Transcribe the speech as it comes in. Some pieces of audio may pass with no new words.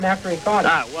after he caught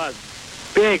it. It was.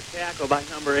 Big tackle by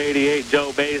number 88,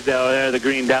 Joe Baysdale there, the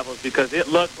Green Devils, because it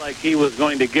looked like he was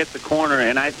going to get the corner,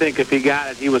 and I think if he got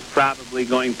it, he was probably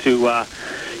going to,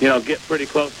 get pretty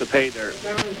close to pay dirt.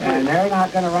 And they're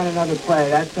not going to run another play.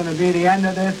 That's going to be the end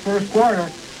of this first quarter.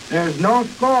 There's no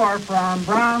score from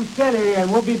Brown City,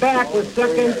 and we'll be back with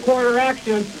second quarter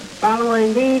action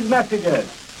following these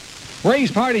messages.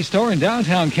 Ray's Party Store in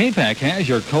downtown Capac has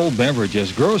your cold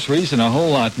beverages, groceries, and a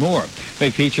whole lot more. They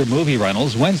feature movie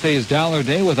rentals. Wednesday is $1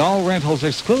 day with all rentals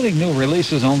excluding new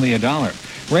releases only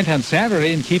 $1. Rent on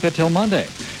Saturday and keep it till Monday.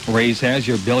 Ray's has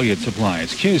your billiard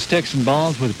supplies, cue sticks and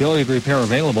balls with billiard repair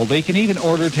available. They can even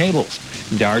order tables.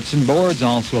 Darts and boards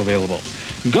also available.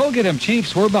 Go get 'em,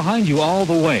 Chiefs. We're behind you all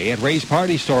the way at Ray's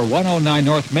Party Store, 109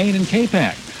 North Main in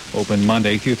Capac. Open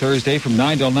Monday through Thursday from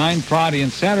 9 till 9, Friday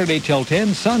and Saturday till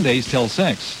 10, Sundays till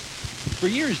 6. For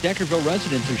years, Deckerville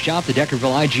residents have shopped the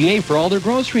Deckerville IGA for all their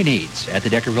grocery needs. At the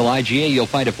Deckerville IGA, you'll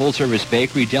find a full-service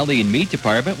bakery, deli, and meat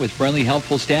department with friendly,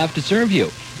 helpful staff to serve you.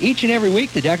 Each and every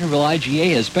week, the Deckerville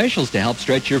IGA has specials to help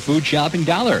stretch your food shopping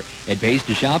dollar. It pays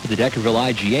to shop at the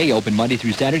Deckerville IGA, open Monday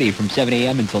through Saturday from 7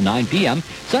 a.m. until 9 p.m.,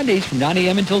 Sundays from 9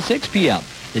 a.m. until 6 p.m.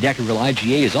 The Deckerville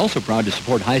IGA is also proud to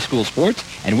support high school sports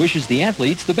and wishes the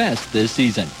athletes the best this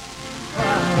season.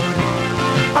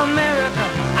 America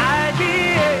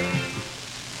IGA.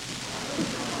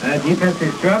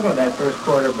 Defensive struggle that first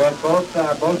quarter, but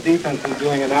both defenses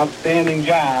doing an outstanding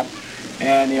job,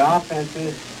 and the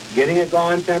offenses getting it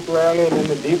going temporarily, and then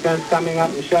the defense coming up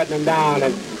and shutting them down.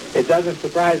 And it doesn't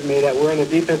surprise me that we're in a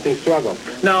defensive struggle.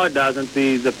 No, it doesn't.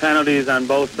 The penalties on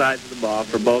both sides of the ball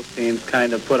for both teams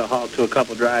kind of put a halt to a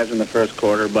couple drives in the first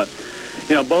quarter. But,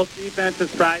 both defenses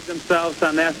pride themselves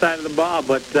on that side of the ball,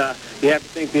 but you have to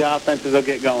think the offenses will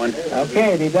get going.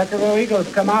 Okay, the Deckerville Eagles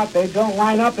come out. They don't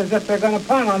line up as if they're going to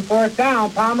punt on fourth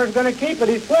down. Palmer's going to keep it.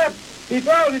 He slips. He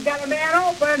throws. He's got a man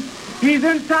open. He's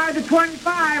inside the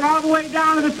 25, all the way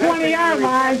down to the 20-yard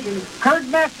line. Kurt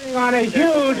Messing on a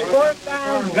huge fourth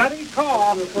down gutty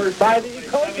call by the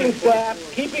coaching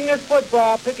staff, keeping his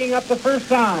football, picking up the first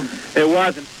down. It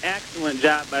was an excellent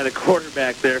job by the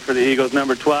quarterback there for the Eagles.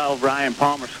 Number 12, Ryan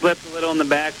Palmer, slipped a little in the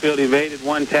backfield, evaded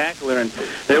one tackler, and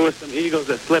there was some Eagles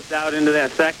that slipped out into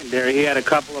that secondary. He had a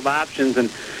couple of options and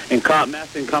caught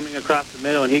Messing coming across the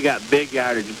middle, and he got big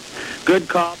yardage. Good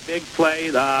call, big play.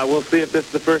 We'll see if this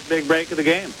is the first big break of the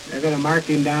game. They're going to mark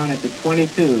him down at the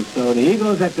 22. So the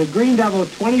Eagles at the Green Devil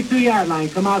 22-yard line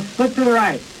come out, split to the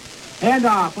right. Hand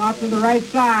off to the right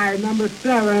side, number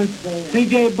 7,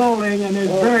 C.J. Bowling, and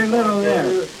there's very little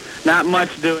there. Not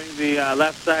much doing. The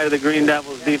left side of the Green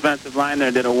Devils defensive line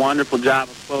there did a wonderful job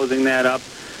of closing that up.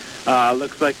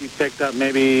 Looks like he picked up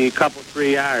maybe a couple,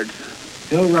 3 yards.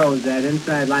 Bill Rose, that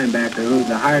inside linebacker, who's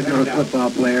a hard-nosed football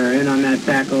player, in on that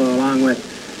tackle along with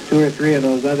 2 or 3 of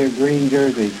those other green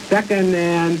jerseys. Second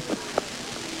and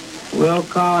we'll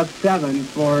call it 7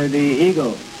 for the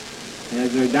Eagles.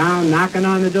 As they're down, knocking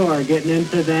on the door, getting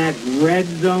into that red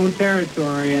zone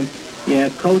territory. And, yeah,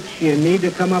 Coach, you need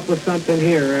to come up with something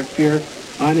here if you're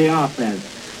on the offense.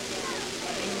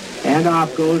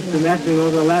 Handoff goes to Messing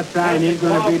over the left side, and he's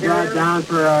going to be brought down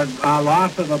for a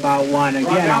loss of about 1.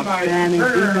 Again, outstanding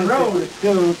defensive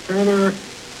pursuit. Turner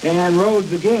and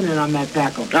Rhodes again in on that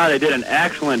tackle. They did an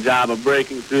excellent job of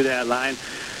breaking through that line.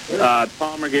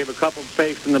 Palmer gave a couple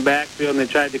fakes in the backfield, and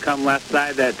they tried to come left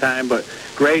side that time, but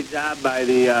great job by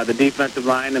the defensive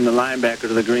line and the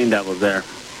linebackers of the Green Devils there.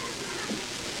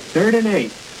 3rd and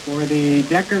 8 for the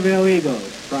Deckerville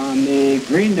Eagles from the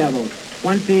Green Devils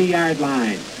 20-yard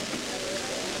line.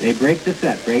 They break the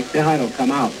set, break the huddle, come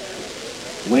out.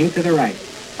 Wing to the right.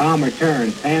 Palmer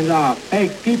turns, hands off,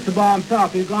 fakes, keeps the ball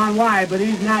himself. He's gone wide, but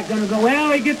he's not going to go.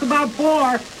 Well, he gets about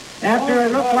 4 after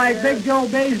it looked like Big Joe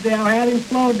Baysdale had him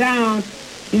slowed down.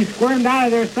 He squirmed out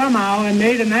of there somehow and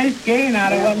made a nice gain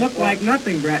out of what looked like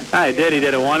nothing, Brett. He did. He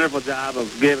did a wonderful job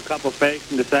of gave a couple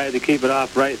fakes and decided to keep it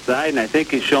off right side. And I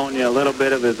think he's showing you a little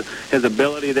bit of his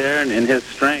ability there and his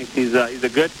strength. He's a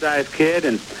good-sized kid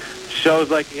and shows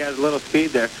like he has a little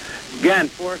speed there. Again,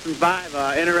 4th and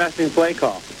 5, interesting play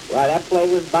call. Well, that play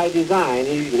was by design.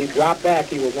 He dropped back.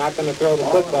 He was not going to throw the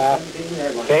football.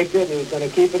 Faked it. He was going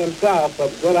to keep it himself,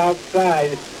 but good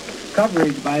outside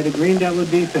coverage by the Green Devil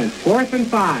defense. 4th and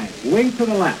 5. Wing to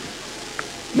the left.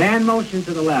 Man motion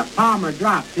to the left. Palmer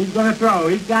drops. He's going to throw.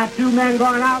 He's got 2 men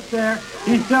going out there.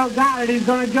 He's still got it. He's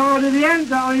going to go to the end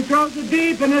zone. He throws it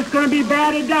deep, and it's going to be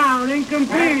batted down.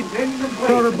 Incomplete.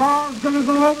 So the ball's going to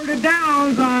go over to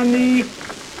Downs on the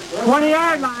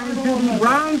 20-yard line to the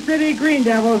Brown City Green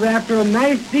Devils after a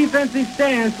nice defensive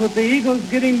stance with the Eagles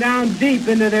getting down deep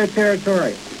into their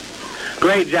territory.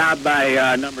 Great job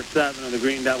by number 7 of the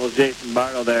Green Devils, Jason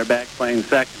Bartle there, back playing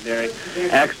secondary.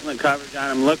 Excellent coverage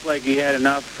on him. Looked like he had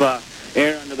enough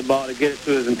air under the ball to get it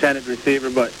to his intended receiver,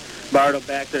 but Bartle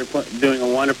back there doing a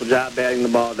wonderful job batting the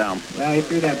ball down. Well, he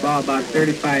threw that ball about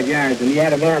 35 yards, and he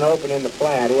had a man open in the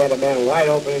flat. He had a man wide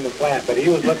open in the flat, but he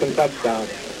was looking touchdown.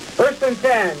 1st and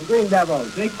 10, Green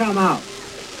Devils. They come out.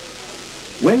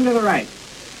 Wing to the right.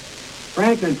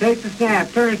 Franklin takes the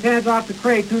snap, turns, hands off to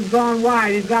Craig, who's gone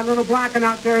wide. He's got a little blocking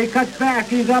out there. He cuts back.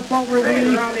 He's up over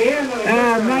the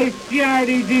nice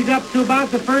yardage. He's up to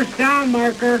about the first down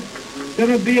marker.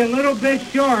 Going to be a little bit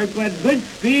short, but good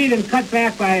speed and cut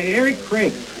back by Eric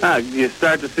Craig. You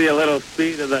start to see a little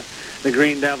speed of the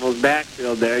Green Devils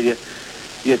backfield there. You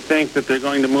think that they're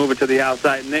going to move it to the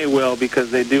outside, and they will,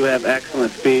 because they do have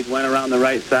excellent speed. Went around the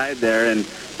right side there and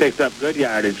picked up good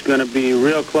yardage. Going to be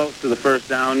real close to the first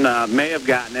down. May have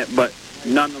gotten it, but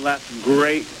nonetheless,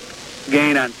 great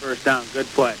gain on first down. Good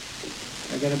play.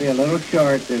 They're going to be a little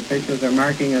short. The officials are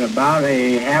marking it about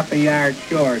a half a yard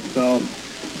short, so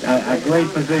a great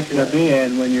position to be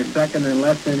in when you're second and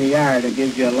less than a yard. It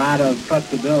gives you a lot of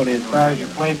flexibility as far as your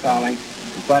play calling.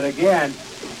 But again,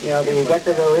 the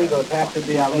Deckerville Eagles have to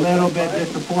be a little bit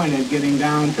disappointed getting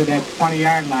down to that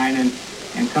 20-yard line and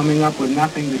coming up with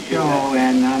nothing to show.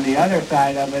 And on the other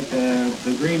side of it,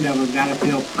 the Green Devils got to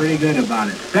feel pretty good about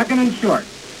it. 2nd and short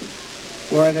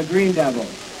for the Green Devils.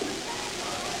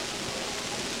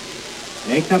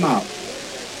 They come out.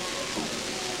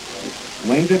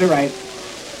 Wing to the right.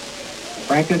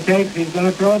 Franklin takes. He's going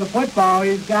to throw the football.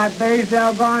 He's got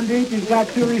Baysdale gone deep. He's got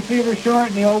 2 receivers short,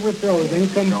 and he overthrows.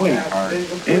 Incomplete.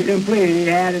 Incomplete. He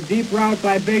had a deep route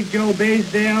by Big Joe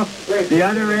Baysdale. The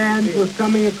other end was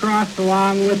coming across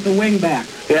along with the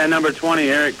wingback. Yeah, number 20,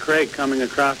 Eric Craig, coming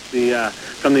across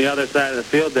from the other side of the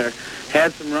field there.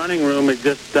 Had some running room. It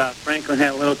just Franklin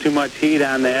had a little too much heat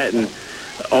on that and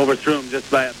overthrew him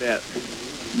just by a bit.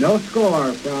 No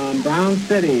score from Brown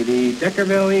City. The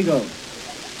Deckerville Eagles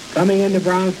coming into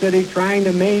Brown City, trying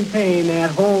to maintain that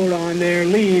hold on their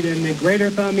lead in the Greater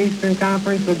Thumb Eastern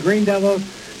Conference. The Green Devils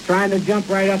trying to jump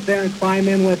right up there and climb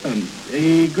in with them.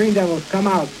 The Green Devils come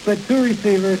out, split 2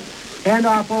 receivers, hand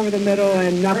off over the middle,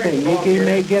 and nothing. He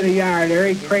may get a yard.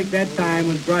 Eric Craig that time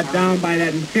was brought down by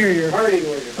that interior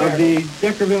of the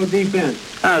Deckerville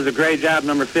defense. That was a great job,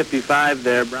 number 55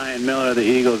 there. Brian Miller, the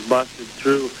Eagles, busted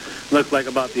through. Looked like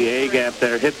about the A-gap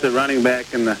there. Hit the running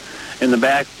back in the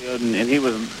backfield, and he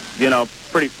was,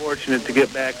 pretty fortunate to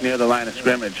get back near the line of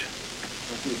scrimmage.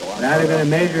 Now they're going to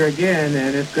measure again,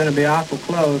 and it's going to be awful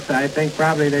close. I think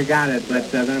probably they got it, but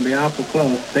they're going to be awful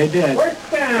close. They did.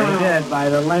 They did by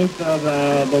the length of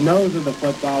the nose of the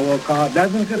football, we'll call it.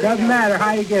 Doesn't matter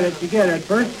how you get it. You get it.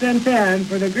 1st and 10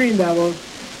 for the Green Devils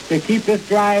to keep this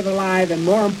drive alive, and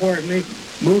more importantly,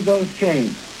 move those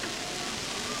chains.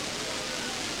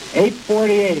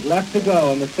 8:48 left to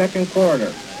go in the second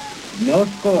quarter. No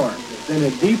score. It's been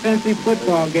a defensive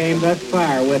football game thus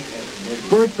far with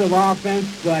spurts of offense,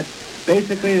 but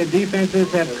basically the defenses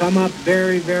have come up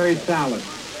very, very solid.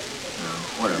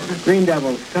 Green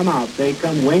Devils come out. They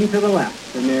come wing to the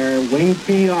left in their wing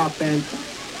T offense.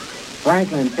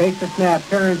 Franklin takes the snap,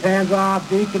 turns, hands off,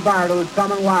 deep to Bartle, who's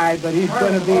coming wide, but he's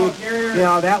going to be,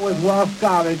 that was well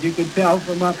scouted. You could tell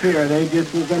from up here. They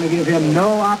just were going to give him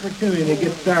no opportunity to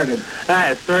get started.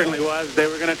 It certainly was. They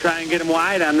were going to try and get him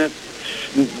wide on this,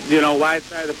 wide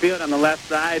side of the field on the left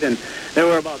side, and there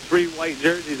were about 3 white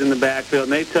jerseys in the backfield,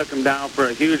 and they took him down for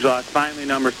a huge loss. Finally,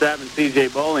 number 7, C.J.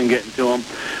 Bowling, getting to him,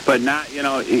 but not,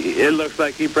 it looks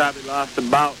like he probably lost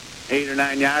about 8 or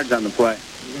 9 yards on the play.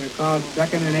 We're going to call it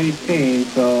 2nd and 18,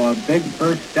 so a big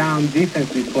first down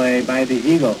defensive play by the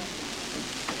Eagles.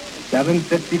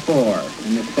 7:54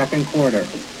 in the second quarter.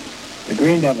 The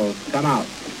Green Devils come out.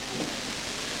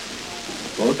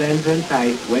 Both ends in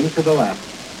tight, wing to the left.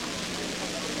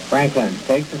 Franklin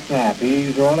takes the snap.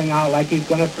 He's rolling out like he's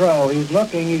going to throw. He's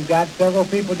looking. He's got several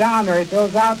people down there. He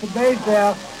throws out to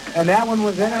Baysdale, and that one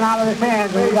was in and out of his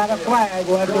hands, and he got a flag.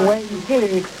 We'll have to wait and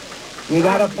see. We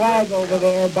got a flag over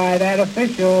there by that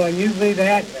official, and usually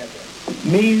that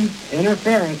means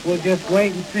interference. We'll just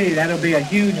wait and see. That'll be a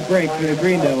huge break for the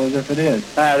Green Devils if it is.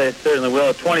 They certainly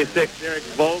will. 26, Eric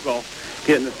Vogel,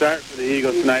 getting the start for the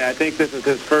Eagles tonight. I think this is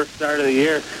his first start of the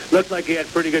year. Looked like he had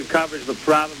pretty good coverage, but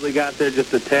probably got there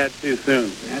just a tad too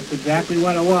soon. That's exactly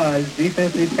what it was,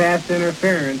 defensive pass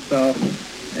interference. So,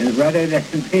 and rather than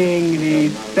being the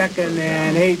 2nd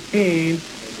and 18,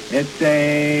 it's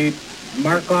a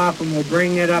mark off, and we'll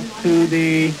bring it up to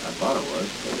the,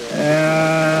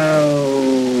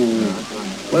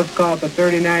 let's call it the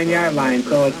 39-yard line.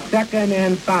 So it's 2nd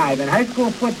and 5. In high school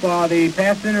football, the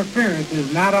pass interference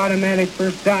is not automatic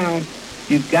first down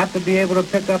You've got to be able to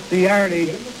pick up the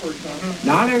yardage.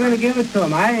 Now they're going to give it to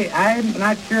him. I'm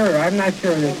not sure. I'm not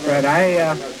sure of this, Fred.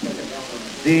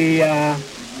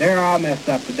 They're all messed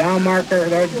up. The down marker,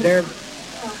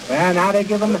 well, now they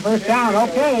give them the first down.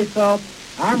 Okay, so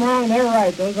I'm wrong. They're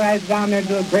right. Those guys down there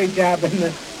do a great job in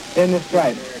the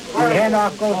stripe. The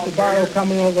handoff goes to Barlow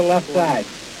coming over the left side.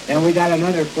 And we got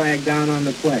another flag down on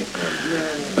the play.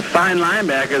 A fine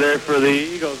linebacker there for the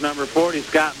Eagles, number 40,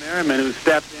 Scott Merriman, who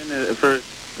stepped in for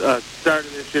start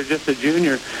of this year, just a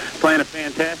junior, playing a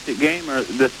fantastic game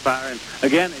this far. And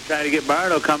again, they try to get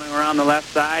Barlow coming around the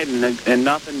left side and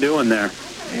nothing doing there.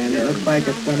 And it looks like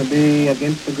it's going to be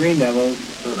against the Green Devils,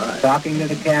 talking to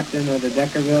the captain of the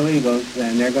Deckerville Eagles,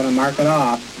 and they're going to mark it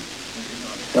off.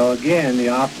 So again, the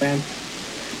offense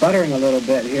sputtering a little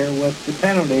bit here with the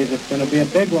penalties. It's going to be a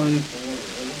big one.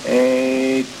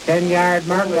 A 10-yard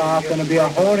mark-off, going to be a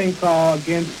holding call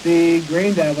against the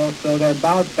Green Devils, so they're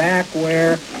about back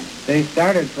where they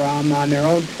started from on their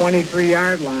own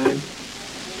 23-yard line.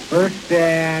 First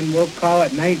and we'll call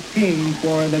it 19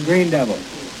 for the Green Devils.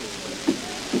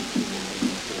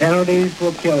 Penalties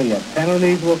will kill you.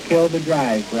 Penalties will kill the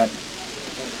drive, Brett.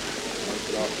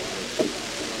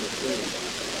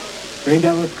 Green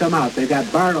Devils come out. They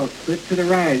got Barlow split to the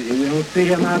right. We don't see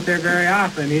him out there very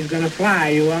often. He's going to fly.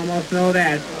 You almost know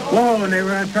that. Whoa, and they were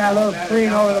going to try a little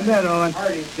screen over the middle. And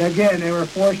again, they were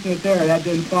fortunate there. That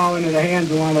didn't fall into the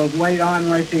hands of one of those white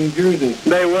on-rushing jerseys.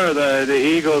 They were. The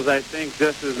Eagles, I think,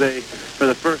 just as they, for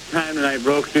the first time tonight,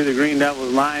 broke through the Green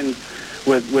Devils line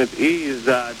with ease,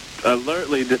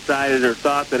 alertly decided or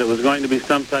thought that it was going to be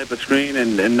some type of screen,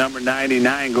 and number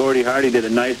 99, Gordy Hardy, did a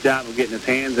nice job of getting his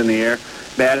hands in the air,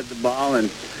 batted the ball, and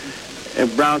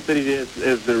Brown City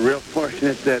is the real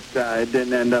fortunate that it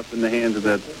didn't end up in the hands of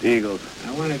the Eagles.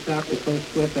 I want to talk to Coach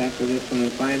Swift after this one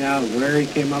and find out where he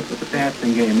came up with the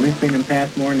passing game. We've seen him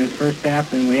pass more in his first half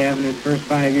than we have in his first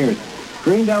 5 years.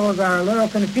 Green Devils are a little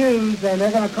confused, and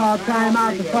they're going to call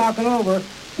timeout to talk it over.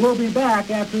 We'll be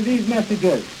back after these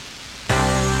messages.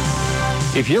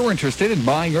 If you're interested in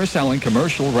buying or selling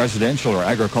commercial, residential, or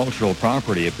agricultural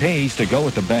property, it pays to go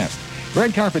with the best.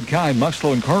 Red Carpet Kai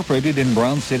Muxlow Incorporated in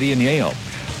Brown City and Yale.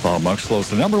 Paul Muxlow is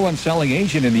the #1 selling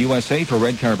agent in the USA for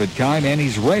Red Carpet Kai, and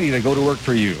he's ready to go to work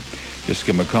for you. Just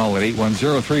give him a call at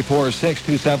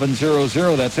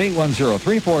 810-346-2700. That's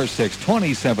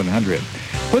 810-346-2700.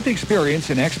 Put the experience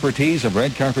and expertise of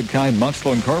Red Carpet Kai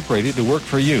Muxlow Incorporated to work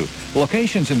for you.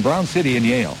 Locations in Brown City and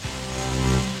Yale.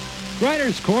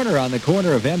 Grinders Corner on the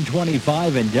corner of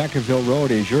M25 and Deckerville Road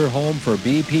is your home for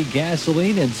BP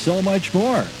gasoline and so much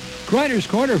more. Grinders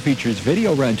Corner features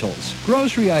video rentals,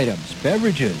 grocery items,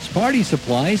 beverages, party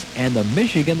supplies, and the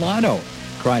Michigan Lotto.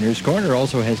 Grinders Corner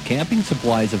also has camping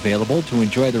supplies available to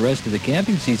enjoy the rest of the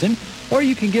camping season, or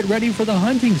you can get ready for the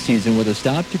hunting season with a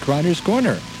stop to Grinders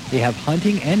Corner. They have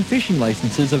hunting and fishing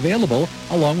licenses available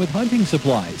along with hunting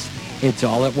supplies. It's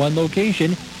all at one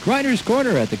location, Grinders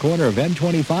Corner at the corner of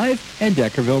M25 and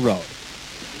Deckerville Road.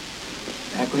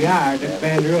 Back we are, Dick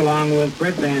Van Drew along with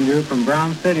Brett Van Drew from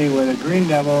Brown City with the Green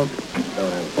Devils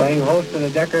playing host to the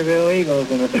Deckerville Eagles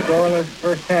in a scoreless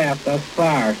first half thus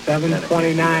far.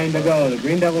 7:29 to go. The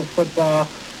Green Devils football.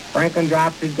 Franklin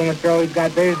drops. He's going to throw. He's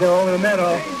got Basil over the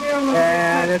middle.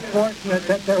 And it's fortunate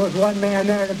that there was one man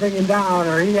there to bring him down,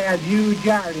 or he had huge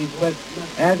yardage. But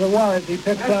as it was, he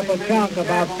picked up a chunk,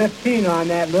 about 15 on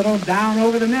that little down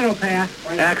over the middle pass.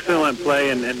 Excellent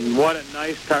play, and what a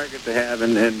nice target to have.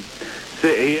 And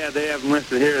they have him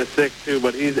listed here as 6'2",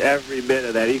 but he's every bit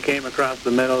of that. He came across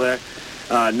the middle there.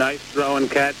 Nice throw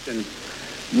and catch, and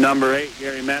number 8,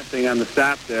 Gary Messing, on the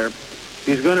stop there.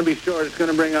 He's going to be short. It's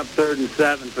going to bring up 3rd and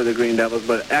 7 for the Green Devils,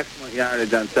 but excellent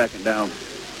yardage on 2nd down.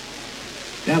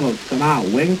 Devils come out,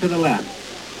 wing to the left.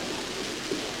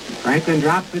 Franklin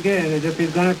drops again as if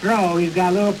he's going to throw. He's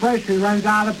got a little pressure. He runs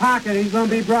out of the pocket. He's going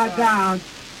to be brought down.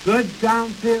 Good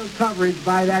downfield coverage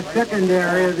by that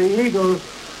secondary of the Eagles.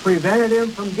 Prevented him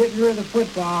from getting rid of the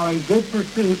football, and good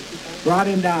pursuit brought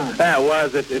him down. That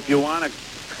was, if you want to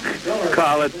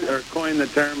call it or coin the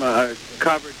term a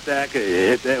coverage sack,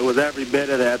 it was every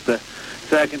bit of that. The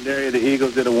secondary of the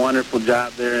Eagles did a wonderful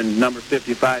job there, and number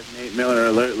 55, Nate Miller,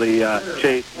 alertly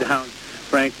chased down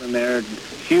Franklin there.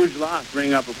 Huge loss,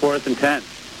 bringing up a 4th and 10.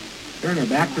 Turner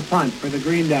back to punt for the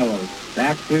Green Devils.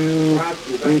 Back to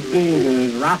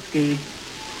receivers. Roski.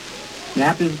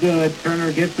 Snap is good.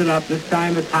 Turner gets it up. This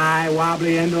time it's high,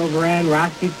 wobbly, end over end.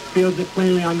 Roski fields it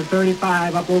cleanly on the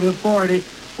 35, up over the 40,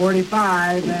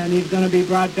 45, and he's going to be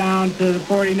brought down to the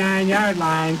 49-yard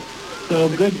line. So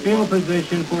good field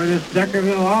position for this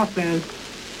Deckerville offense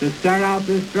to start out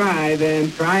this drive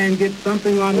and try and get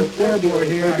something on the scoreboard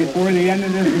here before the end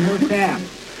of this first half.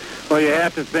 Well, you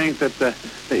have to think that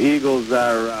the Eagles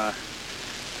are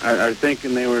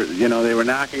thinking they were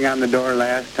knocking on the door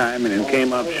last time and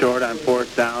came up short on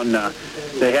fourth down.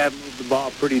 They have moved the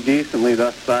ball pretty decently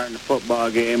thus far in the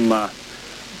football game. The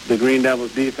Green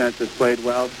Devils defense has played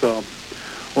well, so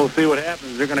we'll see what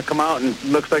happens. They're going to come out and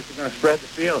looks like they're going to spread the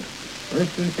field.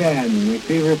 1st and 10.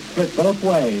 Receivers split both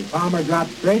ways. Palmer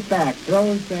drops straight back.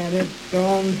 Throws, and it's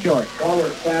thrown short.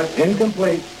 Forward pass.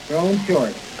 Incomplete. Thrown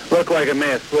short. Looked like it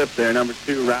may have slipped there. Number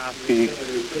 2, Roski,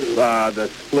 the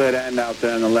split end out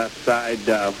there on the left side,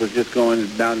 was just going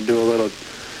down to do a little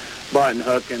button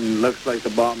hook, and looks like the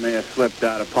ball may have slipped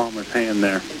out of Palmer's hand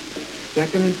there.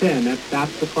 2nd and 10. That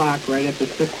stops the clock right at the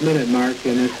 6-minute mark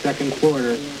in this second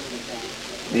quarter.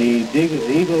 The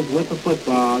Eagles with the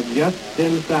football just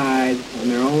inside on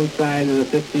their own side of the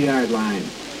 50-yard line.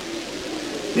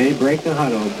 They break the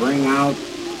huddle, bring out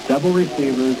double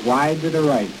receivers wide to the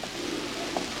right.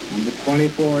 Number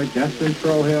 24, Justin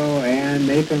Trohill and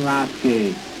Nathan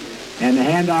Roski. And the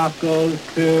handoff goes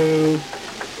to,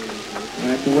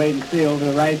 we'll have to wait and see, over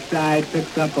the right side,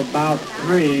 picks up about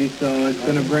 3, so it's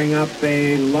going to bring up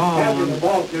a long...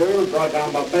 brought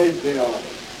down by Bayesdale.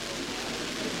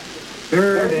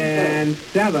 3rd and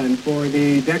 7 for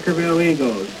the Deckerville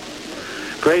Eagles.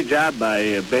 Great job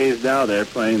by Bayesdale there,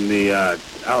 playing the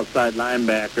outside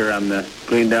linebacker on the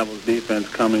Green Devils defense,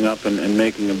 coming up and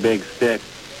making a big stick.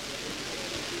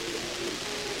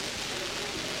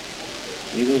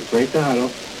 Eagles break the huddle.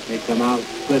 They come out,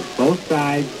 split both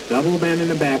sides, double men in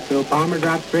the backfield. Palmer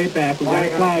drops straight back. We've got a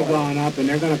flag going up, and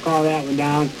they're going to call that one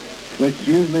down, which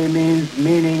usually means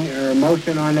meaning or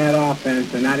motion on that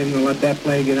offense, and not even going to let that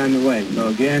play get underway. So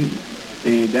again,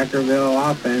 the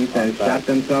Deckerville offense has shot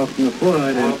themselves in the foot.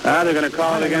 And they're going to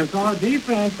call it against... They're going to call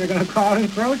defense. They're going to call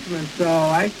encroachment. So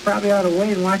I probably ought to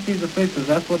wait and watch these officials.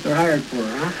 That's what they're hired for,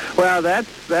 huh? Well,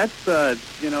 that's a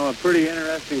pretty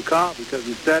interesting call, because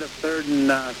instead of 3rd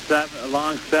and 7, a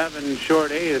long 7,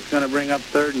 short 8, it's going to bring up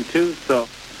 3rd and 2. So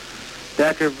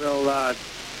Deckerville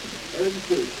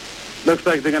looks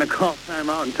like they're going to call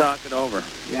timeout and talk it over.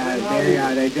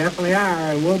 Yeah, they definitely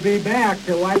are. And we'll be back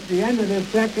to watch the end of this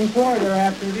second quarter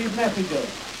after these messages.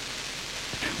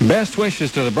 Best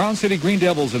wishes to the Brown City Green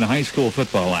Devils in high school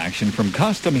football action from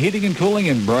Custom Heating and Cooling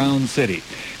in Brown City.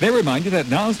 They remind you that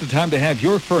now's the time to have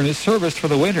your furnace serviced for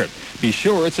the winter. Be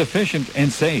sure it's efficient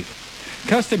and safe.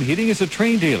 Custom Heating is a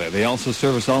trained dealer. They also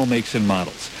service all makes and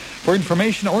models. For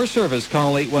information or service,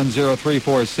 call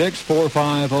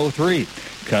 810-346-4503.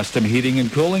 Custom Heating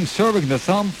and Cooling, serving the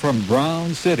thumb from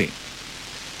Brown City.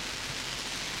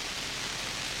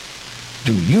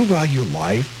 Do you value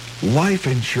life? Life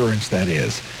insurance, that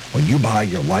is. When you buy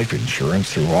your life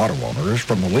insurance through Auto Owners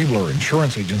from the Liebler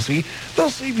Insurance Agency, they'll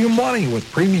save you money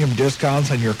with premium discounts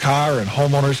on your car and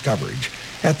homeowners coverage.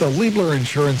 At the Liebler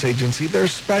Insurance Agency, they're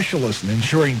specialists in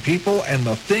insuring people and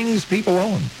the things people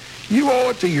own. You owe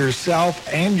it to yourself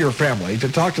and your family to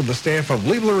talk to the staff of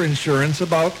Liebler Insurance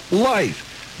about life.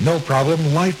 No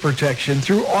problem, life protection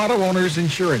through Auto Owners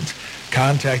Insurance.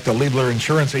 Contact the Liebler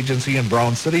Insurance Agency in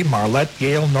Brown City, Marlette,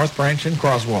 Yale, North Branch, and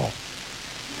Croswell.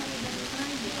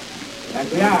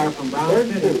 As we are from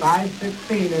Brown City,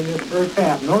 5:16 in this first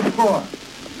half. No score.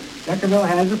 Deckerville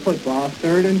has the football,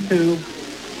 3rd and 2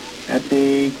 at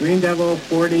the Green Devil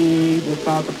 40, just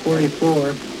about the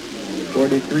 44,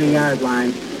 43-yard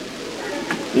line.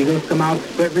 Eagles come out,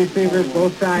 split receivers,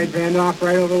 both sides, hand off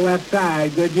right over the left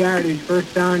side. Good yardage,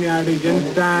 first down yardage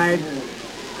inside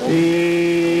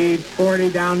the 40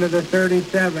 down to the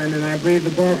 37, and I believe the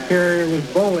ball carrier was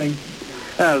Bowling.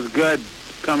 That was good,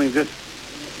 coming just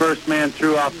first man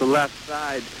through off the left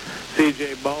side.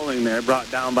 C.J. Bowling there,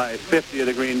 brought down by 50 of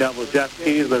the Green Devils, Jeff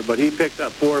Kiesler, but he picked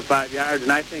up 4 or 5 yards,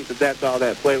 and I think that's all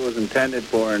that play was intended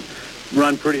for, and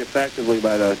run pretty effectively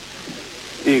by the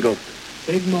Eagles.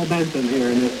 Big momentum here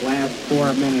in this last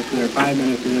 4 minutes or 5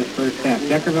 minutes in this first half.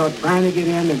 Deckerville trying to get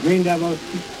in. The Green Devils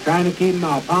trying to keep him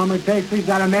out. Palmer takes. He's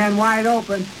got a man wide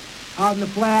open. Out in the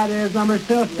flat is number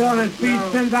still on his feet.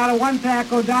 Spins out of one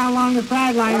tackle down along the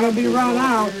sideline. He'll be run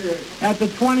out at the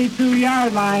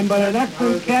 22-yard line, but an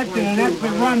excellent catch and an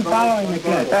excellent run following the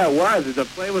catch. Yeah, it was. The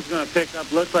play was going to pick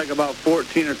up, looked like about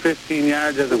 14 or 15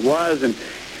 yards as it was, and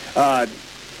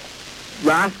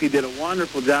Roski did a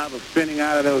wonderful job of spinning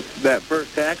out of that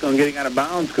first tackle and getting out of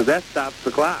bounds, because that stops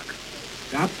the clock.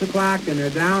 Stops the clock, and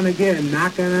they're down again,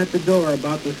 knocking at the door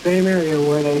about the same area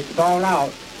where they stalled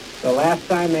out the last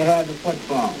time they had the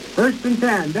football. 1st and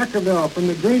 10, Deckerville from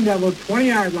the Green Devils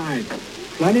 20-yard line.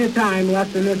 Plenty of time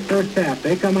left in this first half.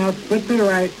 They come out, split to the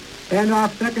right, hand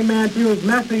off second man through is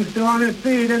Messing, still on his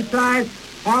feet inside,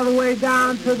 all the way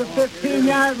down to the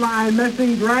 15-yard line.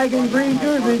 Messing dragging green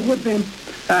jerseys with him.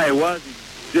 He was. He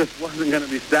just wasn't going to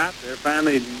be stopped there.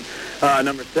 Finally,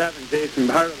 number 7, Jason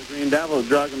Bartle, the Green Devils,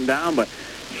 drug him down, but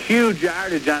huge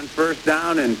yardage on first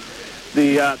down, and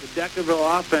the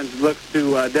Deckerville offense looks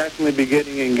to definitely be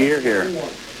getting in gear here.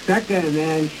 Second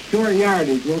and short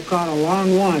yardage. We'll call a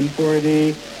long one for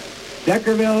the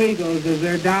Deckerville Eagles as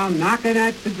they're down, knocking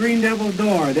at the Green Devil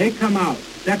door. They come out.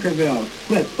 Deckerville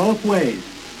split both ways.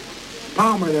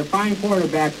 Palmer, their fine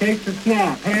quarterback, takes the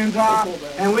snap, hands off,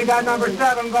 and we got number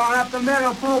 7 going up the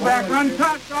middle, fullback,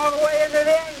 untouched all the way into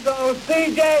the end zone.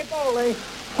 C.J. Bowling,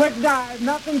 quick dive,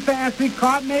 nothing fancy,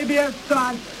 caught maybe a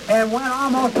stunt, and went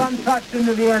almost untouched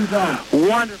into the end zone.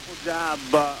 Wonderful job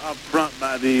up front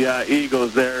by the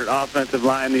Eagles there. Offensive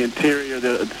line, the interior,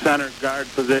 the center guard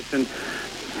position.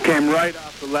 Came right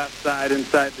off the left side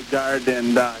inside the guard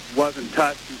and wasn't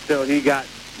touched until he got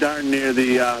darn near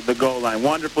the goal line.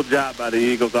 Wonderful job by the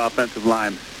Eagles offensive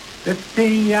line.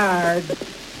 15 yards.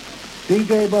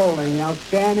 C.J. Bowling,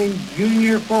 outstanding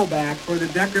junior fullback for the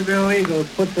Deckerville Eagles,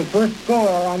 puts the first score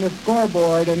on the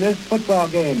scoreboard in this football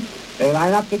game. They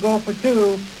line up to go for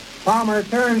 2. Palmer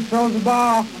turns, throws the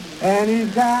ball, and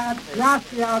he's got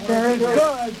Rossi out there. It's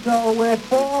good. So with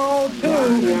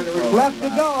 4:02 left to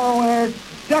go, it's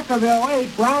Deckerville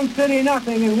 8, Brown City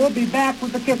nothing, and we'll be back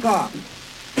with the kickoff.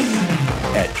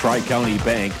 At Tri-County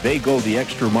Bank, they go the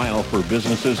extra mile for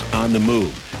businesses on the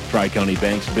move. Tri-County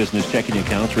Bank's business checking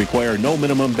accounts require no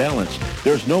minimum balance.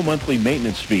 There's no monthly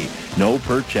maintenance fee, no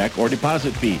per check or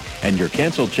deposit fee, and your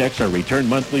canceled checks are returned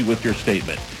monthly with your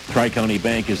statement. Tri-County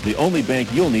Bank is the only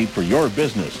bank you'll need for your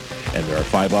business. And there are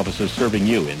 5 offices serving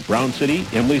you in Brown City,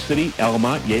 Imlay City,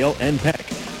 Almont, Yale, and Peck.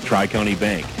 Tri-County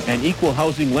Bank, an equal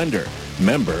housing lender.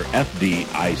 Member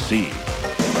FDIC.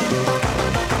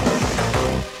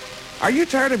 Are you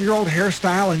tired of your old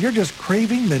hairstyle and you're just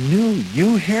craving the new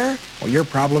you hair? Well, your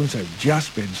problems have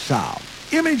just been solved.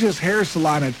 Images Hair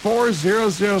Salon at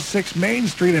 4006 Main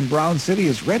Street in Brown City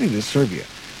is ready to serve you.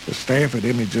 The staff at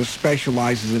Images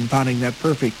specializes in finding that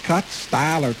perfect cut,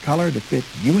 style, or color to fit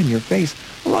you and your face,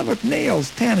 along with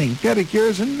nails, tanning,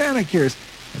 pedicures, and manicures.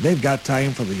 And they've got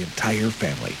time for the entire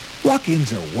family.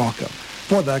 Walk-ins are welcome.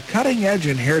 For the cutting edge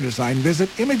in hair design,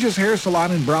 visit Images Hair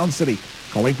Salon in Brown City.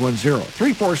 Call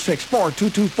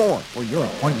 810-346-4224 for your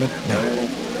appointment now.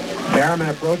 Harriman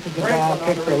approaches the ball,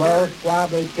 kicks a low,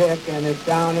 squabbly kick, and it's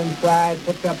down inside,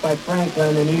 picked up by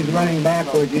Franklin, and he's running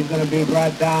backwards. He's going to be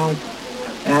brought down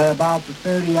at about the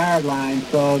 30-yard line.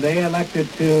 So they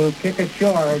elected to kick it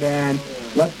short and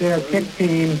let their kick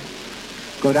team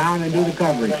go down and do the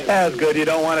coverage. That's good. You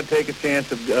don't want to take a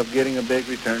chance of getting a big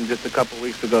return. Just a couple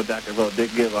weeks ago, Deckerville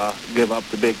did give up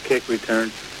the big kick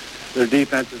return. Their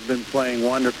defense has been playing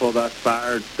wonderful thus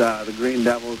far. The Green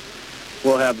Devils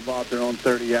will have the ball at their own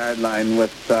 30-yard line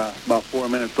with about 4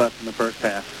 minutes left in the first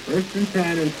half. 1st and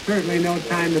 10, and certainly no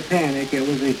time to panic. It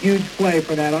was a huge play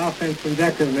for that offense from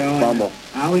Deckerville. Fumble.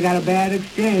 Now we got a bad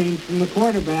exchange from the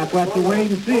quarterback. We'll have to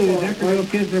wait and see. The Deckerville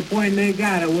kids are pointing they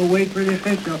got it. We'll wait for the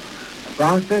official.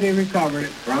 Brown City recovered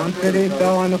it. Brown City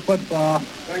fell on the football.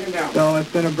 So it's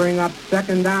going to bring up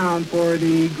 2nd down for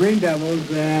the Green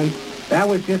Devils, and that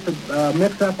was just a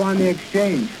mix-up on the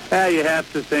exchange. Yeah, you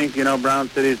have to think, Brown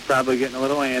City's probably getting a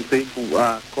little antsy.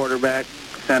 Quarterback,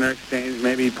 center exchange,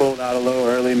 maybe he pulled out a little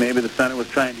early. Maybe the center was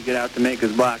trying to get out to make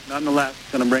his block. Nonetheless, it's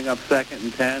going to bring up 2nd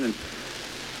and 10. And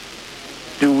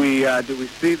do we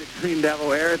see the Green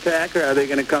Devil air attack, or are they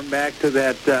going to come back to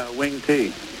that wing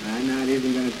tee? I'm not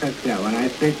even going to touch that one. I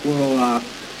think we'll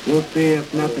see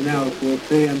if nothing else. We'll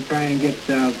see him try and get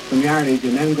some yardage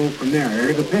and then go from there.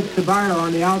 Here's a pitch to Barlow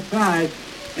on the outside.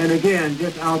 And again,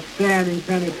 just outstanding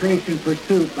penetration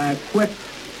pursuit by a quick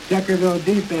Deckerville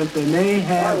defense. And they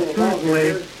have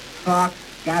certainly got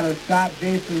to stop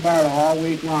Jason Barlow all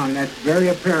week long. That's very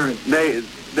apparent. They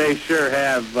sure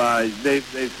have.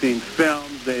 They've seen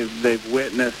films. They've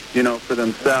witnessed, for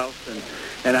themselves.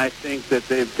 And I think that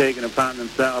they've taken upon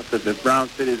themselves that if Brown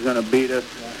City is going to beat us,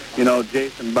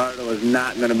 Jason Bartle is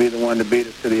not going to be the one to beat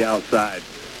us to the outside.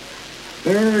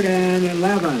 3rd and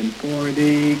 11 for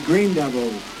the Green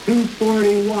Devils.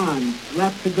 2:41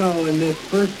 left to go in this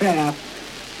first half.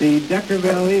 The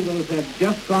Deckerville Eagles have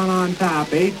just gone on top,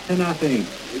 8-0.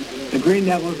 The Green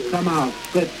Devils come out,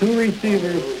 split 2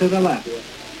 receivers to the left.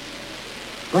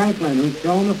 Franklin, who's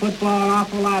thrown the football an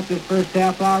awful lot this first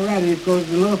half already, goes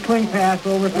a little swing pass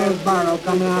over to Barlow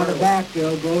coming out of the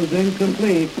backfield, goes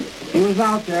incomplete. He was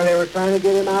out there. They were trying to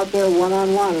get him out there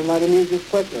one-on-one and let him use his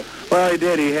quickness. Well, he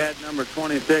did. He had number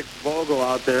 26, Vogel,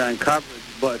 out there on coverage.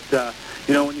 But,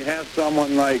 when you have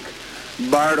someone like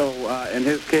Bartle and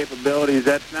his capabilities,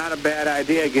 that's not a bad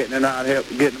idea, getting him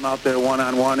out there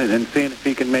one-on-one and seeing if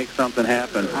he can make something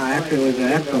happen. Actually, it was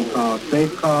an excellent call.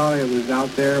 Safe call. It was out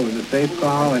there. It was a safe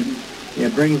call, and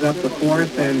it brings up the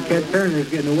fourth. And Ked Turner's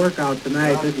getting a workout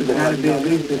tonight. This has got to be at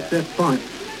least his fifth punt.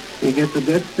 He gets a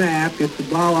good snap, gets the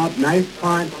ball up, nice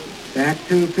punt. Back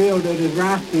to field, it is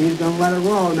Roski. He's going to let it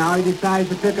roll. Now he decides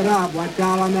to pick it up. Watch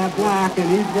out on that block, and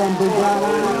he's going to be brought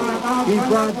down. He's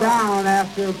brought down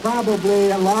after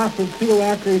probably a loss of 2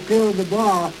 after he fielded the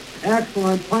ball.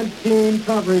 Excellent punt team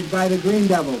coverage by the Green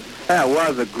Devils. That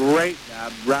was a great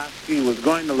job. Roski was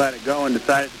going to let it go and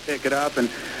decided to pick it up, and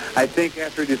I think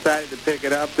after he decided to pick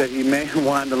it up that he may have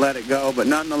wanted to let it go, but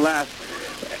nonetheless,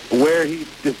 where he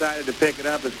decided to pick it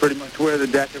up is pretty much where the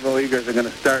Deckerville Eagles are going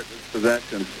to start this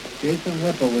possession. Jason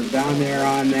Whipple was down there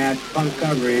on that punt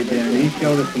coverage, and he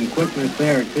showed us some quickness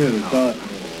there, too. So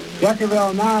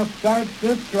Deckerville now starts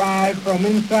this drive from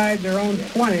inside their own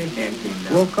 20.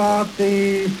 We'll call it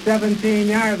the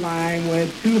 17-yard line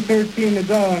with 2:13 to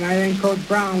go, and I think Coach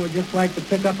Brown would just like to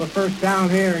pick up a first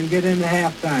down here and get into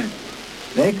halftime.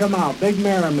 They come out. Big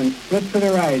Merriman splits to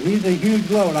the right. He's a huge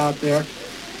load out there.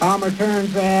 Palmer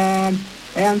turns and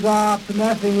hands off to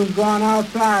Messing, who's gone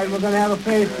outside. We're going to have a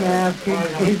face mask.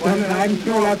 I'm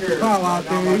sure that's the call out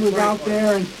there. He was out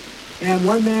there, and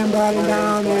one man brought him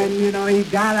down, and, he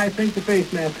got, I think, the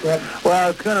face mask. Well,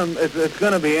 it's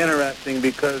gonna be interesting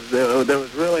because there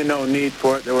was really no need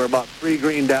for it. There were about 3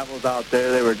 Green Devils out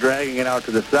there. They were dragging it out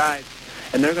to the side,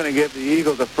 and they're going to give the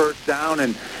Eagles a first down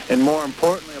and more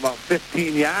importantly, about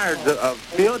 15 yards of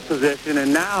field position.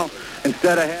 And now,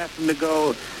 instead of having to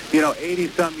go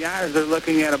 80-some yards, they're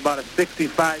looking at about a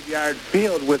 65-yard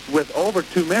field with over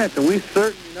 2 minutes. And we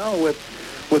certainly know with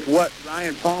what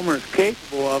Ryan Palmer is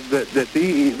capable of, that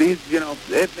these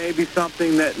it may be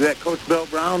something that Coach Bill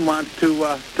Brown wants to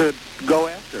go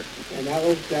after. And that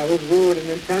was ruled an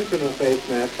intentional face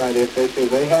mask by the officials.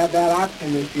 They had that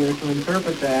option this year to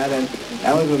interpret that, and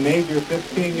that was a major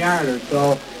 15-yarder.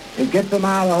 So it gets them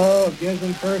out of the hole. It gives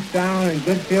them first down in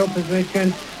good field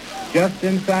position, just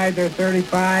inside their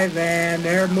 35, and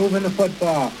they're moving the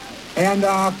football.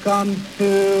 Handoff comes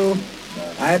to,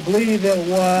 I believe it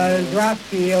was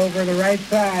Roski over the right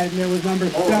side, and there was number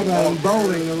 7,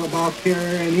 Bowling, of the ball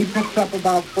carrier, and he picks up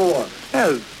about 4.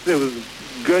 Yeah, it was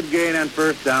a good gain on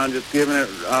first down, just giving it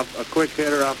a quick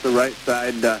hitter off the right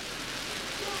side,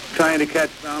 trying to catch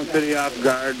Brown City off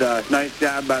guard. Nice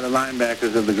job by the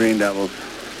linebackers of the Green Devils.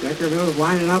 Deckerville's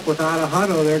lining up without a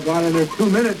huddle. They're going in their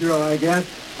 2-minute drill, I guess.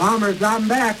 Palmer's dropping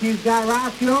back. He's got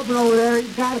Roski open over there.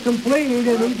 He's got it complete,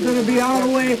 and he's going to be all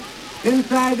the way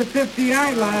inside the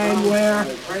 50-yard line, where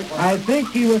I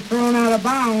think he was thrown out of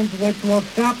bounds, which will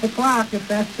stop the clock if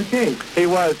that's the case. He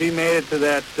was. He made it to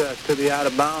that to the out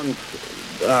of bounds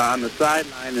on the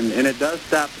sideline, and it does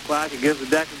stop the clock. It gives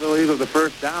the Deckerville Eagles the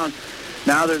first down.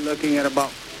 Now they're looking at about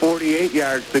 48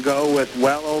 yards to go with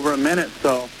well over a minute.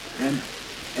 So,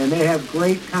 and they have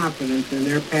great confidence in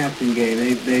their passing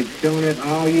game. They've shown it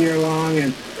all year long,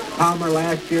 and Palmer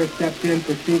last year stepped in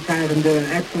for Steve Knight and did an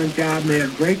excellent job, and they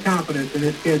have great confidence in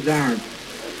this kid's arm.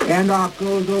 Handoff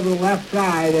goes over the left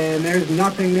side, and there's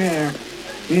nothing there.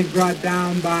 He's brought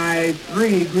down by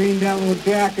 3 Green Devil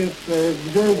Jackets,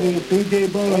 jersey, C.J.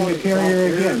 Bowling, the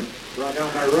carrier again. Brought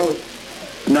down by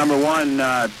Rhodes. Number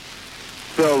 1,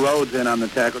 Phil Rhodes in on the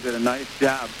tackle, did a nice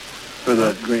job for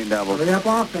the Green Devils. Hurry up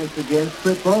offense again,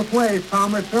 split both ways.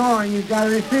 Palmer throwing, he's got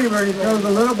a receiver, and he throws a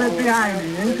little bit behind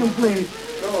him, incomplete.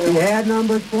 He had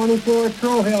number 24,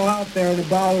 Trohill, out there. The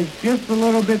ball was just a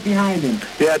little bit behind him.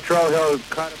 Yeah, Trohill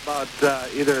cut about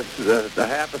either a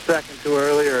half a second too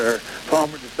early, or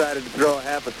Palmer decided to throw a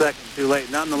half a second too late.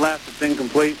 Nonetheless, it's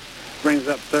incomplete. Brings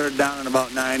up third down and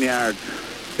about 9 yards.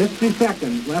 50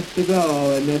 seconds left to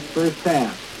go in this first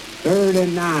half. 3rd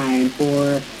and 9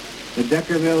 for the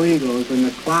Deckerville Eagles, and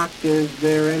the clock is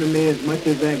their enemy as much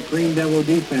as that Green Devil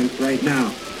defense right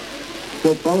now.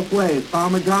 So both ways.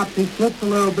 Palmer drops, he slips a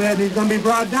little bit, he's going to be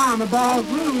brought down. The ball's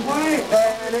loose,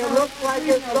 and it looks like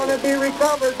it's going to be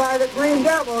recovered by the Green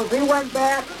Devils. He went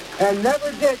back and never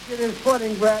did get his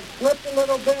footing, Brett. Slipped a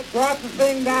little bit, dropped the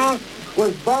thing down,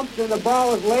 was bumped, and the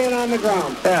ball was laying on the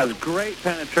ground. Yeah, it was great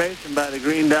penetration by the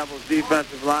Green Devils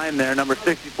defensive line there. Number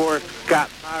 64,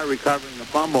 Scott Parr, recovering the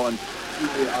fumble. And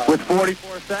with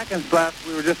 44 seconds left,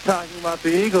 we were just talking about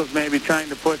the Eagles maybe trying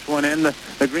to push one in.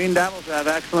 The Green Devils have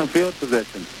excellent field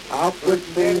position. How quick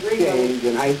things change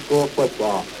in high school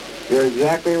football. You're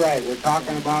exactly right. We're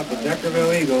talking about the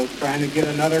Deckerville Eagles trying to get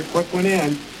another quick one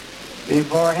in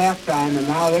before halftime, and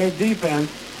now their defense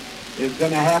is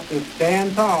going to have to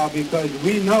stand tall because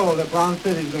we know that Brown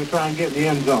City is going to try and get in the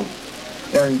end zone.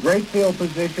 They're in great field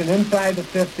position inside the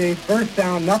 50. First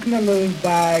down, nothing to lose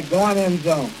by going end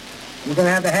zone. We're going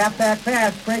to have the halfback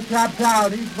pass. Craig drops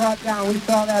out. He's brought down. We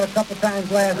saw that a couple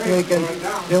times last week, and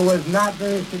it was not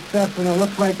very successful. It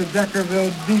looks like the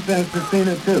Deckerville defense has seen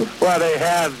it too. Well, they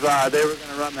have. They were going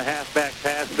to run the halfback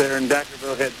pass there, and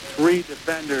Deckerville had 3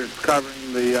 defenders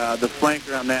covering the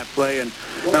flanker on that play, and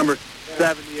number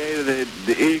 78 of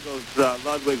the Eagles,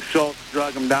 Ludwig Schultz,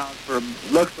 drug him down for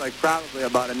looks like probably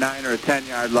about a 9 or a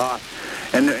 10-yard loss,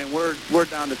 and we're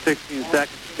down to 16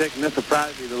 seconds. And this will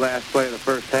probably be the last play of the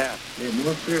first half. It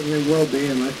most certainly will be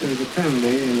unless there's a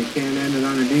penalty, and you can't end it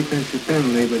on a defensive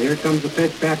penalty. But here comes the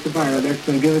pitch back to Byron. They're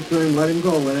going to give it to him, let him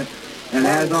go with it. And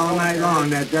as all night long,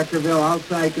 that Deckerville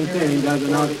outside contain does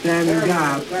an outstanding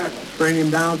job. Bring him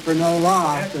down for no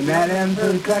loss. And that ends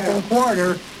the second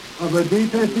quarter of a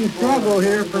defensive struggle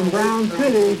here from Brown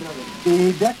City.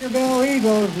 The Deckerville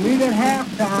Eagles lead at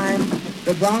halftime.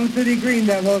 The Brown City Green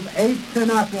Devils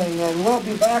 8-0. And we'll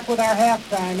be back with our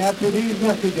halftime after these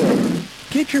messages.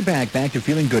 Get your back to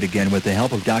feeling good again with the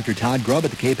help of Dr. Todd Grubb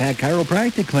at the K-Pac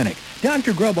Chiropractic Clinic.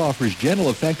 Dr. Grubb offers gentle,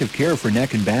 effective care for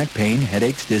neck and back pain,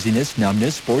 headaches, dizziness,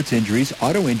 numbness, sports injuries,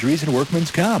 auto injuries, and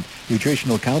workman's comp.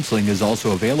 Nutritional counseling is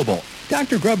also available.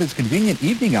 Dr. Grubb has convenient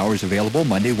evening hours available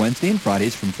Monday, Wednesday, and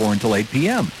Fridays from 4 until 8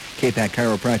 p.m. K-Pac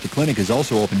Chiropractic Clinic is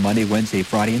also open Monday, Wednesday,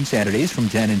 Friday, and Saturdays from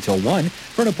 10 until 1.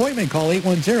 For an appointment, call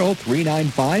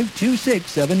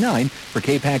 810-395-2679 for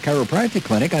K-Pac Chiropractic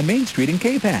Clinic on Main Street in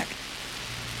K-Pac.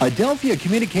 Adelphia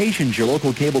Communications, your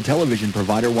local cable television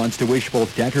provider, wants to wish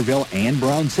both Deckerville and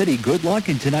Brown City good luck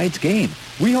in tonight's game.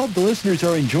 We hope the listeners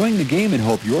are enjoying the game and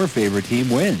hope your favorite team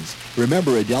wins.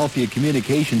 Remember Adelphia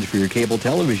Communications for your cable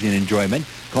television enjoyment.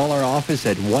 Call our office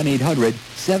at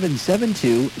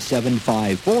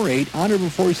 1-800-772-7548 on or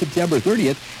before September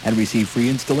 30th and receive free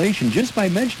installation just by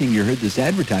mentioning you heard this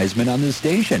advertisement on this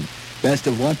station. Best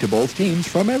of luck to both teams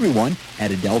from everyone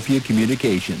at Adelphia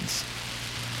Communications.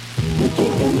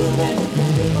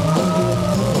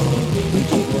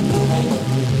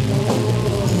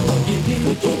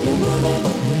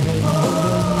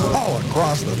 All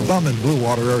across the Thumb and Blue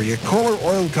Water area, Kohler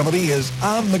Oil Company is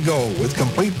on the go with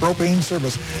complete propane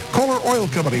service. Kohler Oil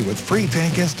Company with free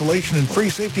tank installation and free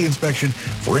safety inspection.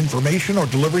 For information or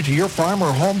delivery to your farm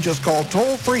or home, just call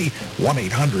toll-free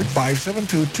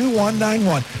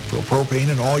 1-800-572-2191. For propane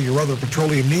and all your other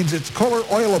petroleum needs, it's Kohler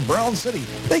Oil of Brown City.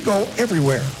 They go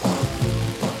everywhere.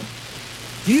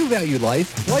 Do you value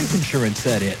life? Life insurance,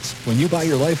 that is. When you buy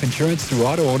your life insurance through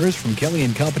Auto Owners from Kelly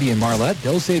 & Company in Marlette,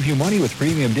 they'll save you money with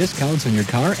premium discounts on your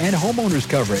car and homeowners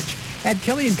coverage. At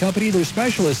Kelly & Company, they're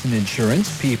specialists in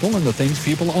insurance, people, and the things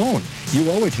people own.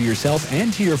 You owe it to yourself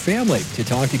and to your family to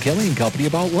talk to Kelly & Company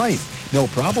about life. No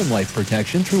problem life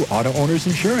protection through Auto Owners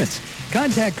Insurance.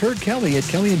 Contact Kurt Kelly at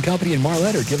Kelly & Company in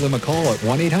Marlette or give them a call at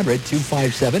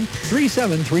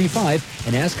 1-800-257-3735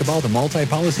 and ask about the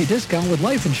multi-policy discount with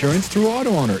life insurance through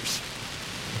Auto Owners.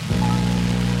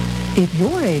 If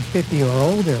you're age 50 or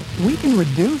older, we can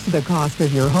reduce the cost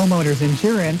of your homeowner's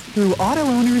insurance through Auto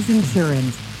Owners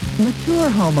Insurance. Mature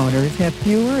homeowners have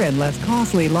fewer and less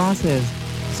costly losses,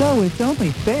 so it's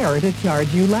only fair to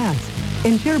charge you less.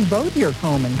 Insure both your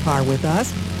home and car with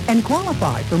us and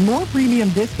qualify for more premium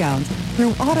discounts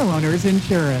through Auto Owners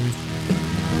Insurance.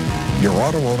 Your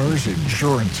Auto Owners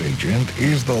Insurance agent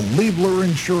is the Liebler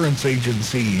Insurance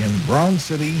Agency in Brown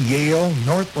City, Yale,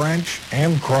 North Branch,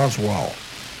 and Croswell.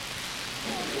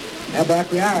 Now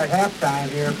back we are at halftime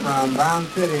here from Brown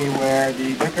City, where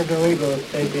the Deckerville Eagles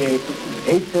take a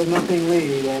 8-0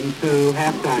 lead into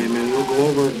halftime, and we'll go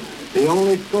over the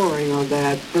only scoring of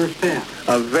that first half.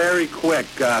 A very quick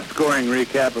scoring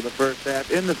recap of the first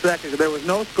half. In the second, there was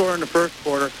no score in the first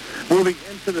quarter. Moving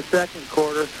into the second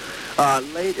quarter,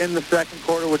 late in the second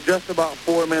quarter, with just about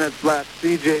 4 minutes left,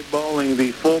 C.J. Bowling,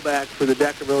 the fullback for the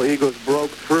Deckerville Eagles,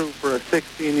 broke through for a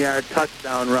 16-yard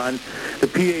touchdown run. The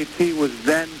PAT was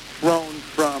then thrown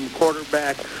from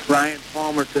quarterback Ryan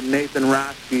Palmer to Nathan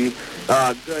Roski.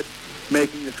 Good,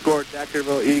 making the score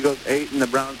Deckerville Eagles 8 and the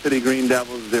Brown City Green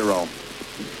Devils 0.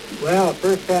 Well,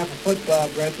 first half of football,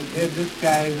 Brett, did this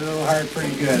guy's little heart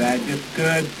pretty good. Just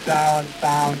good, solid,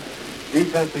 sound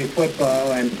defensive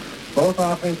football, and both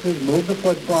offenses moved the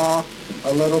football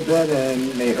a little bit,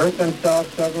 and they hurt themselves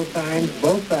several times.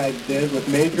 Both sides did, with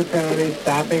major penalties,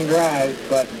 stopping drives,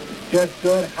 but just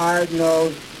good,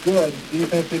 hard-nosed, good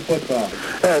defensive football.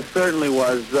 Yeah, it certainly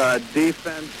was.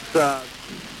 Defense,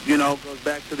 goes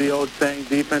back to the old saying,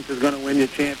 defense is going to win you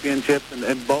championships,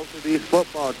 and both of these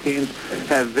football teams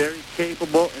have very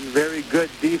capable and very good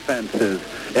defenses,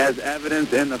 as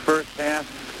evidenced in the first half.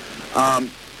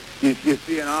 you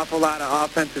see an awful lot of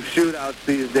offensive shootouts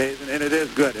these days, and it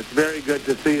is good. It's very good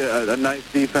to see a nice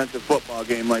defensive football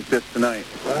game like this tonight.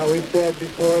 Well, we said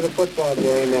before the football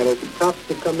game that it's tough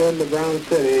to come into Brown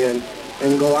City and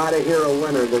go out of here a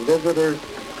winner. The visitors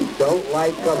don't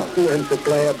like coming to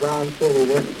play at Brown City.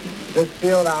 This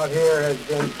field out here has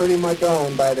been pretty much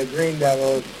owned by the Green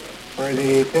Devils for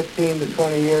the 15 to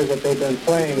 20 years that they've been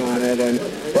playing on it, and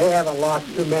they haven't lost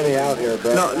too many out here,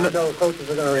 Brett. No, I know coaches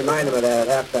are going to remind them of that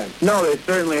at halftime. No, they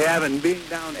certainly haven't. Being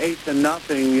down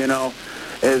 8-0, you know,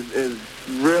 is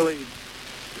really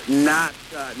not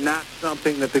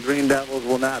something that the Green Devils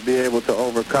will not be able to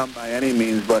overcome by any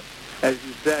means. But as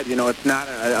you said, you know, it's not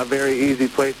a very easy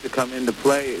place to come into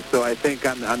play. So I think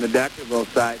on the Deckerville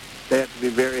side, they have to be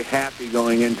very happy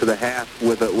going into the half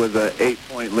with a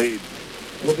 8-point lead.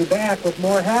 We'll be back with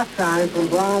more halftime from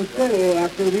Brown City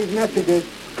after these messages.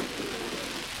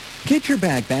 Get your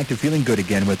back to feeling good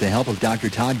again with the help of Dr.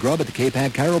 Todd Grubb at the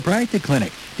K-Pac Chiropractic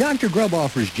Clinic. Dr. Grubb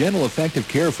offers gentle, effective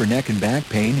care for neck and back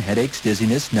pain, headaches,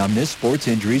 dizziness, numbness, sports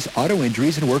injuries, auto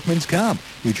injuries, and workman's comp.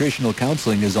 Nutritional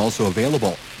counseling is also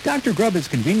available. Dr. Grubb has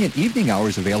convenient evening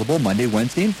hours available Monday,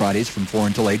 Wednesday, and Fridays from 4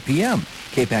 until 8 p.m.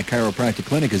 K-Pac Chiropractic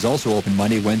Clinic is also open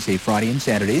Monday, Wednesday, Friday, and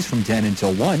Saturdays from 10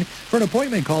 until 1. For an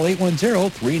appointment, call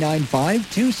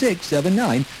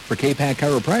 810-395-2679 for K-Pac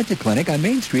Chiropractic Clinic on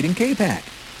Main Street in K-Pac.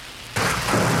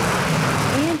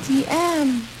 Auntie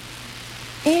M.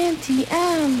 Auntie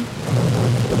M.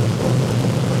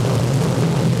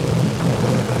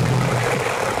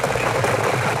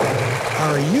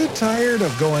 Are you tired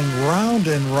of going round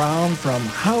and round from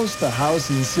house to house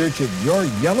in search of your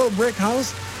yellow brick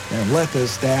house? And let the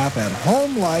staff at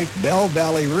Home Life Bell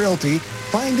Valley Realty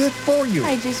find it for you.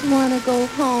 I just want to go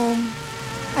home.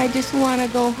 I just want to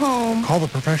go home. Call the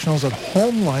professionals at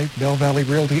Home Life Bell Valley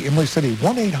Realty, Imlay City,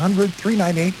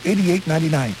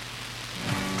 1-800-398-8899.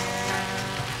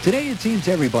 Today, it seems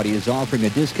everybody is offering a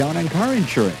discount on car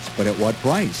insurance, but at what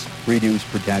price? Reduced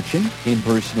protection?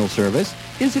 Impersonal service?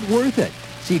 Is it worth it?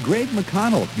 See Greg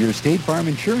McConnell, your State Farm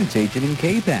insurance agent in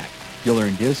K-Pac. You'll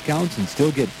earn discounts and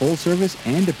still get full service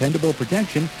and dependable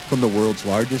protection from the world's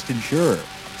largest insurer.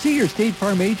 See your State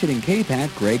Farm agent in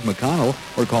K-Pac, Greg McConnell,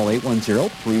 or call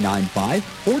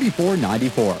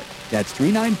 810-395-4494. That's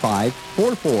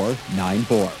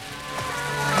 395-4494.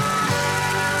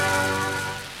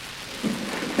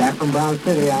 Back from Brown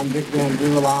City, I'm Dick Van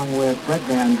Drew along with Brett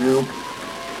Van Drew.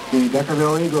 The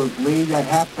Deckerville Eagles lead at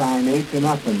halftime,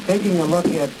 8-0. Taking a look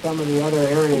at some of the other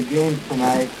area games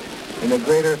tonight, in the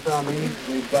Greater Thumb East,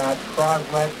 we've got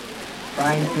Croslet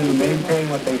trying to maintain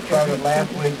what they started last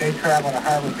week. They travel to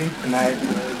Harbor Beach tonight.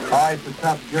 Always a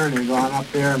tough journey going up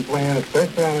there and playing,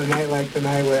 especially on a night like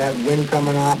tonight with that wind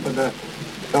coming off of the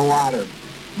water.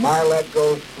 Marlette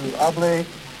goes to Ubley,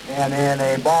 and in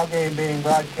a ball game being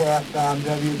broadcast on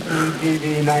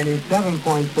WCGV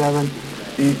 97.7,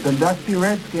 the Sandusky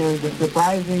Redskins, the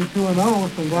surprising 2-0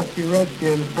 Sandusky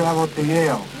Redskins, travel to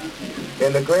Yale.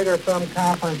 In the Greater Thumb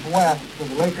Conference West, the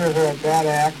Lakers are at Bad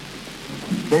Axe.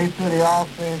 Bay City All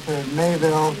Saints are at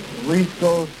Mayville. Reese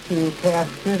goes to Cass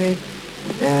City.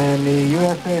 And the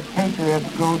USA Patriots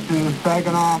go to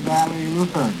Saginaw Valley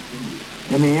Lutheran.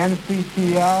 In the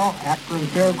NCTL, Akron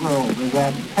Fairgrove is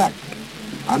at Tech.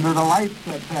 Under the lights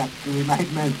at Tech, we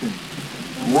might mention.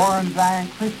 Warren Zion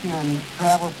Christian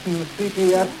travels to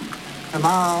CPS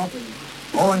tomorrow.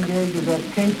 Owen Gage is at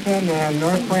Kingston, and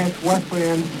North Branch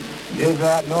Wesleyan is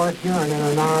at North Huron in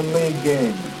a non-league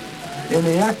game. In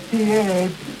the STA,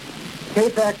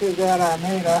 K-Pac is at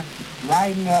Armada,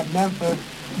 Leiden at Memphis,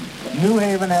 New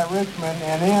Haven at Richmond,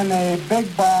 and in a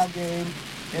big ball game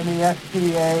in the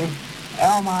STA,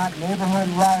 Almont Neighborhood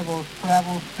Rivals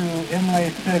travels to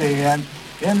Imlay City. And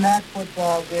in that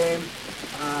football game,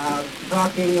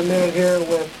 talking a minute here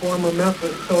with former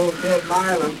Memphis coach Ed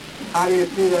Milam, how do you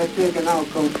see that shaking out,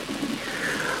 Coach?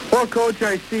 Well, Coach,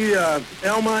 I see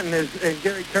Almont and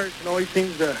Gary Carson always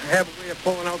seems to have a way of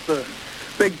pulling out the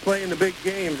big play in the big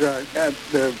games.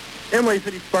 The Imlay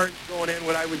City Spartans going in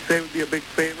what I would say would be a big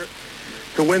favorite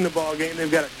to win the ball game. They've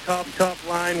got a tough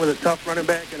line with a tough running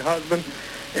back and Husband.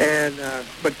 And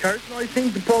but Carson always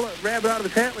seems to pull a rabbit out of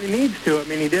his hat when he needs to. I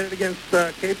mean, he did it against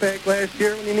K-Pac last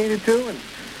year when he needed to, and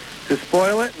to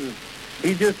spoil it. And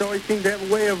he just always seems to have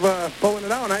a way of pulling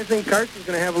it out. And I think Carson's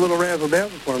going to have a little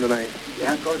razzle-dazzle for him tonight.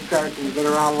 Yeah, Coach Carson's been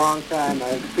around a long time.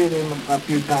 I've seen him a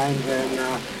few times,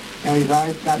 and he's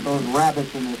always got those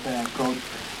rabbits in his hat, Coach.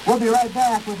 We'll be right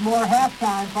back with more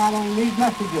halftime following these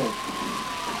messages.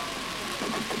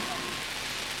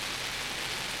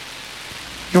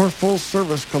 Your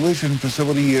full-service collision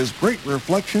facility is Great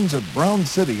Reflections of Brown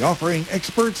City, offering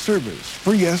expert service,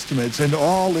 free estimates, and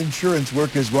all insurance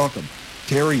work is welcome.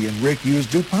 Terry and Rick use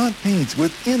DuPont paints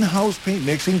with in-house paint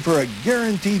mixing for a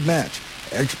guaranteed match.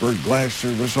 Expert glass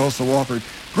service also offered.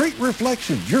 Great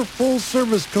Reflections, your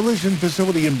full-service collision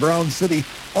facility in Brown City,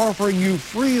 offering you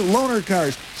free loaner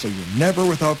cars, so you're never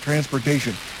without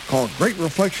transportation. Call Great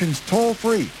Reflections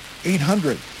toll-free,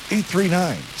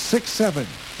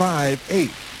 800-839-6758.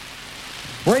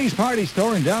 Ray's Party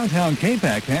Store in downtown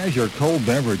Capac has your cold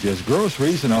beverages,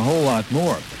 groceries, and a whole lot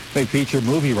more. They feature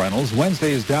movie rentals.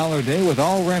 Wednesday is $1 day with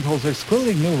all rentals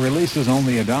excluding new releases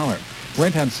only $1.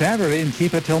 Rent on Saturday and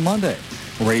keep it till Monday.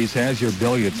 Ray's has your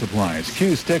billiard supplies,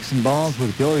 cue sticks and balls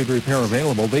with billiard repair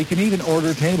available. They can even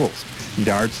order tables.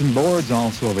 Darts and boards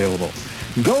also available.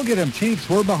 Go get them cheaps.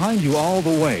 We're behind you all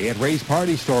the way at Ray's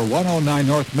Party Store, 109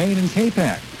 North Main in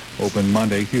Capac. Open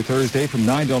Monday through Thursday from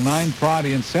 9 till 9,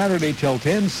 Friday and Saturday till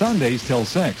 10, Sundays till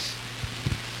 6.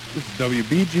 This is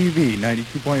WBGV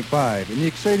 92.5. In the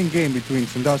exciting game between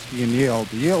Sandusky and Yale,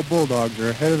 the Yale Bulldogs are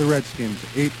ahead of the Redskins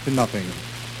 8-0.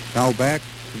 Now back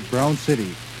to Brown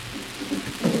City.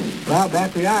 Well,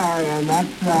 back we are, and that's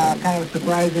kind of a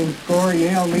surprising score.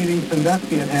 Yale leading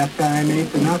Sandusky at halftime,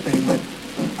 8-0. But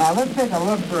let's take a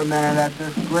look for a minute at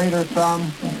this Greater Thumb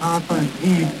Conference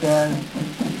East as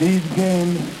these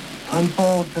games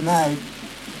unfold tonight.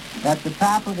 At the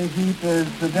top of the heap is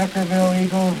the Deckerville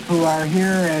Eagles, who are here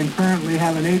and currently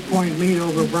have an 8-point lead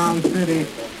over Brown City.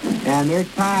 And they're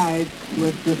tied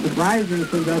with the surprising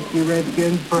Sandusky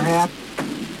Redskins, perhaps,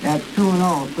 at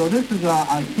 2-0. So this is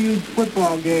a huge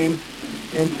football game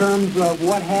in terms of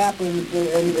what happens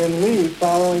in league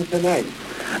following tonight.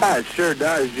 It sure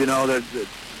does. You know,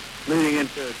 leading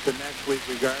into next week,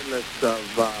 regardless of,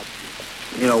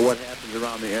 what happens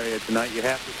around the area tonight, you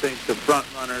have to think the front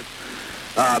runners,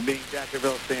 being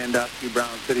Deckerville, Sandusky,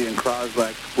 Brown City, and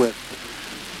Croslex with,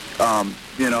 Brown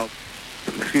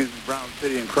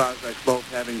City and Croslex both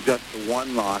having just the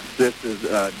one loss. This is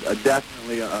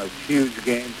definitely a huge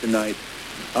game tonight.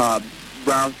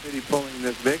 Brown City pulling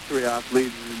this victory off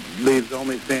leaves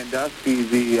only Sandusky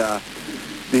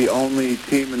the only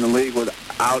team in the league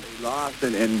without a loss,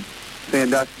 and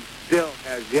Sandusky still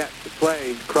has yet to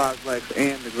play Croslex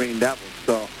and the Green Devils.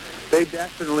 So they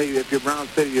definitely, if you're Brown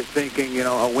City, you're thinking,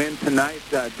 a win tonight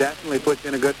definitely puts you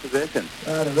in a good position.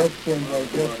 The Redskins are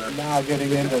just now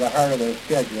getting into the heart of their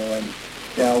schedule, and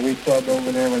we said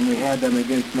over there when we had them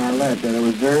against Marlette that it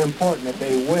was very important that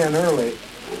they win early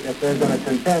if they're going to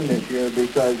contend this year,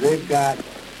 because they've got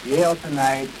Yale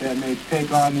tonight, and they take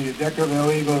on the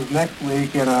Deckerville Eagles next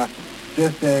week in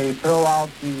just a throw out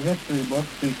the history books,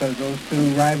 because those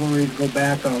two rivalries go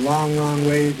back a long, long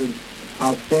ways, and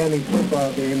outstanding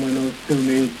football game when those two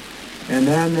meet. And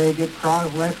then they get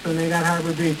Croslex and they got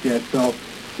Harbor Beach yet. So,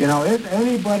 it's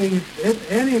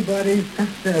anybody's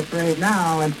success right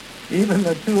now, and even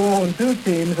the 2-0-2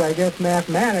 teams, I guess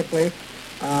mathematically,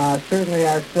 certainly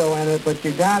are still in it, but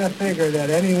you got to figure that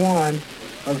any one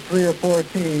of 3 or 4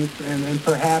 teams, and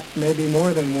perhaps maybe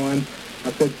more than one,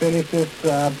 could finish this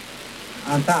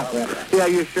on top of it. Yeah,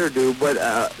 you sure do. But,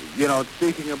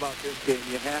 speaking about this game,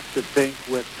 you have to think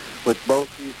with both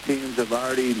these teams have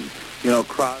already,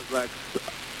 Croslex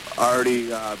already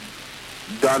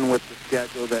done with the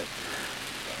schedule that,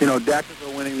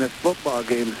 Deckerville winning this football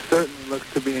game certainly looks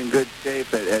to be in good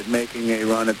shape at making a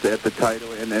run at the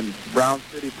title. And Brown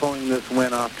City pulling this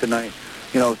win off tonight,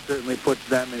 certainly puts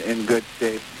them in good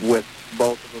shape with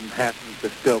both of them having to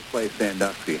still play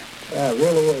Sandusky. It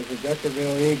really is the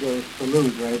Deckerville Eagles to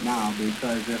lose right now,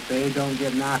 because if they don't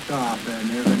get knocked off, then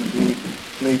they're going to be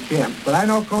league champs. But I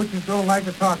know coaches don't like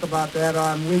to talk about that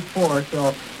on week 4,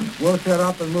 so we'll shut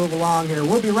up and move along here.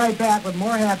 We'll be right back with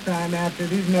more halftime after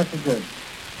these messages.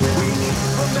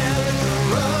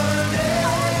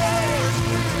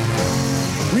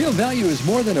 Real value is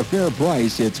more than a fair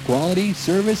price. It's quality,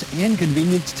 service, and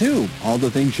convenience, too. All the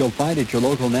things you'll find at your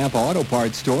local Napa Auto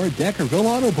Parts store, Deckerville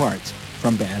Auto Parts.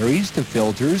 From batteries to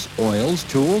filters, oils,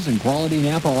 tools, and quality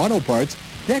Napa Auto Parts,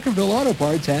 Deckerville Auto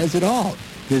Parts has it all.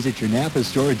 Visit your Napa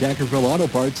store, Deckerville Auto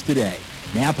Parts, today.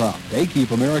 Napa, they keep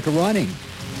America running.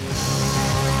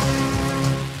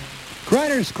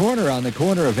 Kreider's Corner on the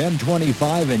corner of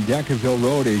M25 and Deckerville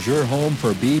Road is your home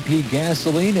for BP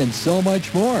gasoline and so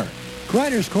much more.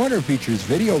 Kreider's Corner features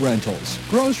video rentals,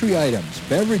 grocery items,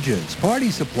 beverages,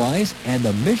 party supplies, and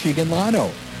the Michigan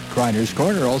Lotto. Kreider's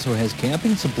Corner also has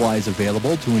camping supplies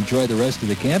available to enjoy the rest of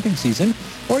the camping season,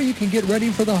 or you can get ready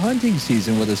for the hunting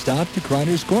season with a stop to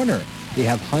Kreider's Corner. They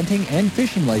have hunting and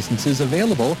fishing licenses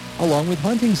available along with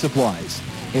hunting supplies.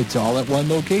 It's all at one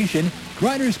location,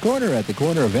 Grinders Corner at the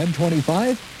corner of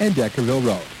M25 and Deckerville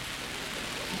Road.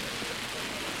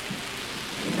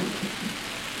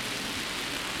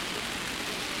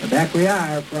 Back we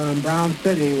are from Brown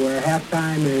City, where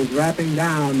halftime is wrapping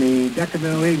down. The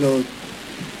Deckerville Eagles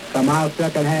come out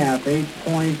second half, 8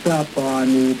 points up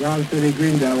on the Brown City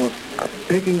Green Devils.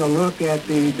 Taking a look at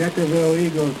the Deckerville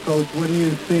Eagles, Coach, what do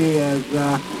you see as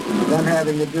them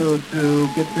having to do to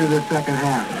get through the second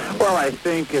half? Well, I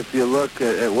think if you look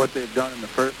at what they've done in the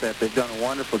first half, they've done a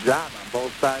wonderful job on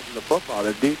both sides of the football.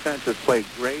 Their defense has played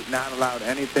great, not allowed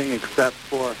anything except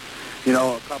for,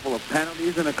 a couple of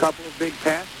penalties and a couple of big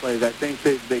pass plays. I think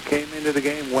they came into the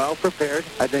game well prepared.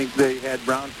 I think they had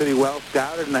Brown City well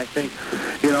scouted, and I think,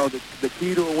 the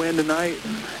key to a win tonight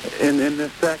in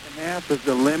this second half is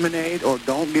to eliminate or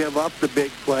don't give up the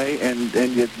big play, and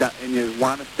you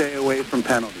want to stay away from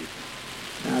penalties.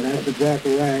 That's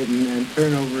exactly right, and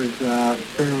turnovers are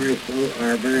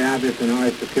very obvious and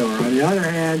always the killer. On the other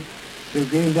hand, the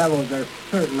Green Devils are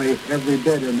certainly every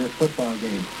bit in this football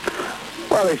game.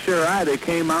 Well, they sure are. They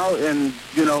came out and,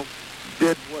 did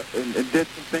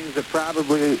some things that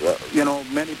probably,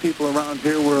 many people around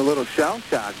here were a little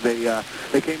shell-shocked. They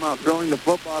came out throwing the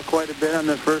football quite a bit on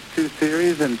their first two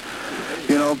series and,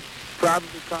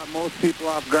 probably caught most people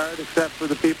off guard except for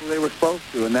the people they were supposed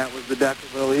to, and that was the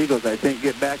Deckerville Eagles. I think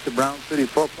get back to Brown City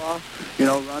football,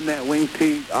 run that wing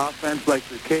T offense like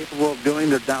they're capable of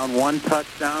doing. They're down one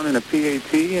touchdown in a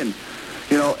PAT, and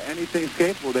anything's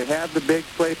capable. They have the big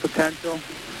play potential.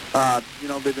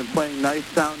 They've been playing nice,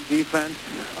 sound defense.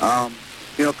 Come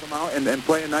out and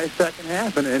play a nice second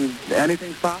half, and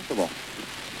anything's possible.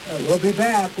 We'll be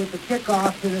back with the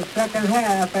kickoff to the second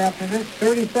half after this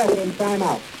 30-second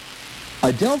timeout.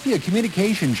 Adelphia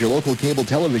Communications, your local cable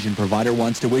television provider,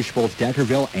 wants to wish both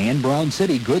Deckerville and Brown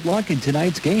City good luck in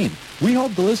tonight's game. We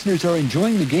hope the listeners are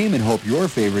enjoying the game and hope your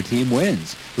favorite team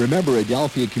wins. Remember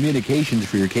Adelphia Communications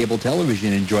for your cable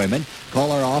television enjoyment.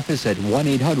 Call our office at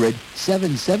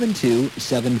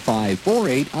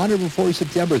 1-800-772-7548 on or before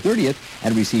September 30th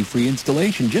and receive free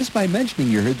installation just by mentioning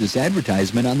you heard this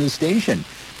advertisement on this station.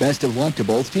 Best of luck to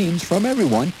both teams from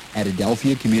everyone at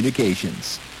Adelphia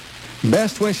Communications.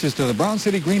 Best wishes to the Brown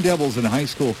City Green Devils in high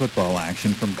school football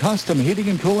action from Custom Heating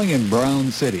and Cooling in Brown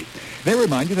City. They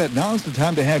remind you that now's the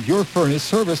time to have your furnace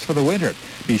serviced for the winter.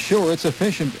 Be sure it's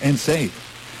efficient and safe.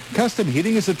 Custom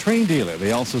Heating is a trained dealer.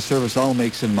 They also service all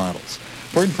makes and models.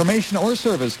 For information or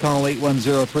service, call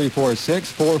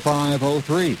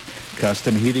 810-346-4503.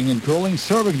 Custom Heating and Cooling,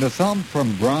 serving the thumb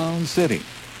from Brown City.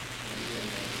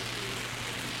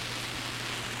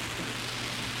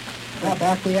 Well,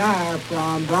 back we are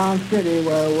from Brown City,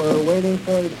 where we're waiting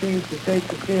for the teams to take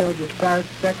the field to start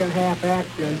second half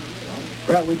action.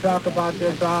 But we talk about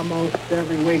this almost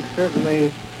every week,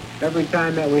 certainly every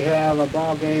time that we have a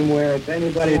ball game where it's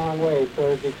anybody's long way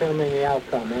towards determining the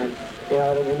outcome. And,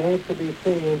 it remains to be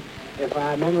seen. If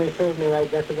my memory serves me right,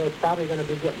 Deckerville's probably going to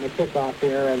be getting the kickoff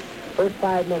here, and first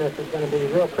 5 minutes is going to be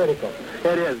real critical.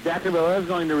 It is. Deckerville is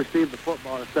going to receive the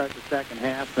football to start the second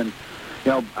half, and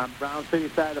on Brown City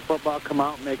side of the football, come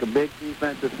out and make a big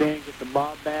defensive stand, get the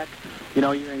ball back,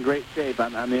 you're in great shape.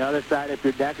 On the other side, if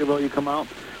you're Deckerville, you come out,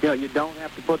 you don't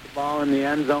have to put the ball in the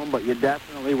end zone, but you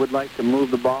definitely would like to move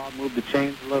the ball, move the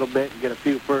chains a little bit, and get a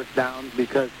few first downs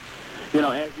because,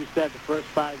 as you said, the first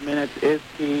 5 minutes is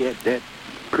key. It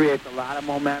creates a lot of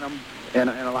momentum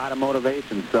and a lot of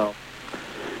motivation. So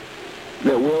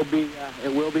it will be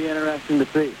interesting to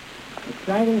see.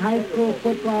 Exciting high school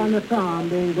football on the thumb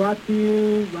being brought to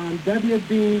you on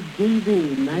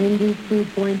WBGV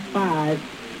 92.5.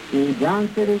 The Brown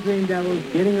City Green Devils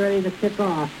getting ready to kick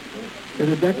off to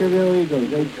the Deckerville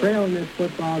Eagles. They trail in this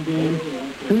football game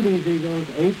to these Eagles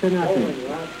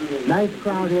 8-0. Nice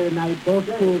crowd here tonight. Both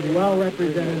schools well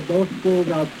represented. Both schools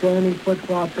outstanding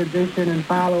football tradition and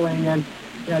following, and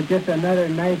just another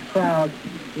nice crowd.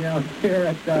 Here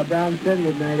at Brown City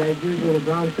tonight. As usual, the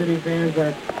Brown City fans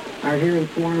are here in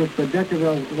Florence, but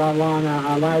Deckerville's on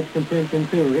a large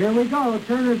contingent too. Here we go.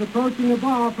 Turner's approaching the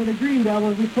ball for the Green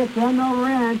Devils. He kicks one over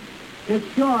end. It's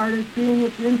short. It's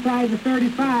inside the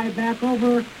 35, back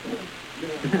over.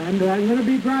 And going to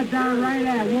be brought down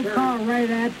we'll call right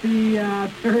at the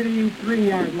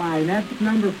 33-yard line. That's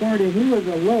number 40. He was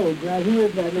a load. He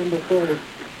was that number 40.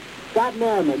 Scott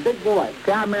Merriman, big boy.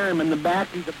 Scott Merriman,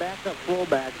 he's a backup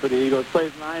fullback for the Eagles,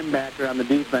 plays linebacker on the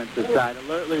defensive side.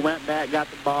 Alertly went back, got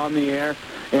the ball in the air,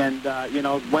 and,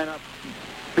 went up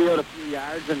field a few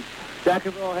yards. And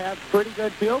Deckerville has pretty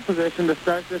good field position to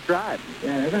start this drive.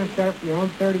 Yeah, they're going to start from their own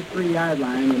 33-yard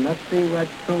line, and let's see what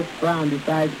Coach Brown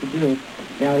decides to do.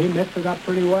 He mixed it up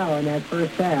pretty well in that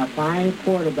first half. Fine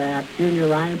quarterback, junior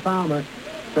Ryan Palmer.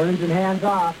 Turns and hands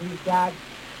off. He's got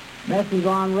Messi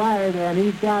on right, and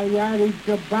he's got a yardage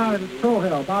about at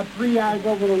Trohill, about 3 yards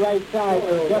over the right side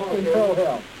for Justin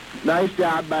Trohill. Nice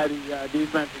job by the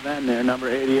defensive end there, number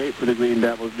 88 for the Green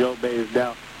Devils, Joe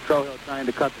Baysdale. Trohill trying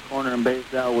to cut the corner, and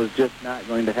Baysdale was just not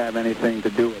going to have anything to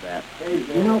do with that.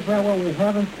 You know, Brett, what we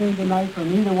haven't seen tonight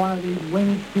from either one of these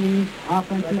wing T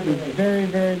offenses is very,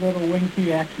 very little wing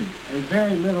T action. There's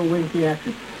very little wing T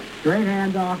action. Great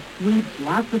handoff, sweeps,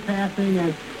 lots of passing,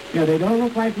 and they don't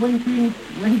look like wing T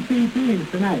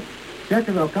teams tonight.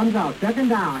 Deckerville comes out, second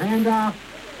down, handoff,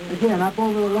 again, up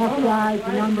over the left side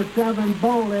to number 7,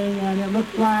 Bowling, and it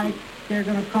looks like they're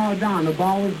going to call it down. The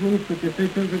ball was loose, but the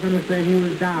officials are going to say he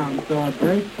was down. So a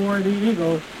break for the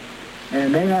Eagles,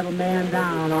 and they have a man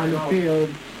down on the field,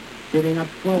 getting up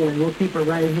slowly. We'll keep it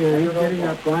right here. He's getting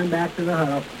up, going back to the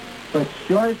huddle, but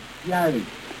short yardage.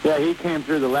 Yeah, he came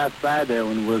through the left side there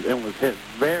and was hit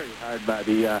very hard by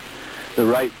the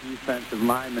right defensive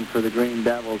lineman for the Green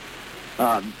Devils.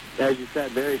 As you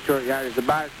said, very short yardage.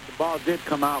 The ball did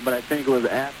come out, but I think it was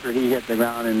after he hit the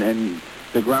ground, and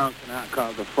the ground cannot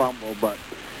cause a fumble. But,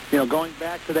 going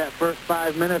back to that first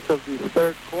 5 minutes of the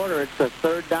third quarter, it's a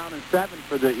 3rd down and 7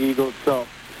 for the Eagles. So,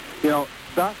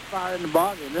 thus far in the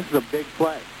ballgame, this is a big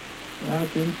play. Well,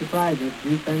 it didn't surprise us.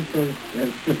 Defense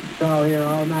has just saw here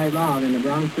all night long, and the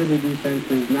Brown City defense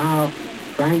is now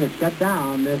trying to shut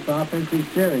down this offensive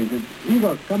series. The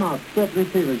Eagles come out, split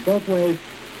receivers both ways.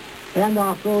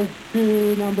 Handoff goes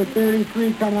to number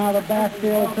 33 coming out of the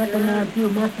backfield. Second man, Hugh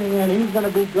missing, and he's going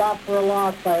to be dropped for a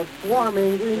loss by a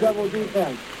swarming Green Devil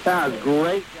defense. That was a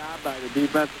great job by the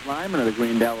defensive lineman of the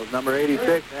Green Devils. Number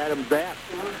 86, Adam Zapp,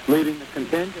 leading the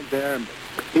contingent there. And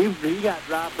he got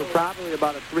dropped for probably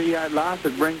about a 3-yard loss.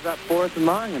 It brings up 4th and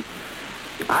long. And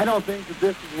I don't think that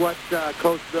this is what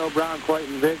Coach Bill Brown quite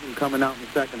envisioned coming out in the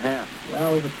second half.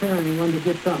 Well, it was apparent he wanted to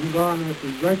get something going with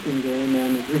his rushing game,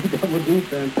 and the Green Devil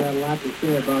defense had a lot to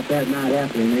say about that not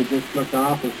happening. They just looked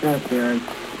awful sharp there, and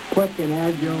quick and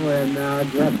agile and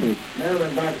aggressive.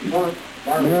 Maryland back to punt.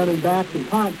 Maryland back to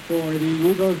punt for the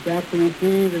Eagles, back to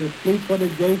receive, and a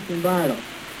fleet-footed Jason Bartle.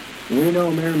 We know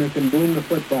Merriman can boom the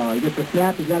football. He gets a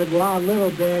snap, he's got to go out a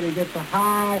little bit, he gets a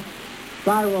high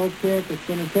spiral kick. It's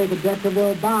going to take a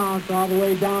Deckerville bounce all the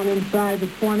way down inside the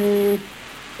 20.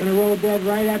 Going to roll dead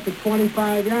right at the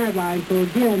 25-yard line. So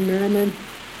again, Merriman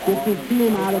gets his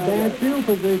team out of bad field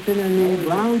position, and the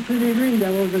Brown City Green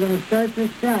Devils are going to start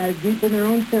this drive deep in their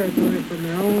own territory from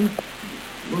their own,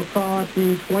 we'll call it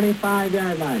the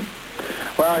 25-yard line.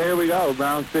 Well, here we go.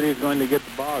 Brown City is going to get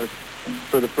the ball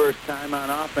for the first time on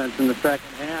offense in the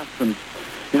second half. And,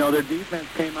 their defense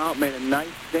came out, made a nice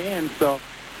stand, so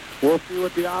we'll see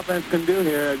what the offense can do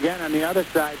here. Again, on the other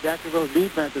side, Deckerville's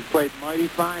defense has played mighty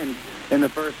fine in the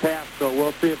first half, so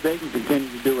we'll see if they can continue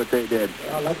to do what they did.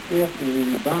 Well, let's see if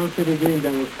the Brown City Green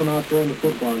Devils come out there in the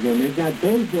football game. They've got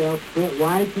Baysdale split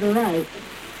wide to the right.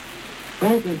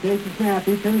 Franklin takes a snap.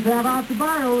 He turns that out to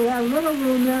Barrow. We had a little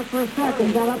room there for a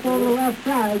second. Got up over the left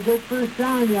side. Good first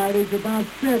down yardage, about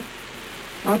 6.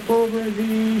 Up over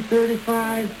the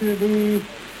 35 to the...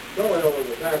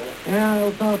 Yeah,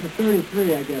 we'll call it the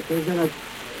 33, I guess. They're going to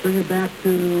bring it back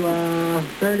to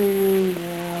 30.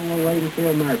 We'll wait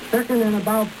until March. Second and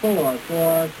about 4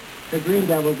 for the Green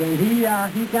Devils. And he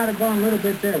got it going a little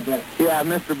bit there, but... Yeah,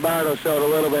 Mr. Bartle showed a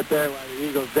little bit there why the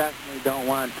Eagles definitely don't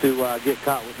want to get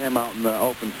caught with him out in the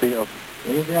open field.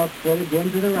 He's out split again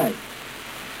to the right.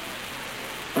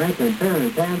 Franklin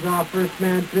turns, hands off first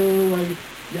man through.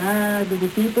 Yeah, did he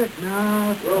keep it?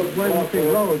 No.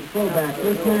 Rhodes, fullback.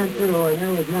 First man through, and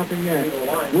there was nothing there.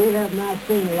 We have not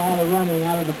seen a lot of running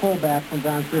out of the fullback from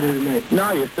Brown City tonight.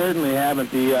 No, you certainly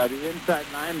haven't. The inside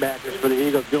linebackers for the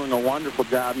Eagles doing a wonderful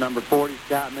job. Number 40,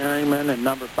 Scott Merriman, and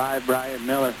number 5, Brian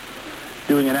Miller,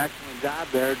 doing an excellent job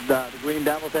there. The Green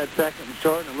Devils had second and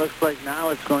short, and it looks like now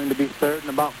it's going to be third and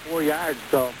about 4 yards.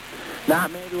 So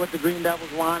not maybe what the Green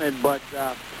Devils wanted, but...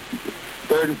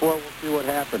 3rd and 4, we'll see what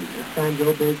happens. This time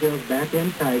Joe Baysdale's back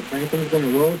in tight. Franklin's going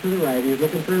to roll to the right. He's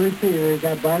looking for a receiver. He's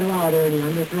got Bartle out here, and he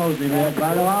underthrows him. He had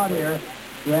Bartle out here.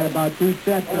 He had about 2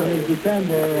 steps on his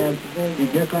defender, and he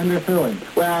just underthrew him.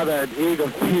 Well, the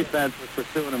Eagles' defense was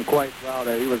pursuing him quite well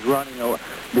there. He was running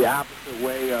the opposite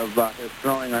way of his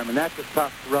throwing arm, and that's a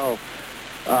tough throw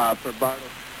for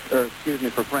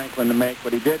Franklin to make.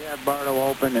 But he did have Bartle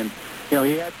open, and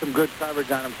he had some good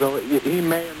coverage on him, so he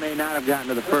may or may not have gotten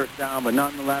to the first down, but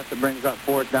nonetheless, it brings up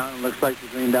 4th down, and looks like the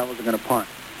Green Devils are going to punt.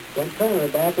 Then Turner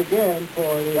back again for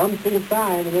the umpteenth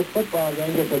time in this football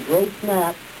game. Gets a great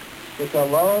snap. It's a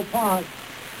low punt.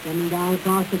 coming down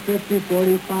across the 50,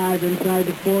 45, inside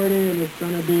the 40, and it's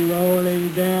going to be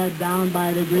rolling dead down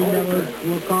by the Green Devils.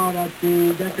 We'll call it at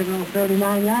the Deckerville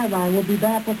 39-yard line. We'll be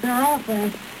back with their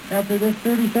offense after this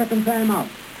 30-second timeout.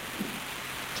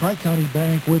 Tri-County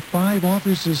Bank, with 5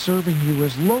 offices serving you,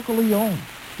 is locally owned.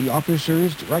 The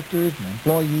officers, directors, and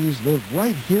employees live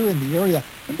right here in the area,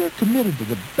 and they're committed to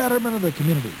the betterment of the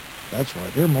community. That's why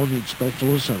their mortgage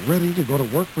specialists are ready to go to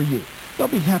work for you. They'll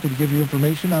be happy to give you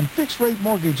information on fixed-rate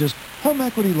mortgages, home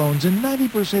equity loans, and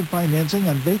 90% financing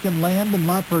on vacant land and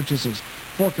lot purchases.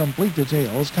 For complete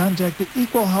details, contact the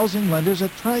Equal Housing Lenders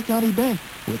at Tri-County Bank,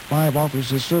 with 5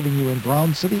 offices serving you in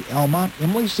Brown City, Almont,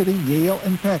 Imlay City, Yale,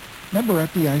 and Peck. Member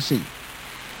FDIC.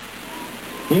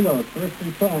 Eagles, first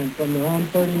and 10 from their own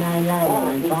 39-yard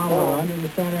line. Palmer under the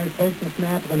center, takes the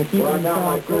snap, going to keep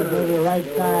himself, goes to the right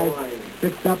side,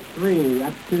 picks up 3,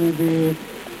 up to the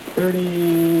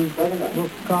 30, we'll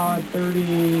call it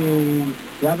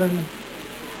 37.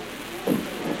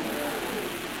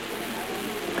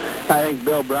 I think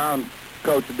Bill Brown,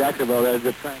 coach of Deckerville, they're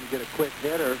just trying to get a quick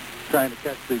hitter, trying to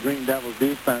catch the Green Devils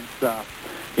defense,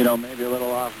 maybe a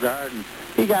little off guard. And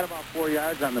he got about 4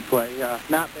 yards on the play.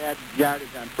 Not bad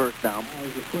yardage on first down. It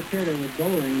was a quick hitter with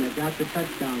Bowling that got the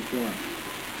touchdown for it.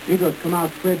 Eagles come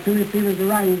out, spread 2 receivers to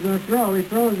right. He's going to throw. He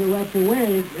throws it left to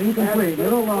Wade. Incomplete.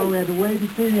 Little low. We had to wait and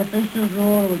see the officials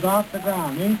rule. It was off the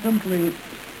ground. Incomplete.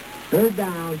 3rd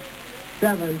down.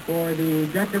 7 for the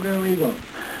Deckerville Eagles.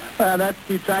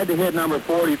 He tried to hit number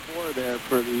 44 there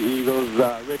for the Eagles,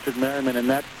 Richard Merriman,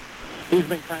 and he's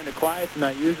been kind of quiet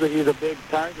tonight. Usually he's a big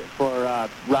target for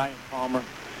Ryan Palmer.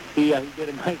 He did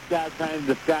a nice job trying to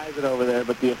disguise it over there,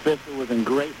 but the official was in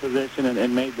great position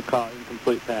and made the call,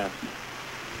 incomplete pass.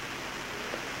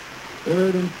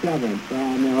 3rd and 7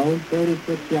 from their own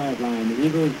 36-yard line. The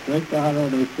Eagles break the huddle.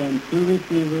 They send 2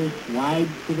 receivers wide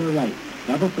to the right.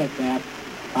 Double set back.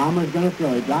 Palmer's going to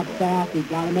throw. He drops back. He's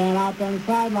got a man out there on the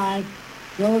sideline.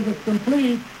 Throws it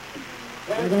complete.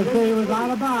 They're going to say he was out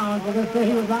of bounds. They're going to say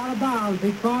he was out of bounds.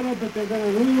 He caught it, but they're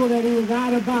going to rule that he was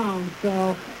out of bounds.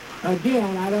 So,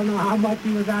 again, I don't know how much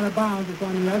he was out of bounds. It's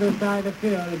on the other side of the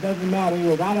field. It doesn't matter. He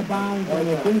was out of bounds, and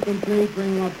it's incomplete,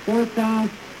 bringing up 4th down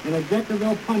in a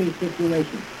Deckerville punting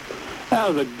situation.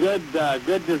 That was a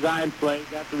good design play.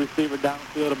 Got the receiver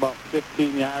downfield about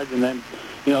 15 yards, and then,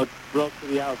 broke to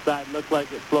the outside. Looked like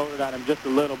it floated on him just a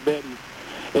little bit. And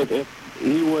if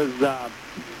he was,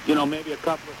 maybe a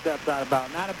couple of steps out of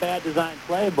bounds. Not a bad design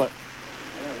play, but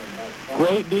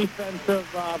great defensive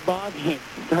ball game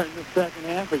starting the second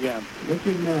half again.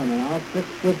 Richard Merriman, all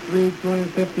 6'3",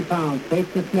 250 pounds,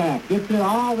 takes the snap. Gets it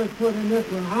all the foot in this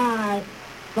one high.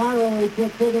 Barlow, he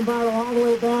kicks Higgin Barlow all the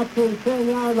way back to the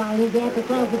 10-yard line. He's back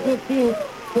across the 15,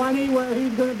 20, where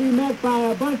he's going to be met by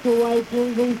a bunch of white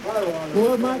jerseys.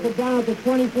 We'll mark it down at the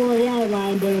 24-yard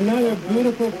line, but another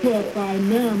beautiful kick by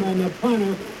Merriman, the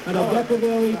punter of the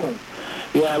Deckerville Eagles.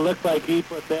 Yeah, it looked like he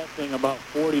put that thing about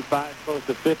 45, close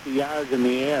to 50 yards in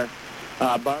the air.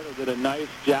 Barlow did a nice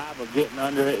job of getting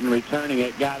under it and returning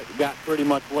it. Got pretty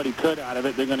much what he could out of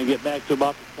it. They're going to get back to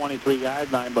about the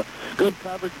 23-yard line, but good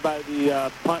coverage by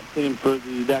the punt team for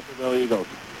the Deckerville Eagles.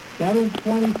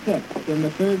 7:26 in the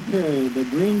 3rd period. The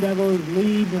Green Devils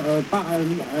lead behind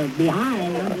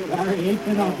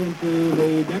 8-0 to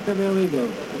the Deckerville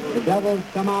Eagles. The Devils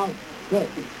come out quick.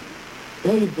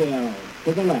 Blaisdell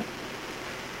to the left.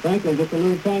 Franklin gets a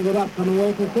little tangled up, coming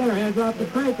away from center, hands off the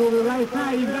Craig over the right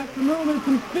side. He's got some room and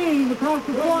some speed across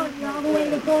the 40, all the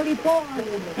way to 44.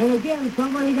 And again,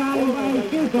 somebody got him by his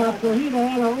shoes off, so he'd have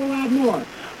had a whole lot more.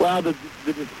 Well, the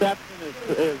deception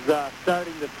is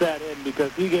starting to set in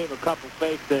because he gave a couple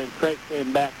fakes there, and Craig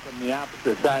came back from the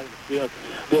opposite side of the field,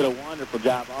 did a wonderful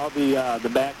job. All the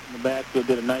backs in the backfield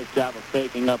did a nice job of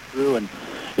faking up through, and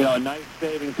a nice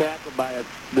saving tackle by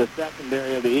the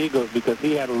secondary of the Eagles because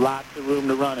he had lots of room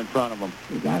to run in front of him.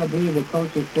 You got to believe the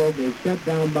coaches said they shut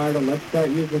down Bartle. Let's start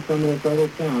using some of this other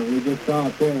talent. We just saw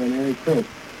it there in Eric Chris.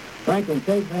 Franklin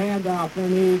takes the handoff,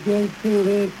 and he gives to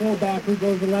his fullback who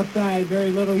goes to the left side.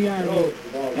 Very little yardage.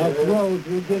 That's Rhodes.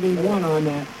 We'll give him 1 on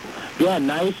that. Yeah,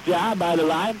 nice job by the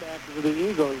linebackers of the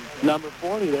Eagles. Number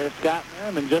 40 there, Scott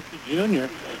Merriman, just a junior,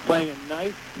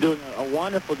 doing a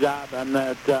wonderful job on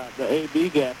that the AB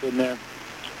gap in there,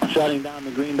 shutting down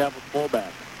the Green Devils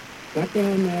fullback.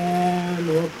 2nd and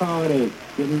we'll call it 8.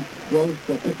 Giving Rhodes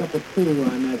to pick up a 2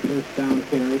 on that first down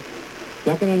carry.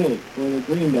 2nd and 8 for the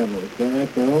Green Devils. They're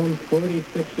at their own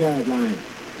 46-yard line.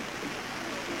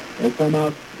 They come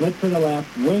out, split to the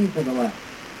left, wing to the left.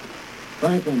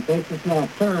 Franklin takes the snap,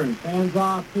 turns, hands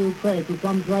off to Craig, who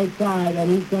comes right side, and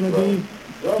he's going to be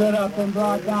stood up and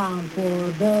brought down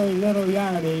for very little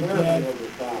yardage.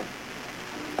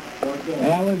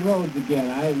 Alan Rhodes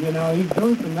again. He's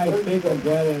doing some nice tackles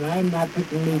there, and I'm not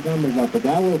picking these numbers up, but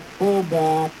that was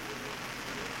fullback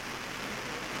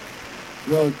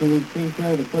Rhodes, who we've seen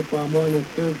carry the football more in the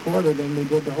third quarter than we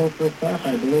did the whole first half,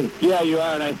 I believe. Yeah, you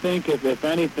are, and I think if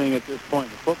anything at this point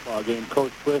in the football game,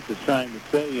 Coach Swift is trying to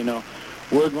say,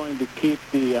 we're going to keep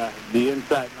the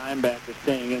inside linebacker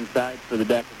staying inside for the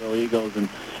Deckerville Eagles, and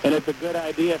it's a good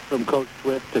idea from Coach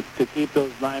Swift to keep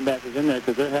those linebackers in there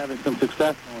because they're having some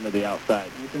success going to the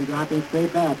outside. You can drop him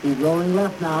straight back. He's rolling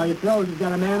left now. He throws. He's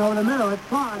got a man over the middle. It's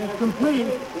caught. It's complete.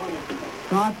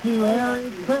 Caught to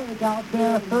Harry Craig out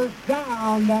there. First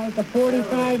down at the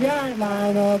 45-yard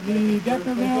line of the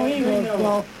Deckerville Eagles.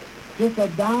 So just a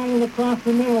dime across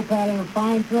the middle pattern, a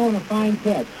fine throw and a fine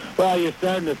catch. Well, you're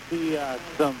starting to see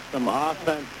some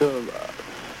offensive,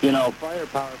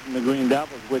 firepower from the Green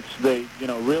Devils, which they,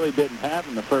 really didn't have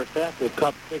in the first half. They've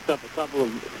picked up a couple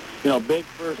of, big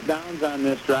first downs on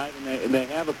this drive, and they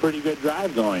have a pretty good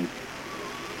drive going.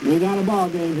 We got a ball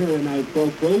game here tonight,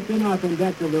 folks. 8-0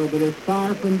 Deckerville, but it's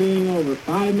far from being over.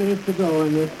 5 minutes to go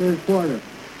in this third quarter.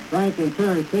 Franklin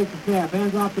turns, takes a snap,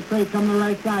 hands off the crate, come the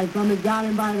right side. Somebody's got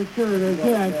him by the shirt or his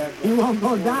head. He won't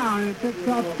go down. It picks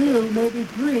up 2, maybe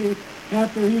 3,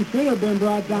 after he should have been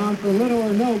brought down for little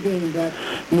or no gain. But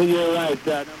you're right.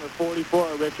 Number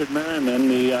 44, Richard Merriman,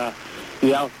 the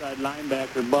outside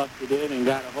linebacker, busted in and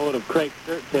got a hold of Craig's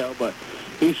shirt tail, but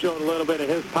he showed a little bit of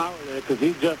his power there because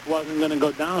he just wasn't going to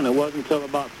go down. It wasn't until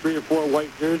about 3 or 4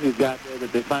 white jerseys got there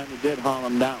that they finally did haul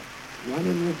him down.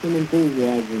 Running with some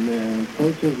enthusiasm there, and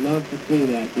coaches love to see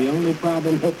that. The only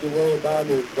problem that you worry about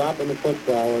is dropping the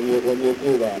football when you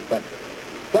do that. But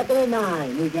 2nd and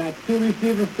 9, we got 2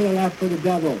 receivers still left for the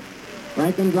Devils.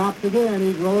 Franklin drops again.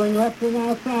 He's rolling left and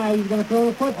outside. He's going to throw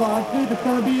the football. See if it's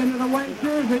going to be into the white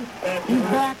jersey. He's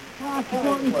back across the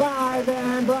 45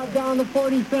 and brought down to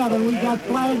 47. We got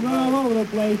flags all over the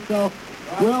place, so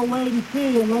we'll wait and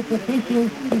see and let the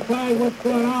officials decide what's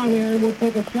going on here. We'll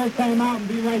take a short time out and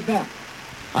be right back.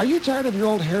 Are you tired of your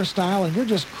old hairstyle and you're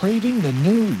just craving the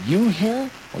new you hair?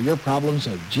 Well, your problems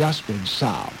have just been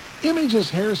solved. Images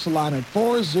Hair Salon at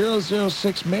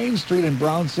 4006 Main Street in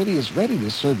Brown City is ready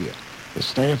to serve you. The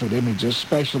staff at Images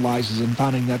specializes in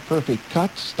finding that perfect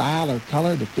cut, style, or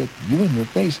color to fit you and your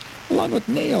face, along with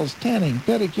nails, tanning,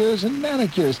 pedicures, and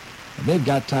manicures. And they've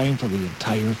got time for the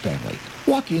entire family.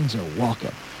 Walk-ins are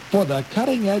welcome. For the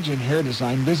cutting edge in hair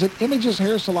design, visit Images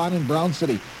Hair Salon in Brown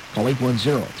City. Call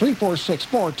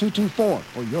 810-346-4224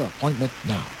 for your appointment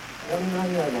now.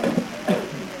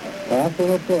 After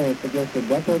the pitch against the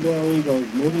Deckerville Eagles,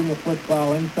 moving the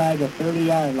football inside the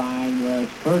 30-yard line where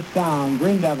it's first down.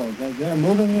 Green Devils, as they're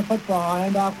moving the football,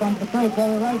 hand off comes the Craig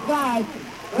on the right side.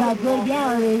 Got good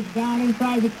yardage down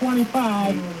inside the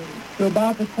 25 to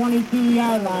about the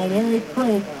 22-yard line. Eric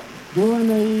Craig doing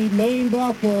the main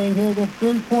ball carrying here this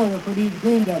third quarter for these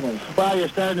Green Devils. Well, you're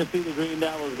starting to see the Green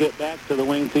Devils get back to the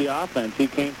wing T offense. He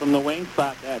came from the wing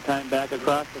spot that time back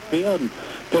across the field and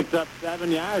picked up 7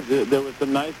 yards. There was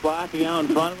some nice blocking out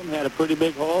in front of him, had a pretty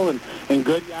big hole and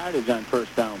good yardage on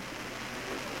first down.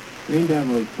 Green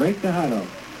Devils break the huddle.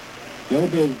 Joe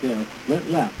Bisdale split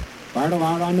left. Bartle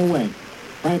out on the wing.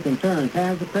 Franklin turns,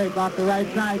 hands the Craig off the right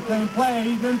side, same play.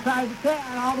 He's inside the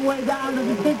 10, all the way down to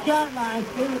the 6-yard line.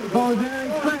 Goes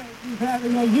Eric Craig. He's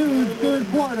having a huge third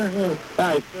quarter here.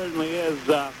 He certainly is.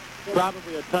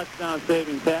 Probably a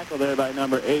touchdown-saving tackle there by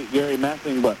number 8, Gary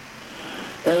Messing, but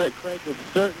Eric Craig is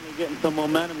certainly getting some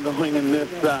momentum going in this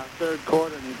third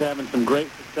quarter, and he's having some great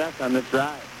success on this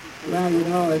drive. Yeah,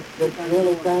 it's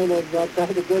really kind of good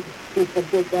to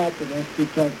get back to this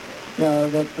because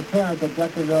the parents of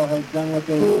Deckerville has done what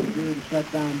they need to do to shut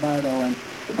down Bardo, and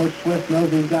Coach Swift knows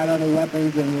he's got other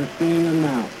weapons, and we're seeing them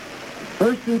now.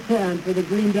 1st and 10 for the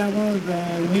Green Devils,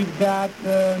 and we've got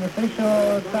an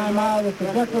official timeout. It's a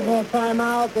Deckerville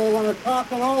timeout. They want to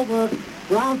talk it over.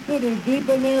 Brown City deep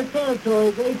in their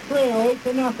territory. They trail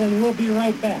 8-0. We'll be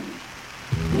right back.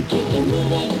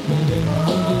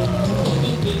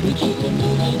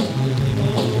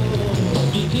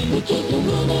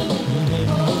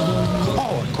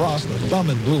 All across the Thumb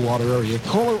and Blue Water area,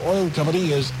 Kohler Oil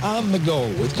Company is on the go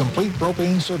with complete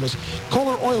propane service.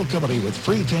 Kohler Oil Company with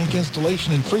free tank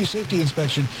installation and free safety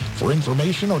inspection. For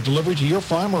information or delivery to your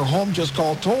farm or home, just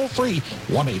call toll-free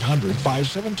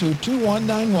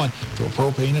 1-800-572-2191. For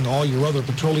propane and all your other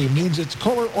petroleum needs, it's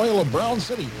Kohler Oil of Brown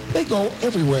City. They go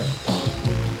everywhere.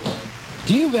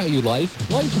 Do you value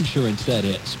life? Life insurance, that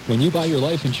is. When you buy your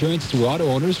life insurance through Auto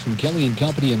Owners from Kelly &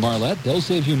 Company in Marlette, they'll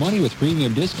save you money with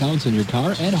premium discounts on your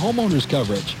car and homeowners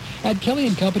coverage. At Kelly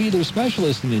 & Company, they're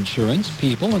specialists in insurance,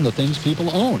 people, and the things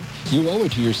people own. You owe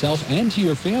it to yourself and to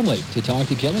your family to talk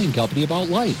to Kelly & Company about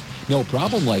life. No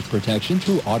problem life protection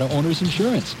through Auto Owners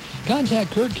Insurance.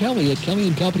 Contact Kurt Kelly at Kelly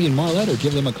 & Company in Marlette or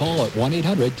give them a call at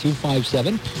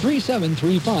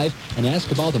 1-800-257-3735 and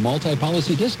ask about the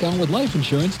multi-policy discount with life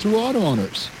insurance through Auto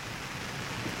Owners.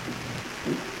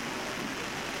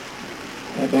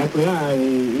 And back we are. The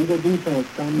Eagle defense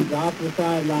comes off the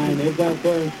sideline. They've got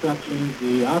their instructions.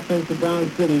 The offense of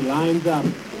Brown City lines up.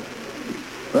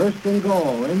 First and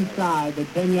goal inside the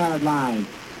 10-yard line.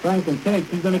 Franklin takes.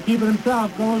 He's going to keep it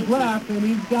himself. Goes left, and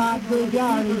he's got good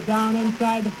yardage down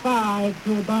inside the 5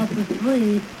 to about the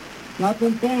 3.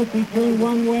 Nothing fancy. Turned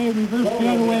one way, reversed the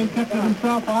other way, and kept it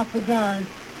himself off the guard.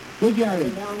 Good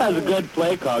yardage. That was a good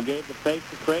play call. Gave the fake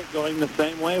to Craig going the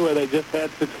same way where they just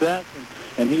had success.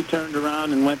 And he turned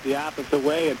around and went the opposite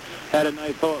way and had a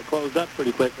nice hole. It closed up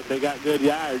pretty quick, but they got good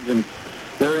yards. And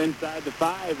they're inside the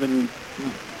 5, and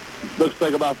looks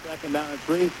like about second down and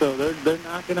 3, so they're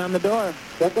knocking on the door.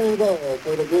 Second and goal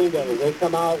for the Green Devils. They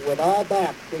come out with all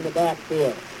backs in the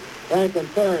backfield. Franklin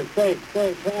turns, fakes,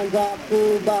 hands off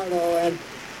to Barlow, and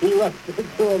he runs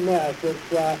into a mess. It's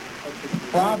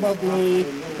probably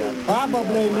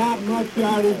not much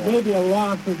yardage, maybe a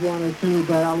loss of 1 or 2,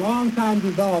 but a long time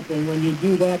developing when you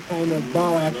do that kind of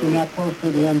ball action that close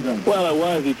to the end zone. Well, it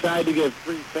was. He tried to give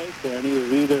free fake there, and he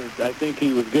was I think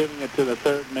he was giving it to the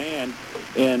third man,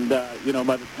 and,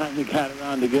 by the time he got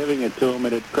around to giving it to him,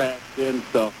 it had crashed in,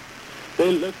 so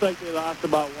they looks like they lost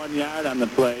about 1 yard on the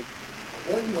play.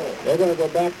 They're going to go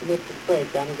back to Mr. Craig.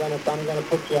 I'm going to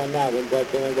put you on that one,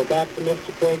 but they're going to go back to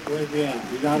Mr. Craig. Where's he at?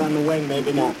 He's out on the wing,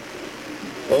 maybe not.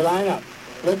 They line up.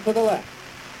 Flip to the left.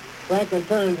 Franklin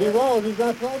turns. He rolls. He's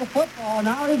going to throw the football.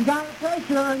 Now he's got a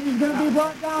pressure, and he's going to be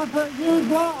brought down for a huge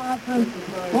loss. And,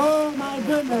 oh, my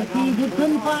goodness. He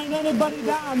couldn't find anybody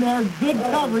down there. Good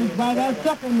coverage by that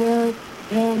secondary.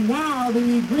 And now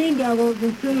the Green Devils,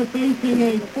 instead of facing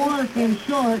a 4th and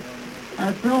short,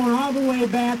 are thrown all the way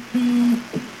back to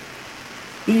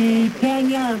the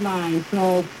 10-yard line.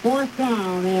 So 4th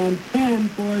down and 10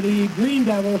 for the Green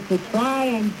Devils to try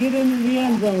and get into the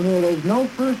end zone here. There's no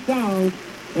first down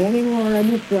anymore in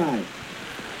this drive.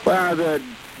 Well, the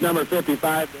number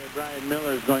 55 there, Brian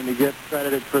Miller, is going to get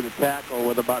credited for the tackle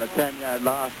with about a 10-yard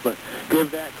loss, but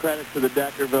give that credit to the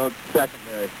Deckerville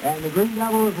secondary. And the Green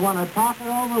Devils want to talk it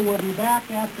over. We'll be back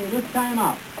after this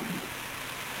timeout.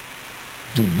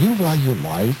 Do you value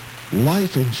life?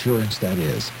 Life insurance, that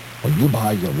is. When you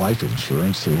buy your life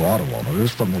insurance through Auto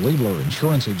Owners from the Liebler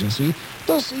Insurance Agency,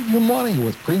 they'll save you money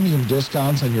with premium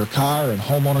discounts on your car and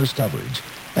homeowners coverage.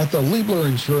 At the Liebler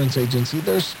Insurance Agency,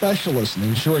 they're specialists in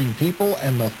insuring people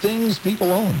and the things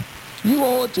people own. You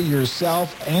owe it to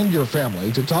yourself and your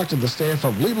family to talk to the staff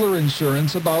of Liebler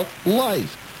Insurance about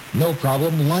life. No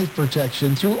problem life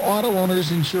protection through Auto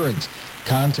Owners Insurance.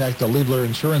 Contact the Liebler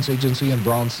Insurance Agency in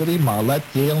Brown City, Marlette,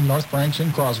 Yale, North Branch,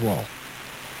 and Croswell.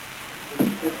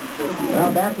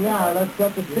 Well, back we are. Let's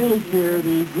set the stage here.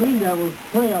 The Green Devils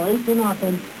trail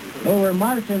 8-0. They were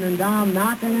marching and down,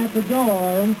 knocking at the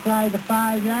door inside the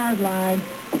 5-yard line.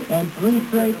 And 3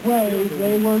 straight plays,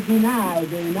 they were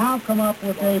denied. They now come up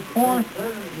with a 4th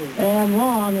and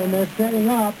long, and they're setting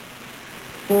up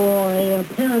for an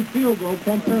apparent field goal.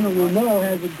 Ken Turner, we know,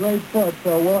 has a great foot,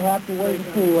 so we'll have to wait and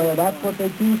see whether that's what they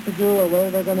choose to do or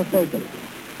whether they're going to take it.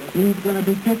 He's going to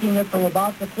be kicking it from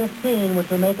about the 15, which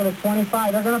will make it a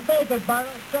 25. They're going to fake it. Barlow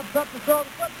steps up to throw the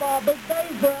football. Big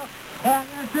Baysville. And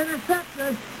it's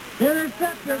intercepted.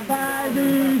 Intercepted by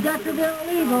the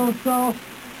Deckerville Eagles. So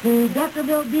the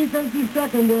Deckerville defensive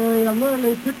secondary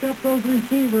literally picked up those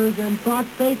receivers and caught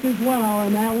fake as well,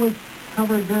 and that was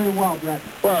covered very well, Brett.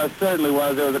 Well, it certainly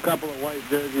was. There was a couple of white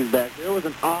jerseys back there. It was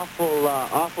an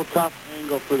awful tough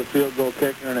angle for the field goal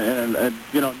kicker, and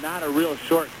not a real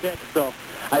short kick. So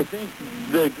I think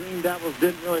the Green Devils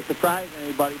didn't really surprise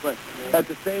anybody, but at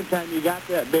the same time, you got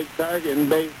that big target in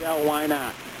Baysdale. Why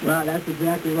not? Well, that's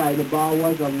exactly right. The ball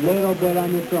was a little bit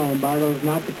underthrown. Barlow's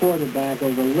not the quarterback. It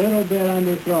was a little bit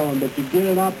underthrown, but you get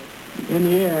it up in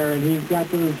the air, and he's got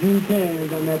those huge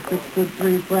hands on that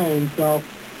 6'3" frame. So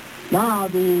now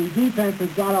the defense has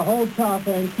got to hold tough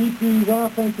and keep these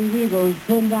offensive Eagles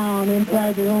pinned down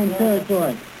inside their own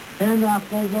territory. Handoff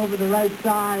goes over the right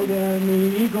side, and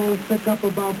the Eagles pick up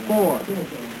about 4.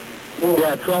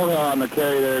 Yeah, Trollhill on the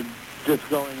carry there, just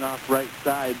going off right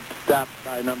side, stopped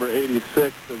by number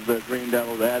 86 of the Green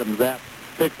Devils, Adam Zapp.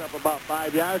 Picks up about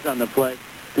 5 yards on the play.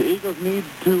 the Eagles need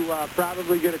to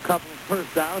probably get a couple of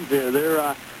first downs here.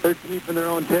 They're keeping their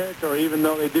own territory, even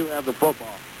though they do have the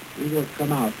football. Eagles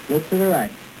come out, split to the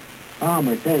right.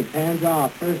 Palmer takes, hands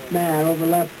off, first man over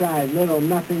left side, little,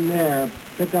 nothing there.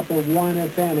 Pick up a 1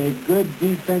 if any. Good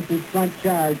defensive front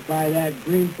charge by that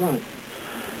green front.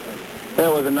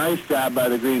 That was a nice job by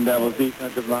the Green Devils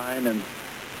defensive line, and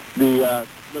the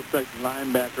looks like the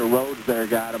linebacker Rhodes there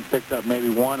got him, picked up maybe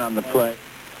 1 on the play.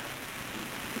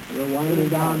 We're winding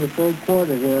down the third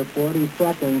quarter here, 40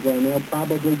 seconds, and they'll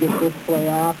probably get this play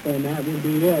off, and that will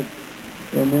be it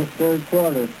in this third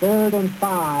quarter. 3rd and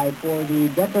 5 for the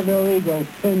Deckerville Eagles,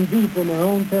 10 deep in their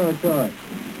own territory.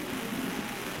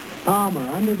 Palmer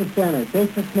under the center,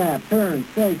 takes the snap, turns,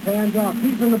 fakes, hands off,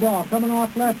 keeping the ball, coming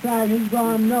off left side. He's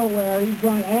gone nowhere. He's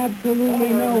gone absolutely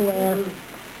nowhere.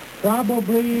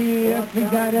 Probably, if he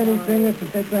got anything,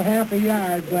 it's a half a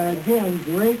yard. But again,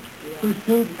 great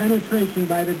pursuit, penetration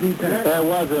by the defense. It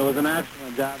was an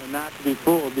excellent job, and not to be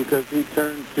fooled, because he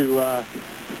turned to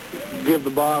give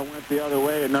the ball and went the other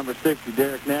way, and number 60,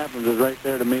 Derek Knappins, was right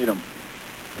there to meet him.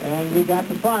 And we got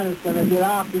the punt. It's going to get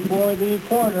off before the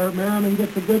quarter. Merriman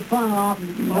gets a good punt off.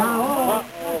 Now,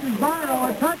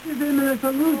 Barlow touches him, and it's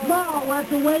a loose ball. We'll have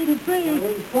to wait and see.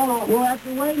 We'll have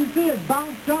to wait and see. It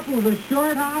bounced up with a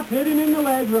short hop, hit him in the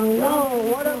legs, and whoa,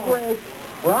 what a break.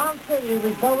 Brown City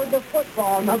recovered the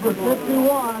football, number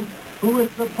 51, who is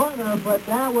the punter, but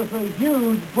that was a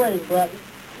huge break. But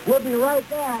we'll be right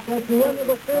back at the end of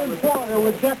the third quarter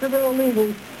with Deckerville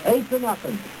leading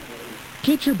 8-0.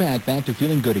 Get your back to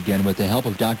feeling good again with the help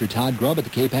of Dr. Todd Grubb at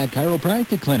the K-Pac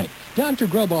Chiropractic Clinic. Dr.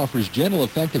 Grubb offers gentle,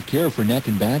 effective care for neck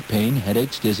and back pain,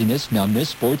 headaches, dizziness, numbness,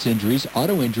 sports injuries,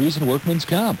 auto injuries, and workman's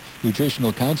comp.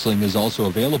 Nutritional counseling is also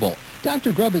available.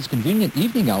 Dr. Grubb has convenient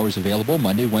evening hours available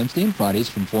Monday, Wednesday, and Fridays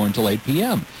from 4 until 8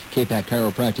 p.m. K-Pac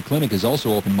Chiropractic Clinic is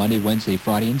also open Monday, Wednesday,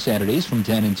 Friday, and Saturdays from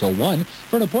 10 until 1.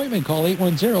 For an appointment, call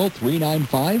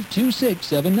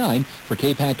 810-395-2679 for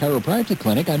K-Pac Chiropractic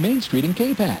Clinic on Main Street in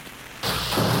K-Pac.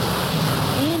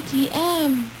 Auntie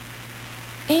M.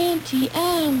 Auntie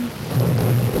M.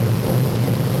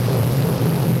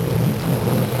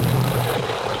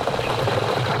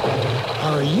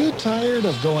 Are you tired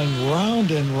of going round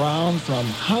and round from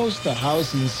house to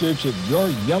house in search of your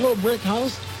yellow brick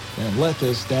house? Then let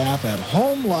the staff at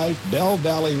Home Life Bell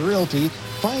Valley Realty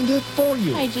find it for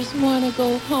you. I just want to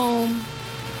go home.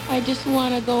 I just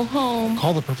want to go home.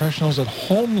 Call the professionals at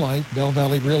Home Life Bell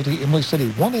Valley Realty, Imlay City,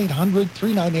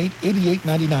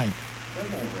 1-800-398-8899.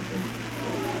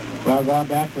 Well, going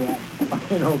back to that,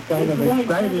 kind of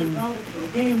exciting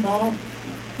game ball.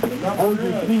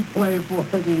 Over seat play for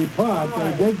the punt.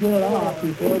 They did get it off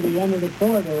before the end of the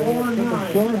quarter. They took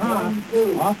a short hop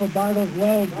off of Bartle's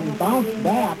legs and bounced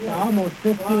back to almost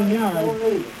 15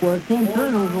 yards, where Tim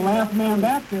Turner was the last man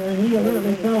back there, and he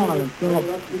literally fell on it. So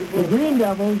the Green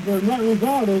Devils, their net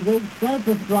result is they start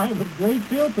this drive with great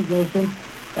field position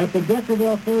at the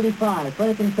Deckerville 35.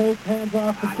 Franklin takes, hands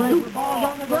off the Frank. The ball's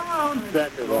on the ground.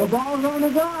 The ball's on the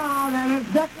ground, and it's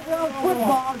Deckerville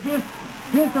football.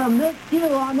 Just a miscue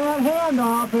on that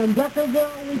handoff, and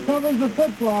Deckerville recovers the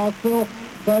football. So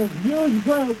the huge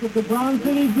break that the Brown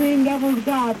City Green Devils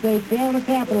got, they fail to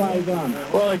capitalize on.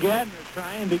 Well, again, they're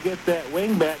trying to get that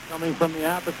wing back coming from the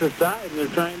opposite side, and they're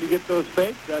trying to get those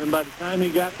fakes done. And by the time he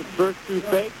got the first 2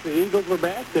 fakes, the Eagles were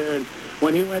back there. And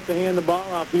when he went to hand the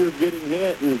ball off, he was getting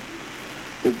hit. And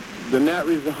the net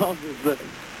result is the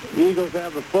Eagles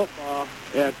have the football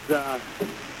at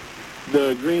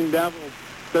the Green Devils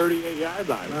 38-yard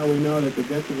line. Well, we know that the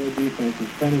Deckerville defense is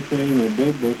penetrating, they're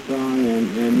big, they're strong,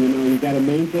 and you got to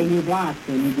maintain your blocks,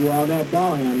 and you do all that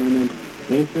ball handling, and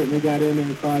they certainly got in there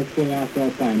and caused chaos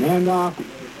that time. Handoff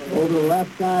over the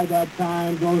left side that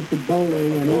time, goes to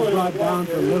Bowling, and he's brought down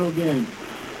for a little game.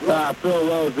 Phil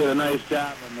Rose did a nice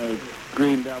job on the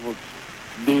Green Devils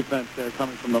defense there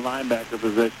coming from the linebacker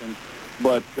position.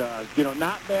 But,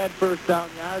 not bad first down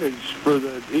yardage for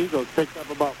the Eagles. Picked up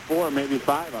about 4, maybe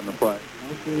 5 on the play.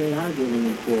 Actually, they are getting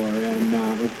it 4.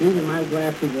 And it's even my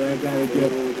glasses that I got to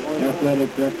get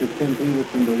athletic director Tim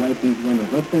Peterson to wipe these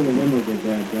windows. Let's say the windows are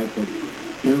bad, but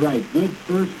you're right. Good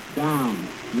first down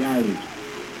yardage.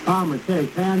 Palmer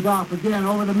takes, hands off again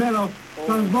over the middle.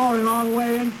 Comes bowling all the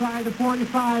way inside the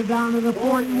 45 down to the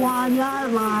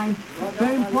 41-yard line.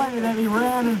 Same play that he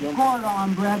ran and scored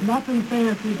on, Brett. Nothing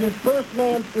fancy, just first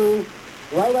man through,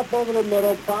 right up over the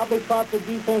middle. Probably caught the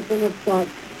defense in the front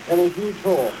and a huge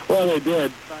hole. Well, they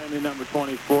did. Finally, number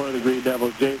 24 of the Green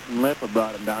Devils, Jason Lippa,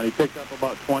 brought him down. He picked up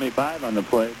about 25 on the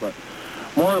play, but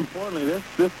more importantly, this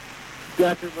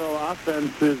Deckerville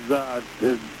offense is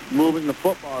moving the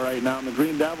football right now, and the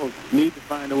Green Devils need to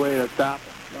find a way to stop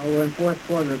it. Well, we're in fourth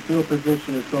quarter. Field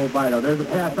position is so vital. There's a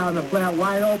pass out in the flat.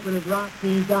 Wide open is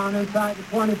Roxy down inside the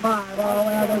 25. All the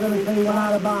way out. They're going to say he went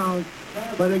out of bounds.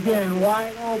 But again,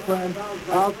 wide open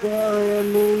out there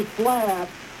in the flat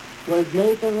was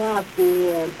Nathan Roxy,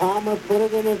 and Palmer put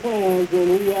it in his hands, and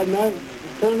he had no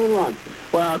turn and run.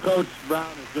 Well, Coach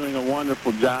Brown is doing a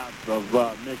wonderful job of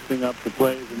mixing up the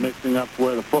plays and mixing up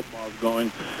where the football is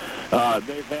going.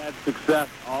 They've had success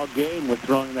all game with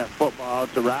throwing that football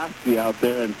out to Roski out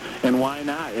there, and why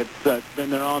not? It's been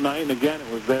there all night, and again,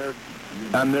 it was there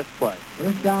on this play.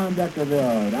 First down,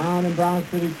 Deckerville, down in Brown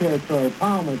City territory.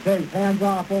 Palmer takes, hands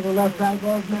off over left side,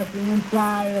 goes missing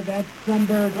inside. That's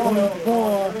number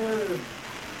 24.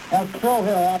 That's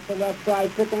Trohill off the left side,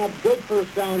 picking up good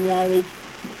first down yardage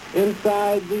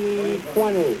inside the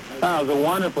 20. That was a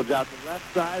wonderful job. The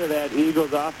left side of that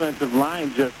Eagles offensive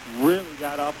line just really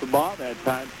got off the ball that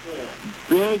time.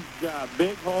 Big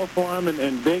hole for him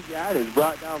and big yardage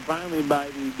brought down finally by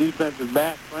the defensive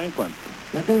back, Franklin.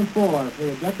 Second and 4 for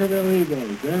the Deckerville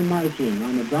Eagles. They're marching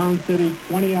on the Brown City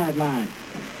 20-yard line.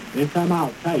 They come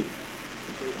out tight.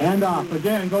 Hand off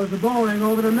again, goes the Bowling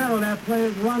over the middle. That play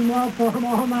has run well for him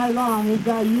all night long. He's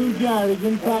got huge yardage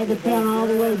inside the 10 all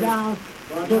the way down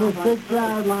to the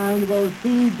 6-yard line. Goes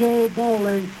C.J.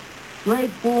 Bowling.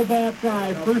 Great fullback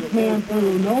guy, first man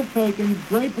through, no faking,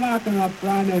 great blocking up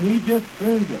front, and he just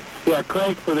turns it. Yeah,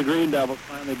 Craig for the Green Devils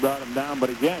finally brought him down,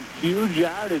 but again, huge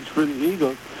yardage for the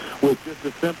Eagles with just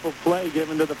a simple play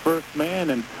given to the first man,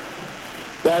 and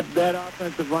that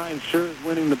offensive line sure is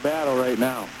winning the battle right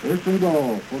now. First and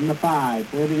goal from the 5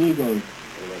 for the Eagles.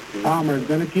 Palmer's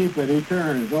going to keep it. He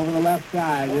turns over the left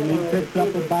side, and he picks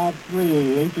up about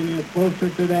 3, inching it closer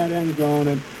to that end zone,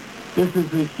 and this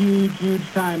is a huge, huge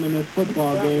time in this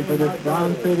football game for this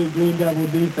Brown City Green Devil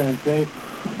defense. They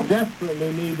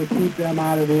desperately need to keep them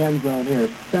out of the end zone here.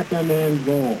 Second and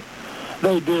goal.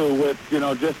 They do with,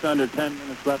 just under 10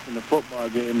 minutes left in the football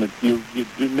game. That you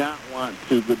do not want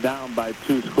to go down by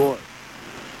 2 scores.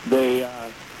 They,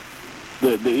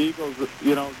 the Eagles,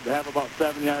 have about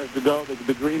 7 yards to go.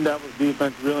 The Green Devils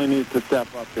defense really needs to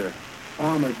step up here.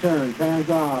 Palmer turns, hands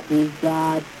off. He's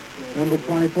got number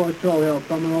 24, Trohill,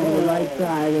 coming over the right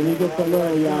side, and he gets a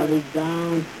little yardage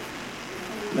down.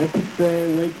 Let's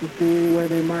say, wait to see where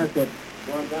they mark it.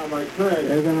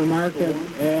 They're going to mark it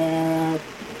at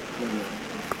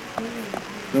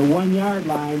the 1-yard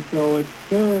line, so it's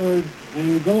third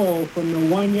and goal from the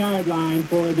 1-yard line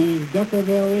for these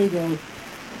Deckerville Eagles,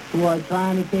 who are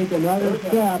trying to take another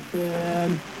step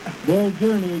in their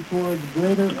journey towards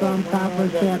Greater Thumb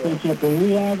Conference Championship. And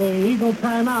we have an Eagle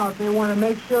timeout. They want to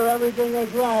make sure everything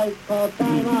is right, called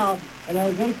timeout. And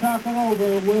as they talk it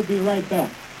over, we'll be right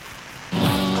back.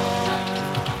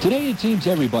 Today it seems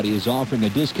everybody is offering a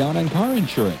discount on car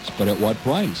insurance, but at what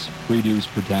price?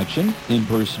 Reduced protection?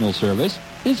 Impersonal service?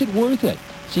 Is it worth it?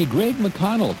 See Greg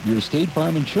McConnell, your State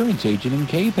Farm insurance agent in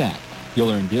K-Pac. You'll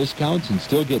earn discounts and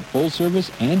still get full service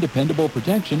and dependable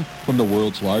protection from the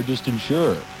world's largest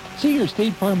insurer. See your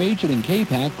State Farm agent in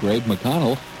K-Pac, Greg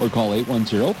McConnell, or call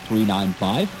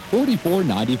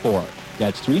 810-395-4494.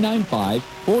 That's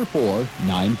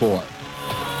 395-4494.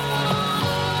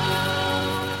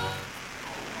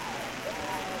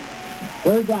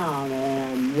 Third down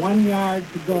and 1 yard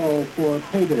to go for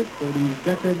Pigott for the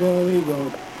Deckerville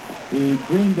Eagles. The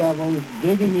Green Devils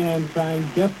digging in, trying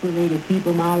desperately to keep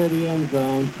them out of the end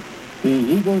zone. The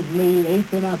Eagles lead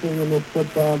 8-0 in this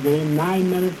football game. 9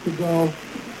 minutes to go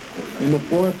in the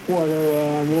fourth quarter,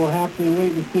 and we'll have to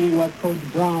wait and see what Coach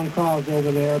Brown calls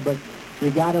over there. But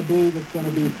you got to believe it's going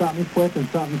to be something quick and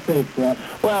something safe, Brett.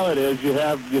 Well, it is. You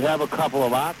have a couple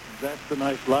of options. That's the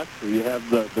nice luxury. You have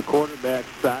the quarterback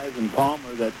size and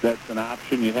Palmer. That's an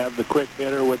option. You have the quick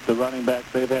hitter with the running backs.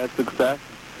 They've had success.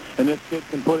 And this kid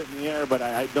can put it in the air, but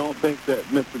I don't think that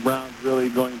Mr. Brown's really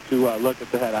going to look at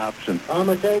the head option.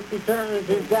 Palmer takes, he turns,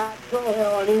 he's got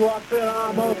Trohill, and he walks in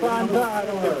almost on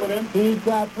time. He's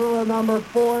got Trohill, number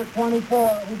 424,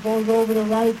 who goes over the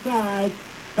right side.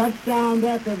 Touchdown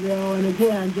Deckerville, and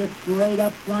again, just straight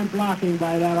up front blocking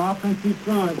by that offensive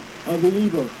front of the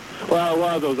Eagles.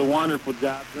 Well, it was a wonderful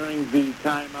job. During the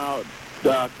timeout,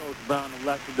 Coach Brown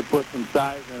elected to put some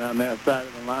size in on that side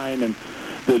of the line, and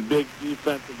the big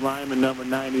defensive lineman, number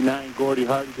 99, Gordy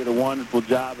Hardy, did a wonderful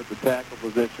job at the tackle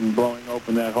position, blowing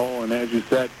open that hole, and as you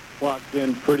said, walked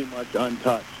in pretty much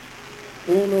untouched.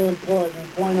 Really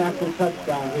important point after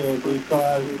touchdown here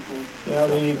because,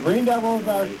 the Green Devils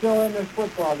are still in this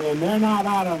football game. They're not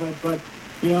out of it, but,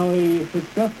 the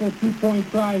successful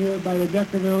 2-point try here by the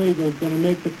Deckerville Eagles is going to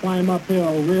make the climb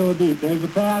uphill real deep. There's a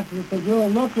pass with a real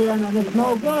look here, and it's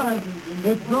no good.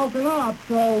 It's broken up,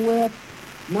 so with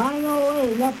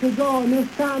 9:08 left to go in this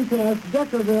contest.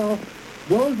 Deckerville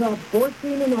goes up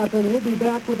 14-0. We'll be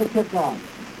back with a kickoff.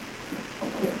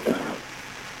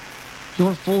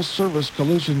 Your full-service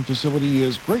collision facility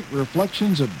is Great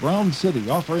Reflections at Brown City,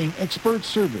 offering expert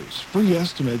service, free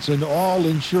estimates, and all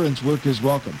insurance work is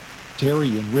welcome.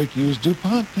 Terry and Rick use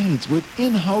DuPont paints with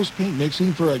in-house paint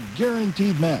mixing for a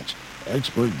guaranteed match.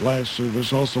 Expert glass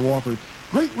service also offered.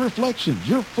 Great Reflections,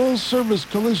 your full-service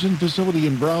collision facility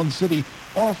in Brown City,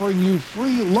 offering you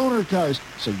free loaner cars,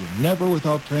 so you're never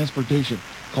without transportation.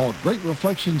 Call Great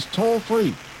Reflections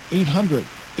toll-free,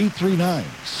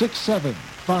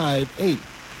 800-839-6758.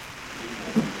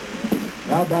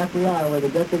 Now back we are where the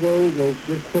Deckerville Eagles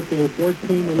just took a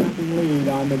 14-0 lead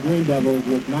on the Green Devils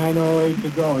with 9:08 to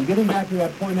go. And getting back to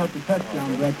that point after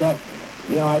touchdown, Brett, that,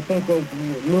 I think was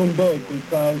loomed big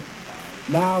because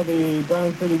now the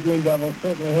Brown City Green Devils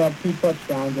certainly have 2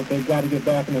 touchdowns that they've got to get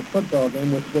back in the football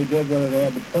game, which they did whether they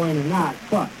had the point or not.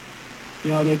 But,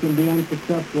 they can be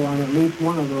unsuccessful on at least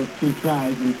one of those 2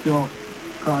 tries and still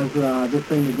cause this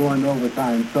thing to go into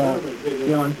overtime. So,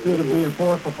 instead of being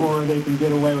 4 for 4, they can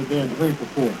get away with being 3 for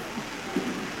 4.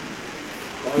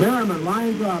 Merriman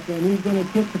lines up, and he's going to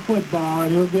kick the football,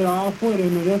 and he'll get all foot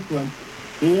into this one.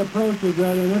 He approaches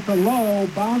it, and it's a low,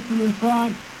 bouncing in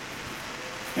front,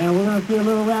 and we're going to see a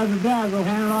little razzle-dazzle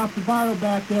handed off to Bartle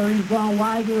back there. He's gone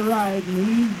wide to the right, and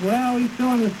he's still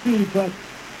on his feet, but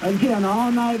again, all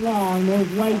night long, those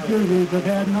white jerseys have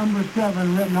had number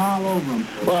 7 written all over them.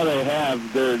 Well, they have.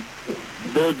 Their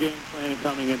game plan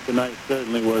coming in tonight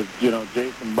certainly was,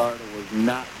 Jason Bartle was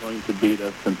not going to beat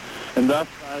us, and thus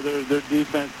far their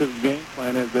defensive game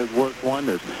plan has worked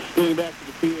wonders. Getting back to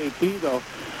the PAT, though,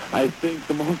 I think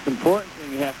the most important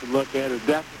thing you have to look at is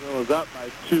Deckerville is up by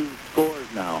 2 scores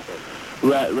now,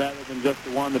 rather than just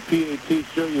the one. The PAT,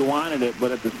 sure, you wanted it,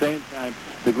 but at the same time,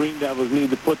 the Green Devils need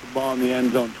to put the ball in the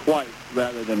end zone twice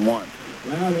rather than once.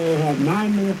 Well, they have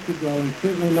 9 minutes to go and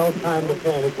certainly no time to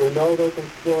panic. We know they can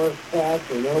score fast.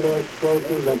 We know they're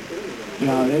explosive. And,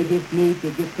 they just need to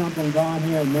get something going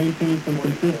here and maintain some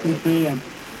consistency and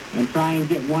try and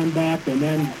get one back and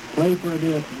then play for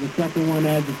the second one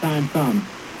as the time comes.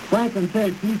 Franklin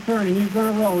takes, he's turning, he's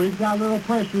going to roll. He's got a little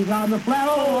pressure. He's out in the flat.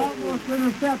 Oh, almost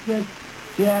intercepted.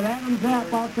 He had Adam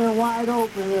Zapp out there wide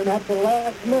open, and at the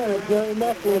last minute, Jerry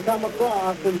Messer would come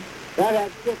across, and that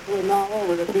had 6 written all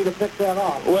over to see to pick that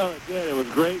off. Well, it did. It was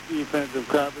great defensive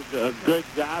coverage. A good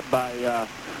job by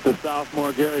the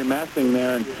sophomore Gary Messing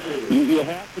there. And you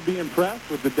have to be impressed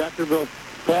with the Deckerville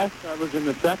pass coverage in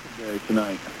the secondary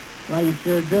tonight. Well, you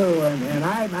sure do, and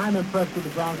I'm impressed with the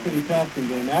Brown City passing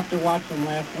game. After watching them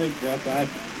last week, Jeff, I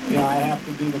have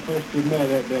to be the first to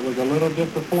admit it was a little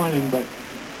disappointing, but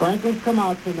Franklin's come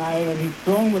out tonight, and he's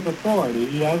thrown with authority.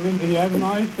 He hasn't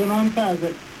always been on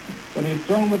target, but he's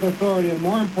thrown with authority, and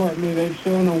more importantly, they've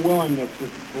shown a willingness to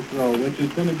throw, which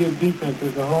is going to give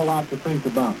defenses a whole lot to think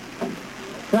about.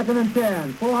 2nd and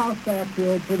 10, full house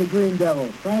backfield for the Green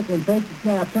Devils. Franklin takes the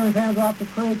snap, turns hands off to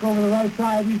Crank over the right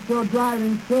side. He's still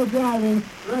driving.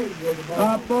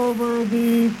 Up over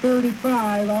the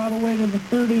 35, all the way to the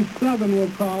 37, we'll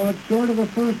call it, short of a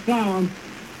first down.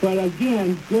 But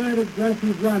again, good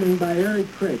aggressive running by Eric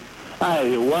Craig.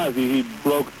 It was. He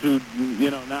broke through,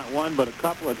 not one but a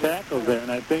couple of tackles there.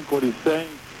 And I think what he's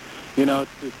saying,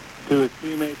 to his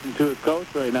teammates and to his coach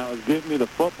right now is give me the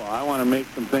football. I want to make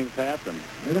some things happen.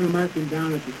 They're going to mark him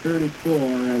down at the 34,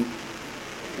 and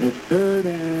it's 3rd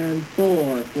and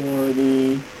 4 for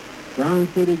the Brown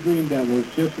City Green Devils.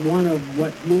 Just one of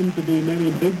what seems to be many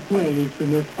big plays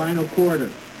in this final quarter.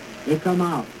 They come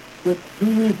out with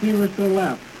 2 receivers to the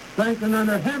left. Franklin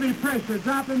under heavy pressure,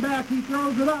 dropping back, he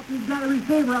throws it up, he's got a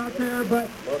receiver out there, but,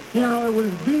 it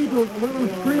was deep, a little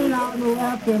screen out on the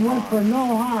left, and went for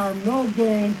no harm, no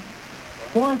gain.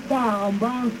 4th down,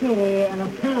 Brown City, and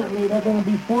apparently they're going to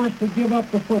be forced to give up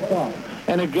the football.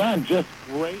 And again, just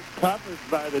great coverage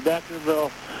by the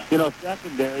Deckerville,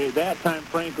 secondary. At that time,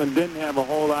 Franklin didn't have a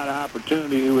whole lot of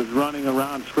opportunity. He was running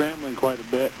around, scrambling quite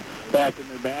a bit back in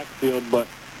their backfield, but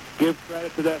give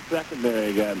credit to that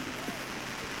secondary again.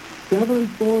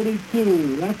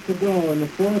 7:42 left to go in the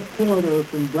 4th quarter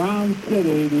from Brown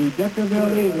City. The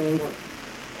Deckerville Eagles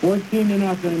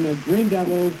 14-0. The Green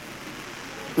Devils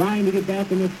trying to get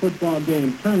back in this football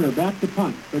game. Turner back to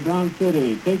punt for Brown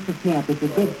City. Takes the snap. It's a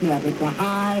good snap. It's a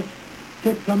high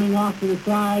kick coming off to the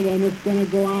side, and it's going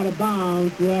to go out of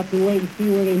bounds. We'll have to wait and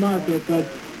see where they mark it, but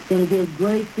it's going to give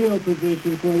great field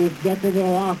position for this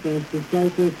Deckerville offense to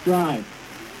start this drive.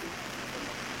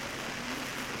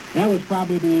 That was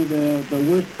probably the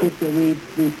worst kick that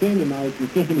we've seen tonight.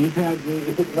 He's had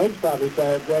his legs probably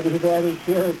tired, but he's had his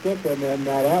share of kicking, and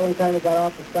that one kind of got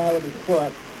off the side of his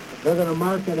foot. They're going to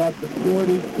mark it at the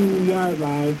 42-yard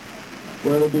line,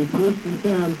 where it'll be 1st and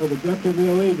 10 for the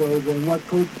Deckerville Eagles, and what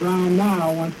Coach Brown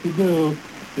now wants to do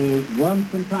is run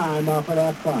some time off of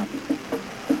that clock.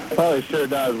 Well, he sure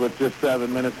does. With just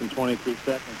 7 minutes and 23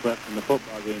 seconds left in the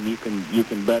football game, you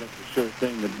can bet it's a sure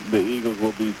thing that the Eagles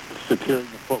will be securing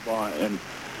the football. And,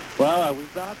 well, we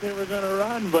thought they were going to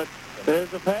run, but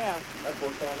there's a pass.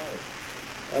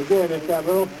 Again, it's that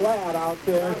little flat out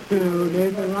there to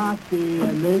Nathan Roski,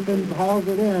 and Nathan hauls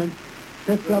it in,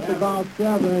 picks up about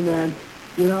 7, and,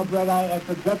 you know, Brett, it's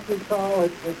a good call.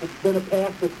 It's been a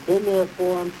pass that's been there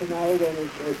for him tonight, and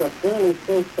it's a fairly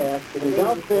safe pass. And he's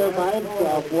out there by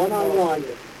himself, one-on-one,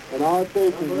 and all it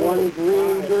takes is one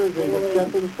green jersey to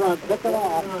step in front, pick it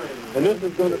off, and this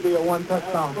is going to be a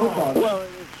one-touchdown football. Well, it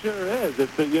sure is.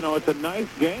 It's a nice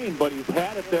game, but he's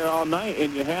had it there all night,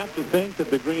 and you have to think that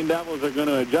the Green Devils are going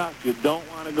to adjust. You don't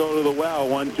want to go to the well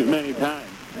one too many times.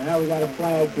 Now we got a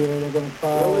flag here. They're going to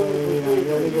call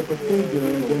illegal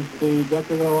procedure against the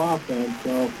Deckerville offense.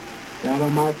 So that'll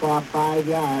mark off 5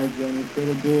 yards, and instead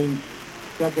of being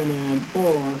 2nd and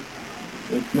 4,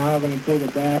 it's now going to take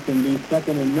it back and be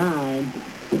 2nd and 9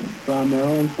 from their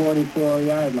own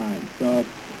 44-yard line. So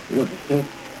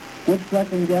we're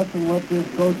second guessing what this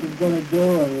coach is going to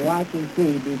do, and watch and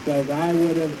see, because I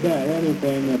would have bet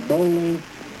anything that Bowling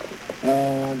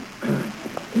and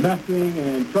Messing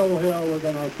and Trollhill were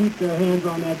going to keep their hands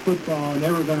on that football, and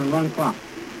they were going to run clock.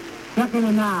 2nd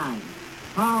and 9.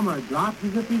 Palmer drops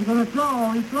as if he's going to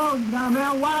throw. He throws. He's got a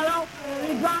man wide open,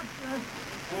 and he drops it.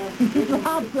 He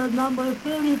drops it, number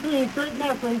 33, Kurt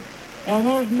Messing. And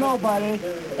there's nobody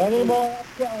anymore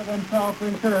upset with himself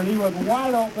in turn. He was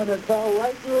wide open. It fell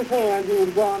right through his hands. He was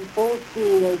going full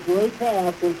speed. A great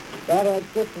pass, and that had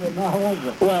Sisson all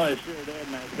over. Well, it sure did,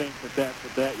 and I think that's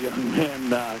what that young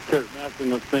man, Kurt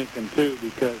Messing, was thinking, too,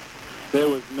 because there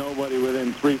was nobody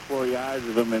within 3-4 yards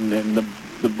of him, and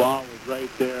the ball was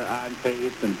right there on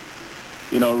pace, and,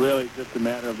 you know, really just a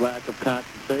matter of lack of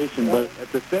concentration. But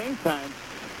at the same time,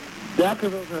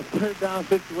 Deckerville's in a third-down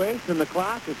situation, and the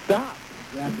clock is stopped.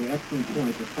 Exactly, excellent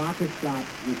point. The clock is stopped,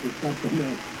 which is something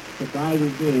that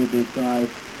surprises me, because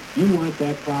you want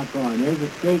that clock on. There's a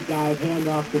straight dive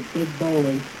handoff to Big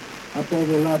Bowling up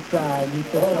over the left side. He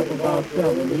picks up about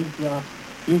 7.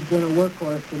 He's been a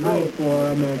workhorse tonight for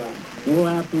him, and we'll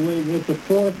have to wait. It's a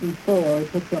 4th and 4. He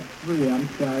picks up 3,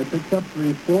 Picks up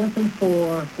 3. 4th and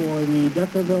 4 for the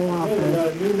Deckerville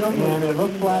offense. And it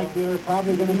looks like they're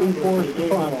probably going to be forced to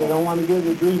punt. They don't want to give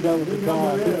the Green Devils a call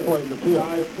at this point in the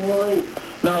field.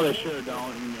 No, they sure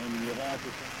don't. And you have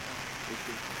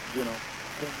to, you know,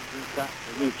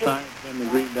 at least trying to send the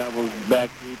Green Devils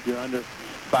back deep. You're under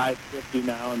 5:50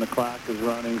 now, and the clock is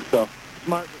running. So,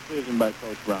 smart decision by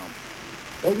Coach Brown.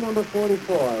 Big number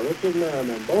 44, Richard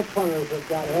Merriman. Both punters have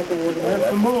got a heck of a there's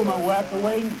the movement. We'll have to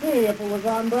wait and see. If it was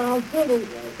on Brown City,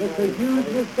 it's a huge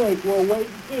mistake. We'll wait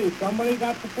and see. Somebody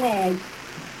got the flag.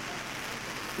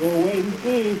 We'll wait and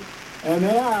see. And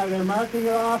they are. They're marking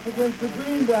it off against the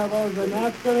Green Devils, and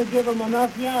that's going to give them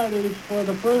enough yardage for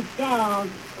the first down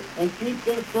and keep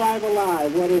this drive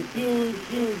alive. What a huge,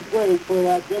 huge break for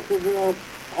that Deckerville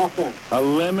offense.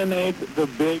 Eliminate the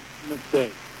big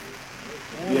mistake.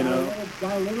 And you know,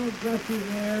 got a little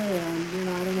aggressive there, and you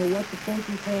know, I don't know what the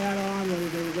coaches had on, whether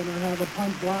they were going to have a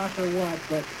punt block or what,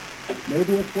 but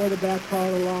maybe a quarterback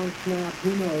called a long snap.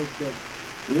 Who knows? But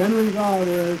the end result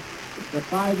is the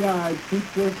 5 yards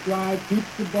keeps this drive,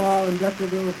 keeps the ball in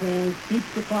Deckerville's hands,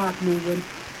 keeps the clock moving,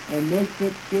 and makes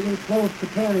it getting close to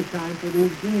penalty time for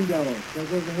these Green Devils. So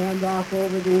there's a handoff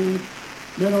over the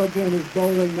middle again. Is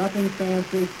Bowling, nothing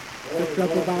fancy, picks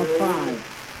up about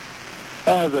 5.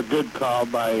 That was a good call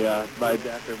by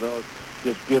Deckerville.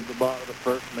 Just give the ball to the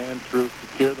first man through,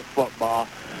 secure the football,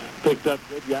 picked up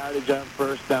good yardage on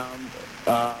first down.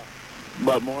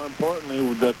 But more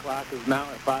importantly, the clock is now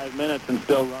at 5 minutes and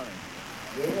still running.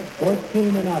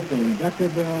 14-0,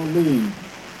 Deckerville leads.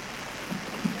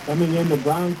 Coming into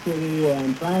Brown City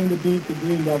and trying to beat the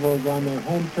Green Devils on their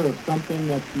home turf, something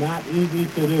that's not easy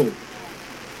to do.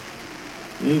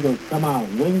 The Eagles come out,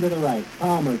 wing to the right.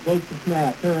 Palmer takes the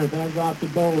snap, turns, hands off to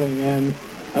Bowling, and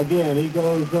again, he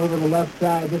goes over the left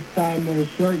side. This time there's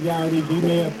short yardage. He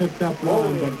may have picked up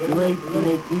one, but great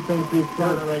defensive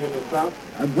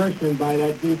aggression by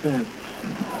that defense.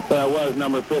 That was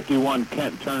number 51,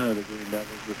 Kent Turner, the Green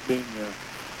Devils, the senior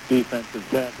defensive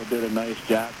tackle, did a nice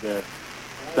job there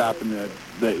stopping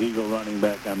the Eagle running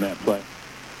back on that play.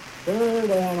 Third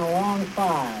and a long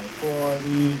 5 for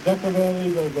the Deckerville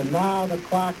Eagles, and now the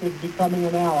clock is becoming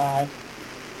an ally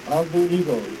of the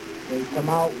Eagles. They come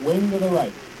out wing to the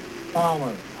right.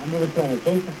 Palmer under the center,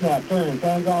 takes the snap, turns,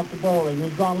 hands off to Bowling.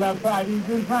 He's gone left side. He's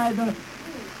inside the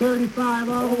 35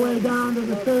 all the way down to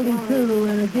the 32,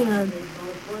 and again,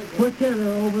 quick hitter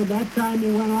over. That time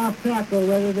he went off tackle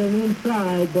rather than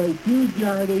inside, but huge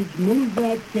yardage, moves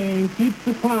that chain, keeps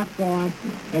the clock going,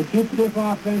 and keeps this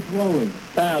offense rolling.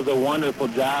 That was a wonderful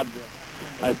job.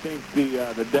 I think the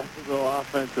Deckerville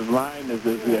offensive line has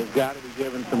got to be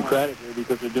given some credit here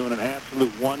because they're doing an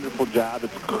absolute wonderful job.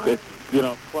 It's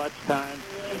clutch time.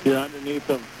 You're underneath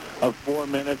of 4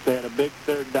 minutes. They had a big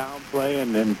third down play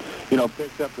and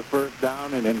picked up the first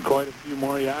down and quite a few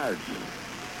more yards.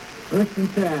 First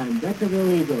and 10,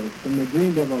 Deckerville Eagles from the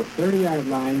Green Devils 30-yard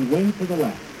line, wing to the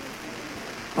left.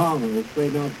 Palmer has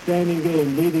played an outstanding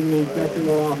game leading the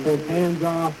Deckerville offense. Hands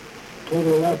off. Over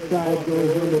the left side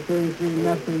goes over 33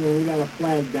 Messing, and we got a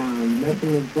flag down. Messing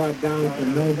is brought down for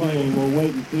no gain. We'll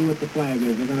wait and see what the flag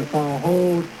is. They're going to call a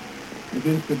hold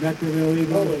against the Deckerville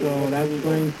Eagles, so that's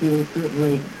going to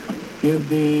certainly give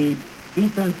the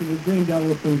defense of the Green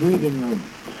Devils some breathing room.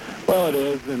 Well, it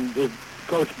is, and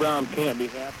Coach Brown can't be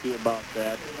happy about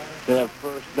that. They have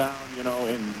first down,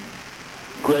 in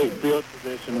great field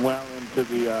position well into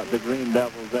the Green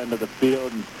Devils' end of the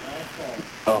field, and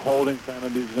a holding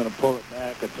penalty is going to pull it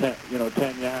back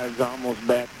 10 yards, almost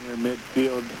back near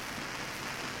midfield.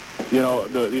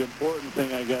 The important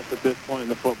thing, I guess, at this point in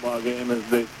the football game is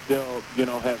they still,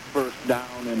 have first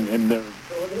down, and they're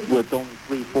with only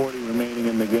 3:40 remaining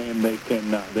in the game, they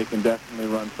can definitely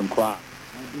run some clock.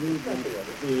 I believe that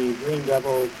the Green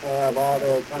Devils have all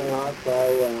their timeouts.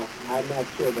 I'm not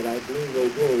sure, but I believe they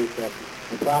do. So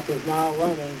the clock is now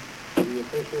running. The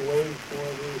official waits for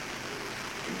the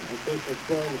official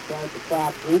score to start the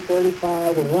clock.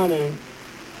 3:35 and running.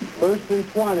 First and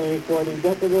 20 for the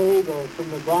Deckerville Eagles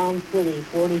from the Brown City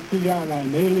 42-yard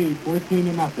line. They lead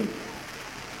 14-0.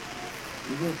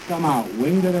 Eagles come out,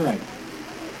 wing to the right.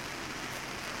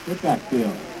 Good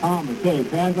backfield. Palmer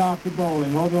takes, hands off to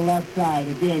Bowling over the left side.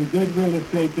 Again, good real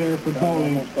estate there for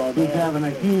Bowling, who's having a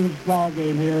huge ball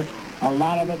game here. A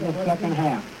lot of it in the second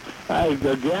half.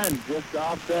 Again, just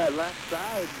off that left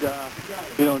side,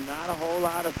 not a whole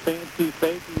lot of fancy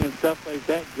faking and stuff like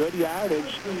that. Good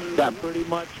yardage. Got pretty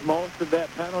much most of that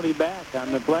penalty back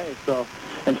on the play. So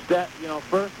instead,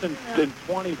 first and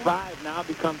 25 now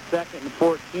becomes second and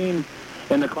 14,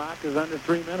 and the clock is under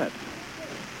 3 minutes.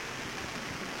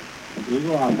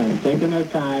 Eagle offense taking their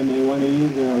time. They want to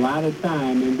use a lot of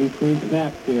time in between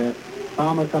snaps here.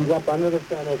 Palmer comes up under the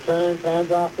center, turns,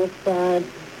 hands off this time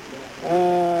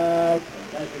to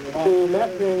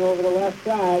Messing over the left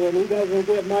side, and he doesn't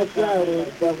get much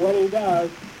yardage, but what he does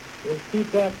is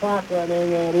keep that clock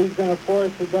running, and he's going to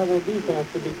force the double defense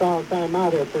to be calling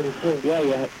timeout here pretty soon.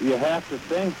 Yeah, you have to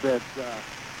think that,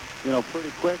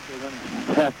 pretty quick they're going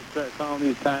to have to start calling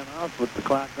these timeouts with the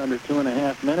clock under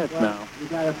 2.5 minutes now. You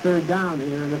got a third down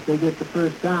here, and if they get the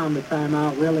first down, the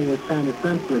timeout really is kind of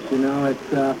senseless.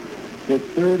 It's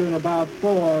third and about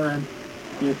 4, and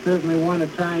you certainly want to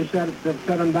try and shut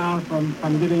them down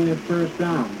from getting this first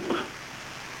down.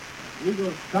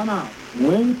 Eagles come out,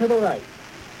 wing to the right.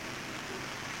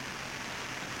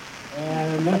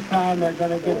 And this time they're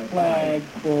going to get flagged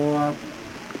for,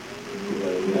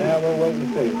 we'll wait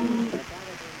and see.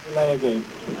 Delay a game.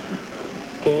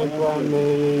 Came from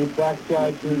the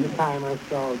backside to the timer,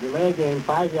 so delay a game,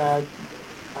 5 yards.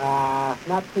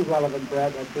 Not too relevant,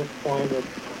 Brett, at this point. It's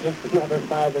just another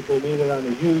 5 that they needed on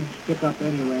a huge pickup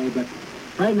anyway. But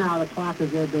right now, the clock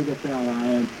is their biggest ally,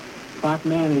 and clock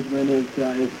management is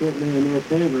certainly in their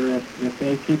favor if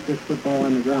they keep this football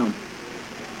on the ground.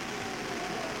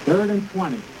 3rd and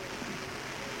 20.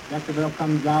 Deckerville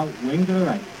comes out, wing to the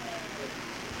right.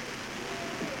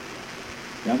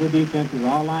 The other defense is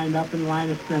all lined up in the line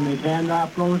of scrimmage.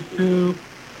 Handoff goes to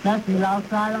Messing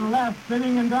outside on the left,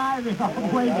 spinning and driving all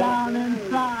the way down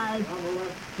inside.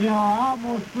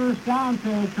 Almost first down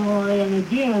territory. And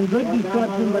again, good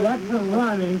deception, but excellent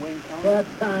running that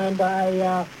time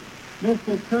by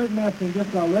Mr. Kurt Messing.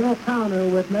 Just a little counter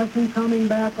with Messing coming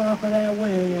back off of that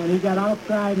wing, and he got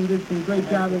outside and did some great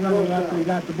job of running after he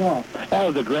got the ball. That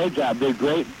was a great job. Did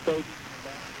great fake.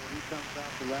 He comes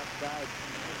off the left side.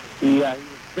 He was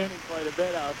spinning quite a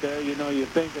bit out there. You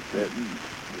think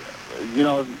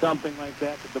something like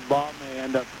that the ball may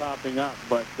end up popping up,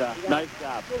 but nice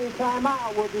job.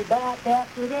 Timeout. We'll be back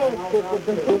after this.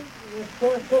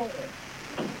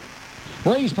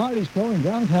 Blaze parties pouring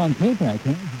downtown Cape.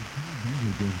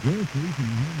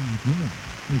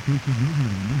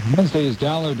 Wednesday is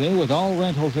Dollar Day with all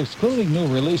rentals, excluding new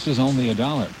releases, only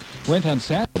 $1. Rent on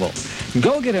Saturday.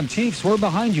 Go get 'em Chiefs. We're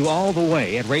behind you all the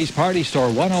way at Ray's Party Store,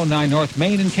 109 North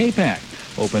Main in K-Pac.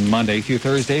 Open Monday through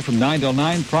Thursday from 9 till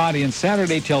 9, Friday and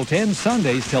Saturday till 10,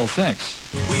 Sundays till 6.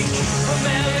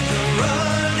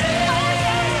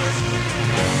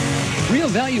 Real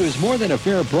value is more than a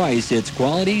fair price. It's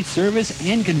quality, service,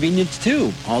 and convenience,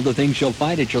 too. All the things you'll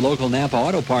find at your local Napa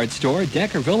Auto Parts store,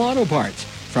 Deckerville Auto Parts.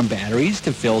 From batteries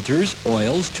to filters,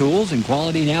 oils, tools, and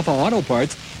quality Napa Auto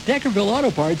Parts, Deckerville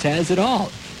Auto Parts has it all.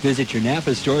 Visit your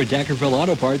Napa store, Deckerville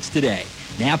Auto Parts, today.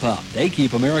 Napa, they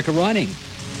keep America running.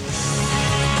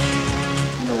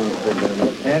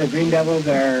 And the Green Devils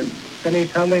are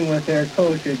finished humming with their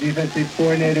coach, their defensive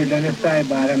coordinator, Dennis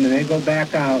Sidebottom, and they go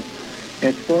back out.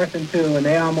 It's 4th and 2, and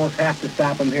they almost have to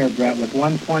stop them here, Brett. With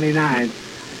 1:29,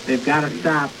 they've got to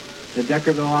stop the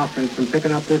Deckerville offense from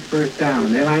picking up this first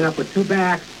down. They line up with 2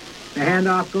 backs. The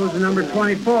handoff goes to number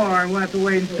 24, and we'll have to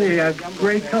wait and see. A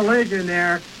great collision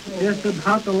there, just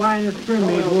about the line of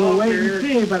scrimmage. We'll wait and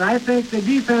see, but I think the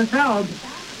defense held.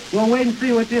 We'll wait and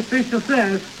see what the official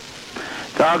says.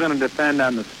 It's all going to depend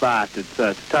on the spot. It's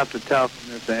tough to tell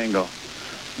from this angle,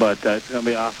 but it's going to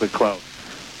be awfully close.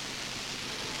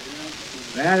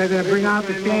 Yeah, they're going to bring out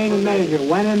the chain and measure.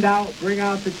 When in doubt, bring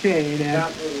out the chain. And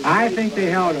I think they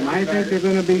held him. I think they're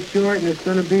going to be short, and it's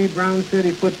going to be Brown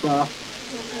City football.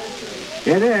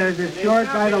 It is. It's short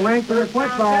by the length of the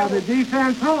football. The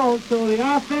defense holds, so the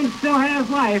offense still has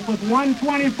life. With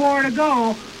 1:24 to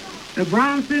go, the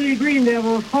Brown City Green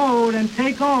Devils hold and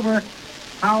take over.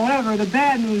 However, the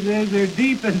bad news is they're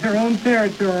deep in their own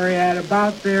territory at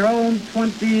about their own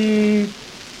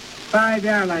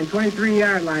 25-yard line,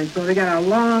 23-yard line. So they got a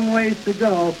long ways to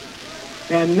go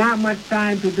and not much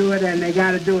time to do it, and they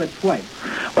got to do it twice.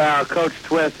 Well, Coach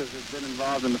Twist has been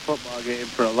involved in the football game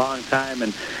for a long time,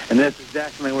 and this is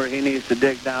definitely where he needs to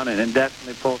dig down and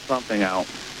definitely pull something out.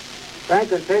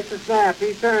 Franklin takes the snap.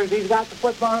 He turns. He's got the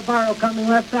football. Barrow coming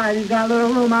left side. He's got a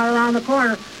little room out around the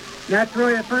corner. That's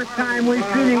really the first time we've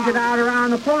seen him get out around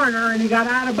the corner, and he got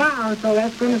out of bounds, so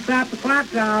that's going to stop the clock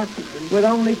down with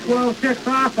only 12 ticks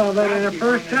off of it, and a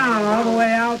first down all the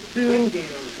way out to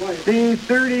the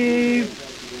 30,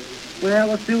 well,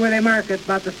 let's see where they mark it,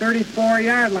 about the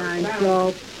 34-yard line.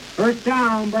 So first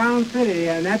down, Brown City,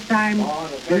 and that time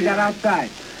he got outside.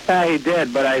 Yeah, he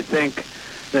did, but I think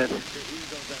that the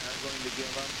Eagles are going to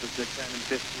give up the 10 and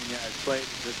 15-yard plays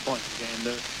at this point in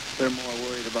the game. They're more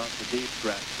worried about the deep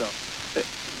threat. So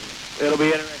it'll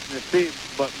be interesting to see.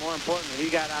 But more importantly, he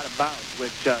got out of bounds,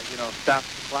 which, stops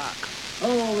the clock.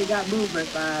 Oh, we got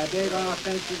movement by a big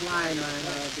offensive line on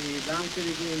the Brown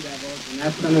City Green Devils, and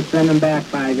that's going to send them back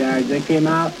 5 yards. They came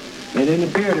out. They didn't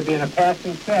appear to be in a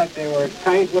passing set. They were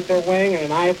tight with their wing and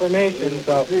an eye formation,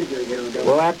 so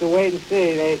we'll have to wait and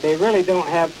see. They really don't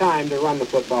have time to run the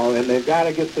football, and they've got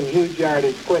to get some huge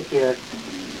yardage quick here.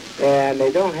 And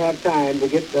they don't have time to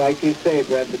get, like you say,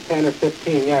 Brett, the 10 or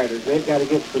 15 yarders. They've got to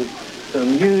get some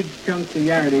huge chunks of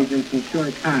yardage in some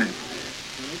short time.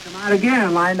 And they come out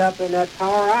again, lined up in that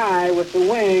power eye with the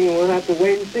wing, and we'll have to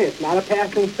wait and see. It's not a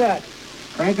passing set.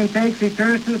 Franklin takes, he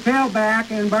turns to the tailback,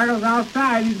 and Bartle's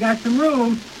outside. He's got some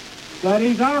room, but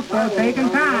he's also taking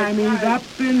time. He's up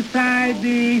inside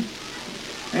the...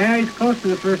 Yeah, he's close to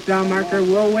the first down marker.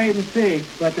 We'll wait and see.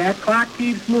 But that clock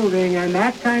keeps moving, and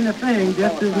that kind of thing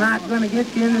just is not going to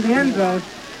get you into the end zone.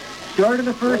 Short of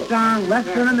the first down, less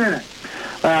than a minute.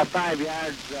 5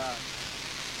 yards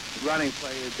running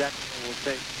play Deckerville will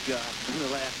take in the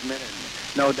last minute.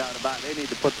 No doubt about it. They need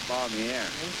to put the ball in the air.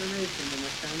 Information, and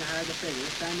it's kind of hard to figure.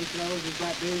 This time he throws, he's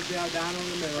got Baysdale down on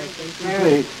the middle.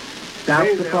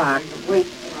 Stops the clock.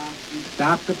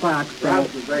 Stop the clock.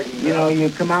 So, you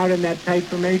come out in that tight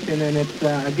formation, and it's,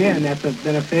 again, that's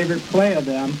been a favorite play of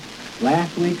them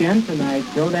last weekend tonight.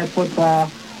 Throw that football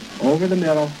over the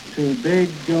middle to Big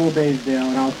Joe Baysdale,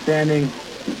 an outstanding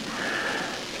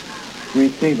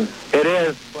receiver. It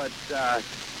is, but,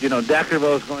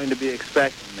 Deckerville is going to be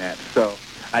expecting that. So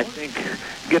I think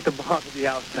get the ball to the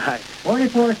outside.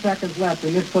 44 seconds left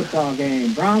in this football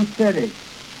game. Brown City.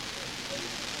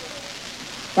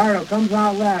 Bartle comes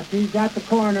out left. He's got the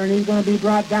corner, and he's going to be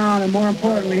brought down, and more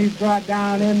importantly, he's brought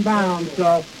down inbound.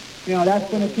 So, that's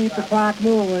going to keep the clock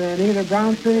moving. And either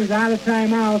Brown City's out of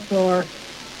timeouts or,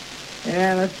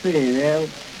 let's see. We'll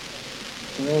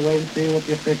wait and see what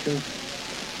the officials...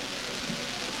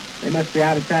 They must be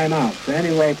out of timeout. So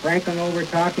anyway, Franklin over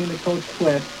talking to Coach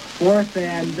Twist. 4th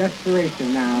and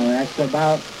desperation now. That's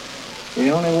about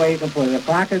the only way you can put it. The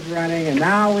clock is running, and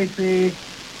now we see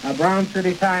a Brown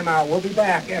City timeout. We'll be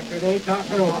back after they talk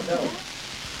it over.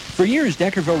 For years,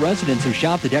 Deckerville residents have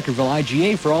shopped the Deckerville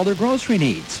IGA for all their grocery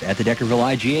needs. At the Deckerville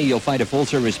IGA, you'll find a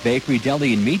full-service bakery,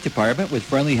 deli, and meat department with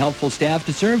friendly, helpful staff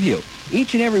to serve you.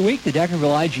 Each and every week, the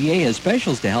Deckerville IGA has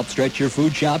specials to help stretch your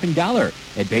food shopping dollar.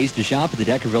 It pays to shop at the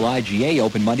Deckerville IGA,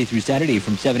 open Monday through Saturday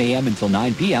from 7 a.m. until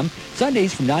 9 p.m.,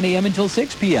 Sundays from 9 a.m. until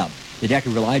 6 p.m. The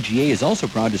Deckerville IGA is also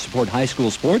proud to support high school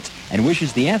sports and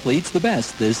wishes the athletes the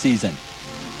best this season.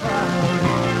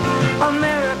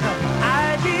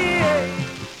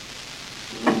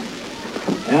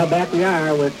 Now back we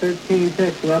are with 13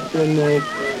 ticks left in the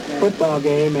football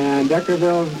game, and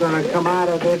Deckerville's going to come out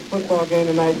of this football game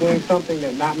tonight doing something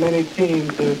that not many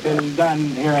teams have been done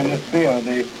here in this field.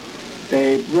 They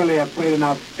really have played an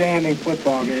outstanding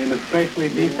football game, especially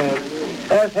defense,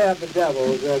 as have the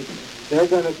Devils. And they're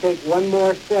going to take one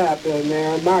more step in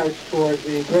their march towards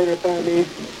the Greater Thurman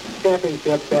East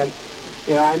Championship. And,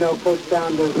 I know Coach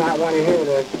Down does not want to hear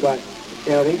this, but,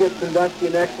 he gets Sandusky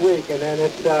next week, and then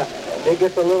it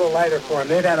gets a little lighter for them.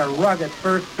 They've had a rugged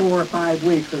first 4 or 5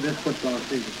 weeks of this football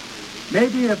season.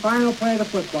 Maybe the final play of the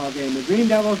football game. The Green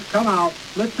Devils come out,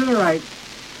 split to the right,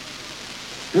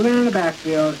 2 men in the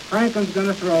backfield. Franklin's going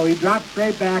to throw. He drops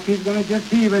straight back. He's going to just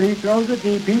heave it. He throws it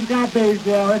deep. He's got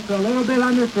Baysdale. It's a little bit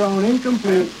underthrown.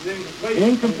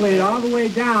 Incomplete all the way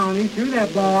down. He threw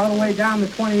that ball all the way down the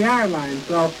 20-yard line.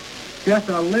 So just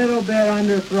a little bit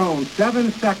underthrown.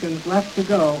 7 seconds left to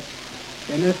go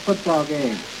in this football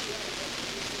game.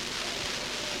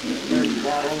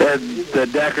 The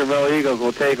Deckerville Eagles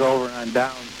will take over on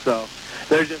downs, so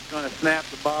they're just going to snap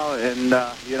the ball and,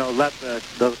 let the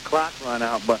clock run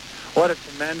out. But what a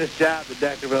tremendous job the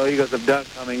Deckerville Eagles have done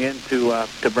coming into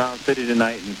to Brown City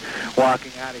tonight and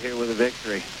walking out of here with a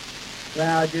victory.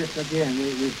 Well, just again,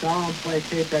 we saw them play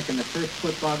K-Tech in the first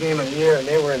football game of the year, and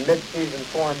they were in mid-season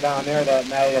form down there that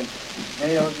night, and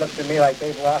they don't look to me like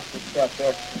they've lost a step.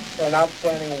 They're an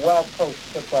outstanding, well-coached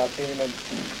football team, and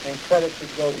credit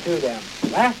should go to them.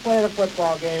 Last play of the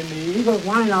football game, the Eagles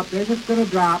line up. They're just going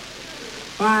to drop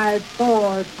 5,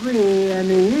 4, 3, and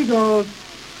the Eagles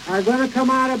are going to come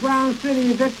out of Brown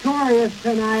City victorious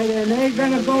tonight, and they're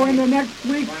going to go into next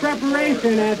week's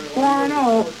preparation at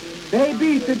 4-0. They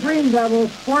beat the Green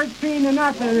Devils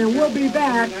 14-0, and we'll be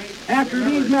back after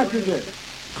these messages.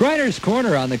 Kreider's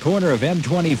Corner on the corner of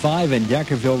M25 and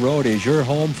Deckerville Road is your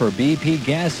home for BP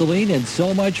gasoline and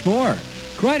so much more.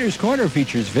 Kreider's Corner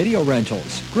features video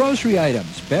rentals, grocery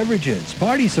items, beverages,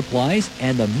 party supplies,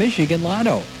 and the Michigan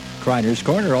Lotto. Kreider's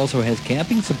Corner also has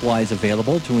camping supplies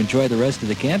available to enjoy the rest of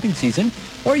the camping season,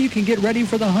 or you can get ready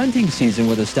for the hunting season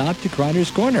with a stop to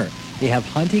Kreider's Corner. They have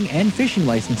hunting and fishing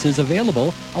licenses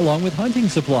available along with hunting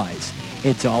supplies.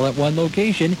 It's all at one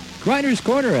location, Kreider's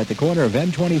Corner at the corner of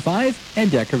M25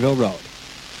 and Deckerville Road.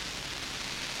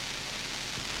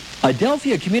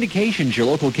 Adelphia Communications, your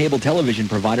local cable television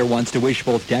provider, wants to wish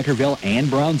both Deckerville and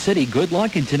Brown City good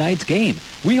luck in tonight's game.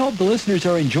 We hope the listeners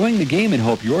are enjoying the game and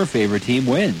hope your favorite team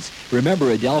wins.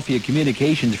 Remember Adelphia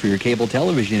Communications for your cable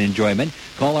television enjoyment.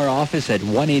 Call our office at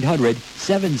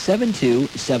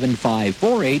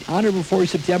 1-800-772-7548 on or before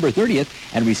September 30th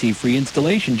and receive free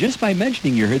installation just by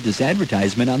mentioning you heard this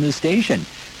advertisement on this station.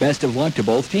 Best of luck to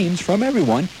both teams from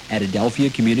everyone at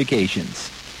Adelphia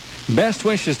Communications. Best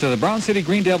wishes to the Brown City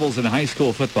Green Devils in high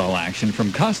school football action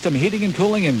from Custom Heating and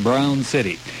Cooling in Brown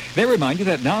City. They remind you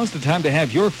that now's the time to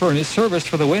have your furnace serviced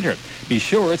for the winter. Be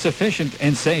sure it's efficient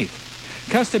and safe.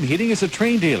 Custom Heating is a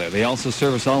trained dealer. They also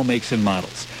service all makes and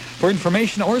models. For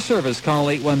information or service, call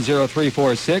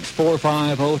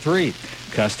 810-346-4503.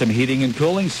 Custom Heating and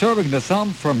Cooling, serving the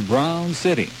thumb from Brown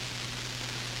City.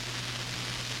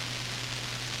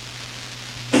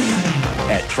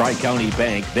 At Tri-County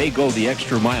Bank, they go the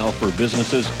extra mile for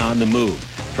businesses on the move.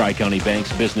 Tri-County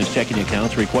Bank's business checking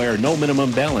accounts require no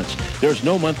minimum balance. There's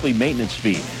no monthly maintenance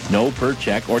fee, no per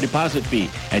check or deposit fee,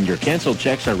 and your canceled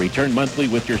checks are returned monthly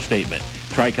with your statement.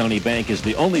 Tri-County Bank is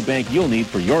the only bank you'll need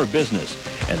for your business.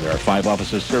 And there are 5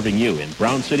 offices serving you in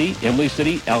Brown City, Emily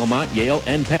City, Allemont, Yale,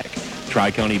 and Peck.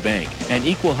 Tri-County Bank, an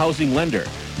equal housing lender.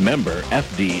 Member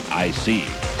FDIC.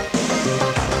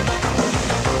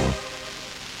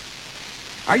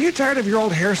 Are you tired of your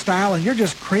old hairstyle and you're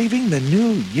just craving the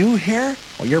new you hair?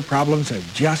 Well, your problems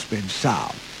have just been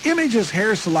solved. Images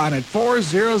Hair Salon at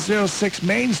 4006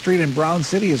 Main Street in Brown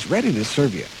City is ready to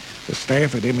serve you. The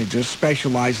staff at Images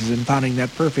specializes in finding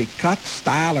that perfect cut,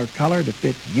 style, or color to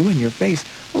fit you and your face,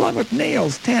 along with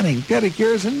nails, tanning,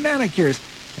 pedicures, and manicures.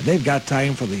 And they've got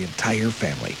time for the entire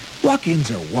family.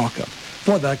 Walk-ins are welcome.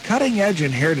 For the cutting edge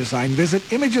in hair design,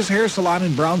 visit Images Hair Salon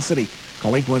in Brown City.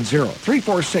 Call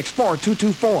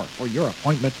 810-346-4224 for your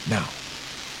appointment now.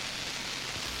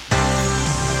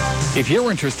 If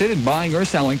you're interested in buying or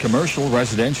selling commercial,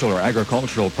 residential, or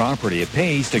agricultural property, it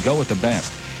pays to go with the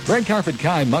best. Red Carpet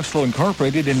Kai Muxlow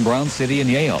Incorporated in Brown City and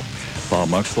Yale. Paul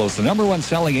Muxlow is the #1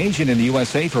 selling agent in the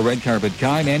USA for Red Carpet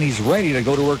Kai, and he's ready to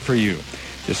go to work for you.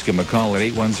 Just give him a call at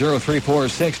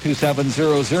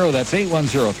 810-346-2700. That's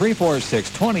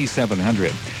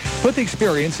 810-346-2700. Put the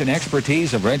experience and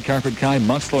expertise of Red Carpet Kai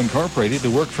Muxlow Incorporated to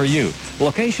work for you.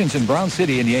 Locations in Brown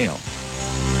City and Yale.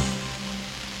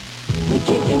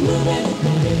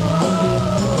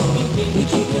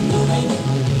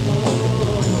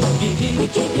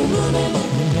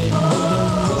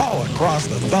 All across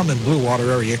the Thumb and Blue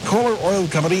Water area, Kohler Oil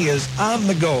Company is on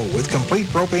the go with complete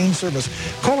propane service.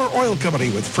 Kohler Oil Company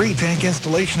with free tank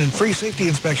installation and free safety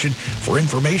inspection. For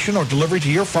information or delivery to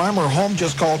your farm or home,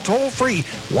 just call toll-free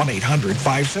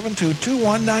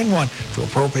 1-800-572-2191. For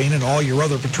propane and all your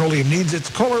other petroleum needs, it's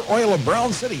Kohler Oil of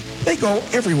Brown City. They go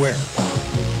everywhere.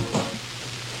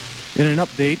 In an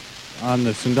update on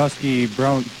the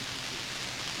Sandusky-Yale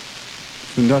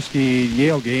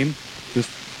game, the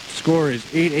score is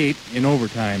 8-8 in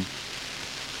overtime.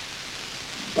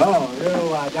 Oh,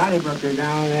 little Donnybrook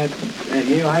down at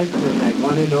Yale High School tonight,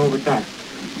 going into overtime.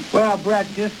 Well, Brett,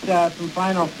 just some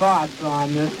final thoughts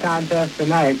on this contest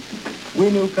tonight. We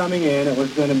knew coming in it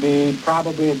was going to be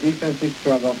probably a defensive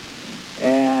struggle,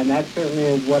 and that certainly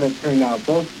is what it turned out.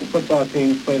 Both football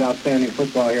teams played outstanding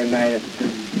football here tonight,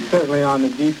 certainly on the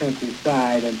defensive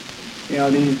side. And, you know,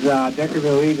 these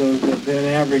Deckerville Eagles have been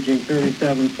averaging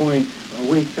 37 points a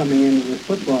week coming into this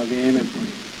football game, and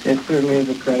it certainly is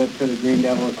a credit to the Green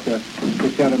Devils to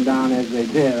shut them down as they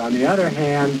did. On the other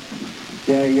hand,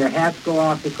 your hats go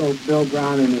off to Coach Bill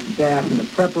Brown and his staff and the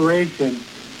preparation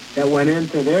that went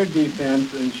into their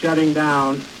defense and shutting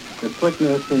down the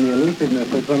quickness and the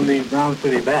elusiveness of some of these Brown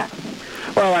City backs.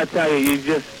 Well, I tell you,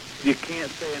 you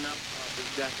can't say enough about this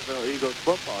Deckerville Eagles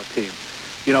football team.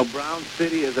 You know, Brown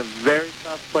City is a very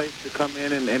tough place to come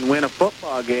in and win a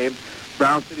football game.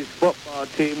 Brown City's football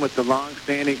team, with the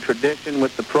long-standing tradition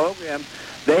with the program,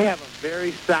 they have a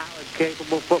very solid,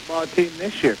 capable football team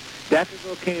this year.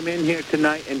 Deckerville came in here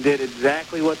tonight and did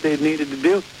exactly what they needed to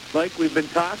do, like we've been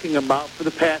talking about for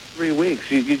the past 3 weeks.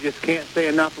 You just can't say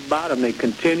enough about them. They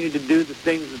continue to do the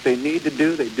things that they need to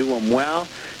do. They do them well.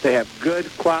 They have good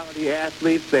quality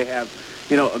athletes. They have,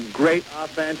 you know, a great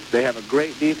offense. They have a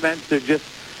great defense.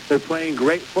 They're playing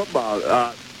great football.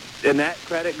 And that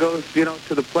credit goes, you know,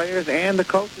 to the players and the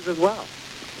coaches as well.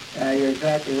 You're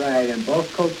exactly right. And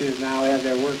both coaches now have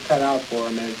their work cut out for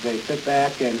them as they sit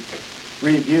back and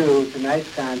review tonight's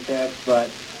contest, but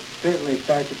certainly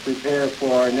start to prepare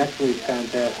for next week's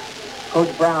contest.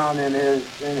 Coach Brown in his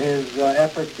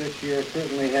efforts this year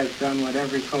certainly has done what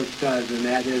every coach does, and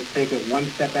that is take it one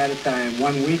step at a time,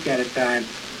 1 week at a time,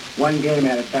 one game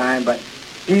at a time. But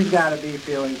he's got to be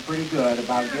feeling pretty good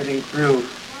about getting through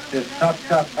this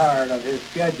tough part of his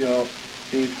schedule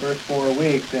these first 4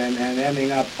 weeks and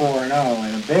ending up 4-0.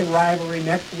 And a big rivalry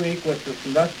next week with the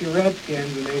Sandusky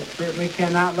Redskins, and they certainly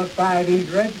cannot look by these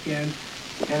Redskins.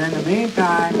 And in the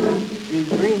meantime, these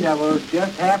Green Devils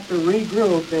just have to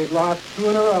regroup. They've lost 2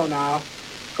 in a row now.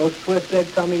 Coach Twist said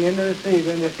coming into the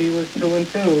season, if he was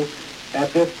 2-2,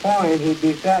 at this point he'd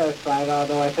be satisfied,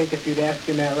 although I think if you'd ask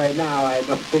him that right now, I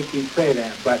don't think he'd say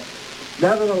that. But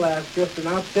nevertheless, just an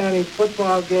outstanding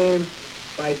football game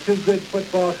by 2 good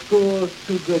football schools,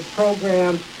 2 good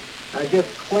programs, just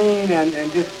clean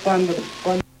and just fun.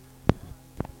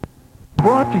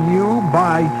 Brought to you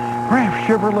by Kraft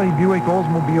Chevrolet Buick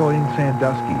Oldsmobile in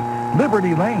Sandusky,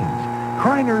 Liberty Lanes,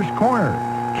 Kreiner's Corner,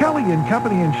 Kelly &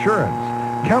 Company Insurance,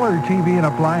 Keller TV and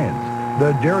Appliance,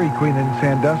 the Dairy Queen in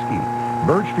Sandusky,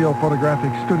 Birchfield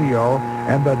Photographic Studio,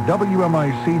 and the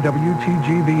WMIC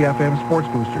WTGV FM Sports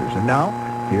Boosters. And now,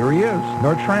 here he is,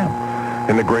 North Tramp.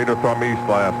 In the Greater Thumb East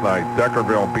last night,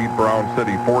 Deckerville beat Brown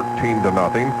City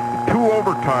 14-0. 2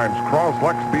 overtimes.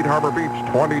 Croslex beat Harbor Beach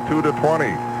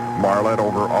 22-20. Marlette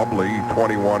over Ubley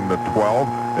 21-12.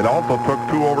 It also took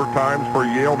 2 overtimes for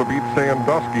Yale to beat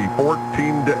Sandusky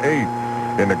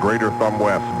 14-8. In the Greater Thumb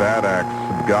West, Bad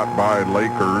Axe got by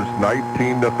Lakers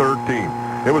 19-13.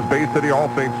 It was Bay City All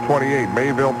Saints 28,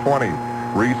 Mayville 20,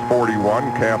 Reese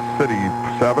 41, Cass City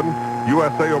 7,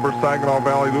 USA over Saginaw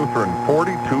Valley Lutheran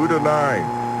 42-9.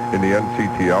 In the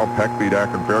NCTL, Peck beat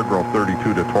Akron Fairgrove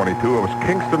 32-22. It was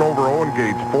Kingston over Owen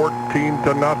Gage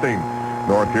 14-0.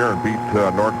 North Huron beat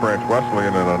North Branch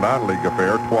Wesleyan in a non-league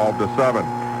affair 12-7.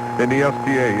 In the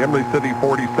STA, Imlay City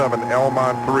 47,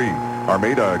 Elmont 3.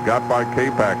 Armada got by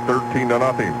K-Pac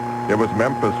 13-0. It was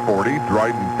Memphis 40,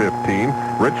 Dryden 15.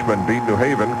 Richmond beat New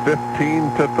Haven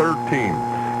 15-13.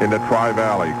 In the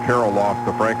Tri-Valley, Carroll lost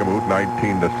to Frankenmuth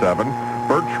 19-7.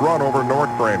 Birch Run over North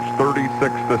Branch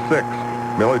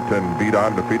 36-6. Millington beat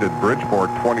undefeated Bridgeport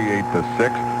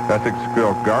 28-6.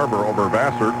 Essexville Garber over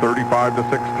Vassar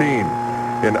 35-16.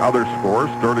 In other scores,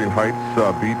 Sterling Heights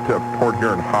beat Port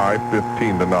Huron High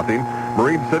 15-0.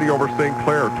 Marine City over St.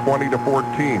 Clair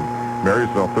 20-14.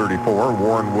 Marysville 34,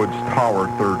 Warren Woods Tower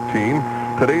 13.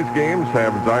 Today's games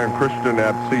have Zion Christian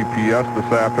at CPS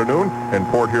this afternoon and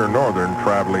Port Huron Northern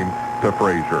traveling to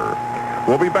Fraser.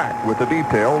 We'll be back with the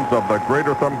details of the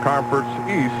Greater Thumb Conference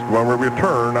East when we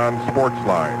return on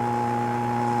Sportsline.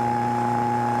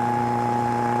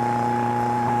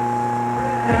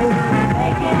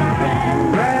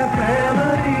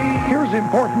 Here's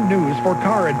important news for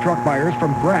car and truck buyers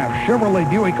from Graf Chevrolet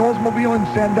Buick Oldsmobile in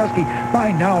Sandusky.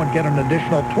 Buy now and get an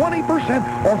additional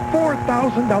 20% or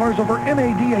 $4,000 over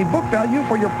MADA book value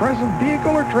for your present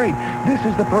vehicle or trade. This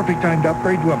is the perfect time to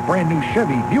upgrade to a brand new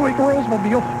Chevy, Buick, or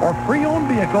Oldsmobile or pre-owned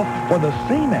vehicle for the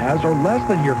same as or less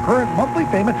than your current monthly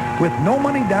payment with no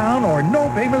money down or no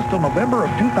payments till November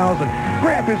of 2000.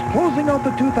 Graf is closing out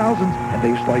the 2000s and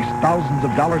they've sliced thousands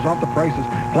of dollars off the prices,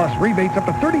 plus rebates up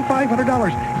to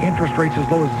 $3,500. Interest rates as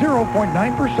low as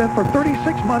 0.9% for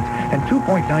 36 months and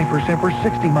 2.9% for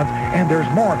 60 months. And there's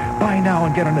more. Buy now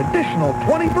and get an additional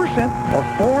 20% or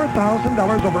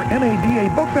 $4,000 over MADA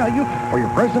book value for your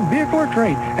present vehicle or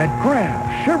trade at Graf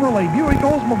Chevrolet Buick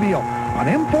Oldsmobile on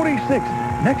M46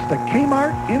 next to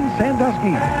Kmart in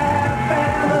Sandusky.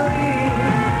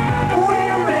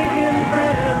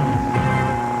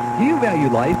 Do you value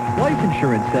life? Life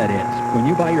insurance, that is. When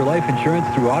you buy your life insurance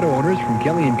through Auto Owners from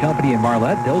Kelly & Company in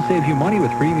Marlette, they'll save you money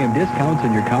with premium discounts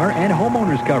on your car and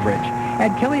homeowners coverage.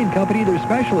 At Kelly & Company, they're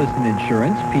specialists in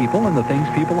insurance, people, and the things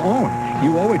people own.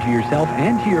 You owe it to yourself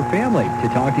and to your family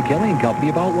to talk to Kelly & Company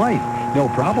about life. No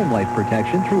problem life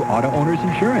protection through Auto Owners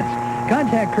Insurance.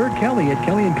 Contact Kurt Kelly at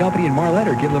Kelly & Company in Marlette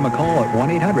or give them a call at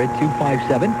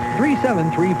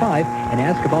 1-800-257-3735 and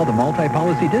ask about the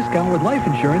multi-policy discount with life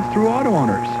insurance through Auto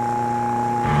Owners.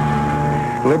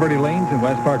 Liberty Lanes in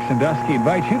West Park, Sandusky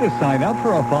invite you to sign up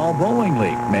for a fall bowling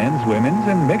league. Men's, women's,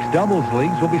 and mixed doubles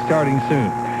leagues will be starting soon.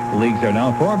 The leagues are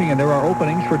now forming and there are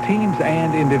openings for teams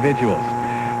and individuals.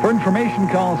 For information,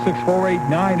 call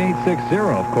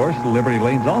 648-9860. Of course, Liberty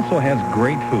Lanes also has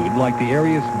great food like the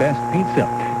area's best pizza,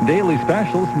 daily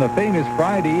specials, and the famous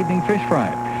Friday evening fish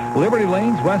fry. Liberty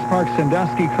Lanes, West Park,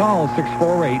 Sandusky, call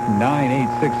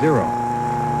 648-9860.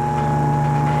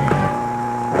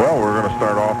 Well, we're going to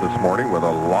start off this morning with a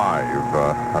live.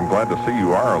 I'm glad to see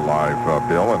you are alive,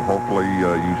 Bill, and hopefully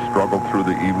you struggled through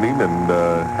the evening and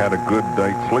had a good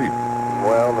night's sleep.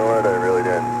 Well, no, I really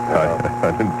didn't.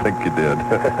 I didn't think you did.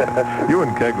 You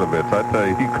and Keglovitz, I tell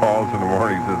you, he calls in the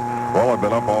morning, he says, well, I've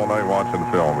been up all night watching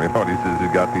film. You know, he says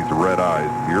he's got these red eyes.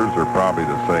 Yours are probably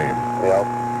the same. Yep.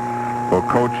 Well,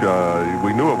 Coach,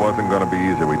 we knew it wasn't going to be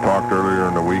easy. We talked earlier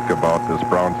in the week about this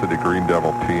Brown City Green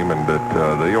Devil team and that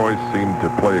they always seem to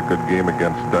play a good game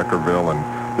against Deckerville, and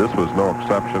this was no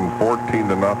exception,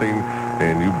 14-0,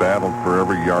 and you battled for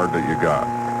every yard that you got.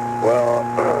 Well,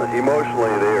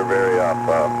 emotionally, they are very up.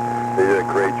 They did a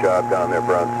great job down there,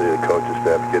 Brown City, the coaching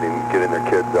staff, getting their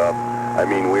kids up. I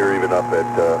mean, we were even up at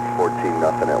 14-0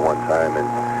 at one time, and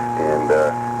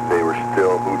they were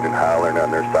still hooting and hollering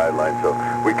on their sideline, so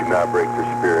we could not break their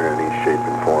spirit in any shape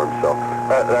and form. So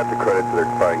that's a credit to their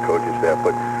fine coaching staff.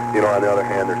 But, you know, on the other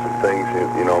hand, there's some things,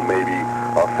 you know, maybe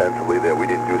offensively that we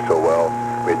didn't do so well.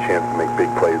 We had a chance to make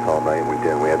big plays all night, and we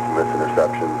didn't. We had some missed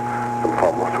interceptions, some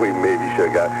fumbles we maybe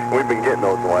should have got. And we've been getting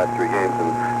those in the last 3 games,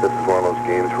 and this is one of those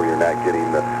games where you're not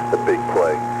getting the big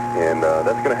play. And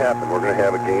that's going to happen. We're going to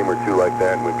have a game or two like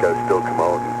that, and we've got to still come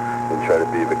out and try to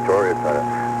be victorious on it.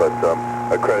 But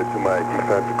a credit to my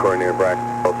defensive coordinator, Brian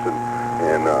Wilson,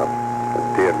 and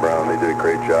Dan Brown. They did a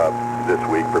great job this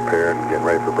week preparing and getting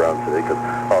ready for Brown City because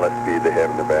all that speed they have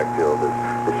in the backfield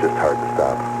is just hard to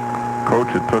stop.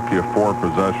 Coach, it took you 4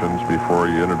 possessions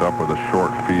before you ended up with a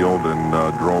short field and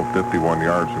drove 51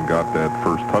 yards and got that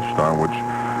first touchdown, which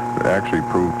actually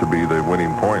proved to be the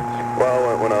winning points.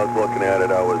 Well, when I was looking at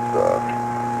it, I was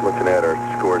looking at our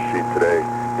score sheet today,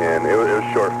 and it was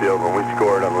short field. When we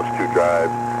scored on those 2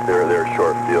 drives, they were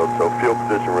short field. So field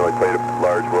position really played a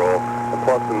large role. And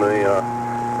plus, in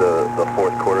the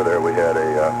fourth quarter there, we had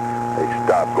a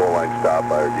goal line stop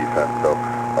by our defense. So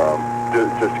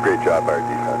just a great job by our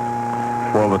defense.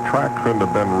 Well, the track couldn't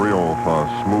have been real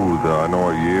smooth. I know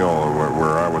at Yale,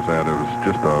 where I was at, it was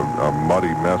just a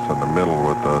muddy mess in the middle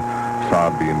with the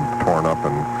sod being torn up,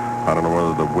 and I don't know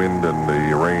whether the wind and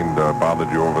the rain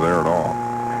bothered you over there at all.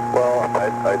 Well,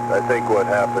 I think what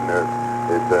happened is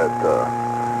that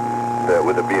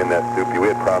with it being that soupy, we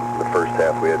had problems in the first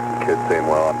half. We had some kids saying,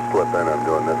 well, I'm slipping, I'm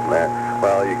doing this and that.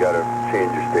 well, you got to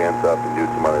change your stance up and do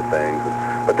some other things.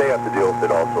 But they have to deal with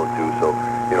it also too. So,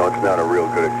 you know, it's not a real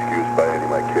good excuse by any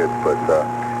of my kids. But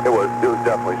it was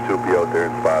definitely soupy out there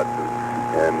in spots,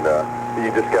 and you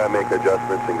just got to make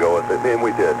adjustments and go with it. And we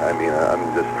did. I mean, I'm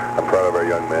proud of our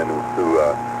young men who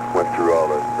went through all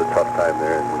the tough time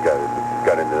there, and we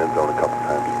got into the end zone a couple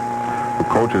times.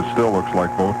 Coach, it still looks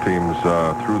like both teams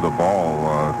threw the ball,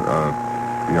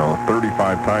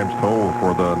 35 times total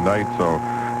for the night. So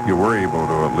you were able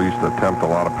to at least attempt a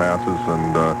lot of passes,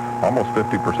 and almost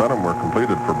 50% of them were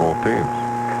completed for both teams.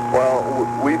 Well,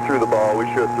 we threw the ball. We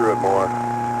should have threw it more,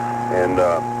 and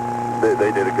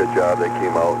they did a good job. They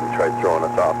came out and tried throwing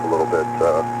us off a little bit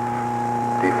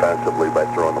defensively by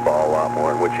throwing the ball a lot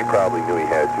more, which he probably knew he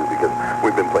had to because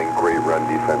we've been playing great run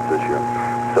defense this year.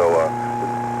 So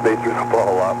they threw the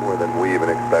ball a lot more than we even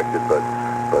expected, but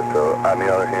on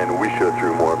the other hand, we should have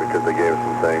threw more because they gave us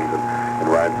some things, and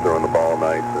Ryan's throwing the ball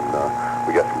nice, and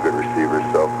we got some good receivers.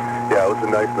 So, yeah, it was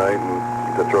a nice night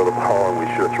to throw the ball, and we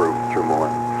should have threw more.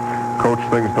 Coach,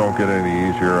 things don't get any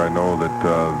easier. I know that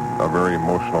a very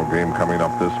emotional game coming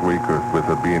up this week with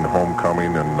it being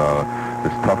homecoming, and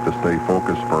it's tough to stay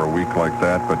focused for a week like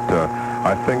that. But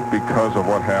I think because of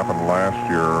what happened last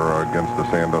year against the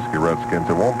Sandusky Redskins,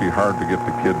 it won't be hard to get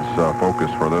the kids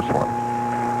focused for this one.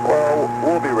 Well,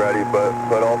 we'll be ready, but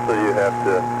also you have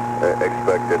to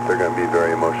expect that they're going to be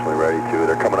very emotionally ready, too.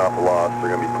 They're coming off a loss.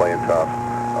 They're going to be playing tough.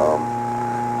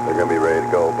 They're going to be ready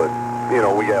to go, but you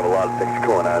know, we have a lot of things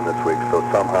going on this week, so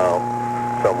somehow,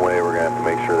 some way, we're going to have to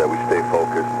make sure that we stay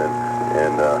focused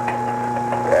and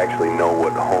actually know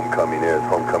what homecoming is.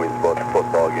 Homecoming is both a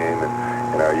football game,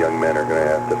 and our young men are going to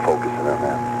have to focus in on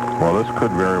that. Well, this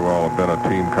could very well have been a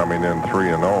team coming in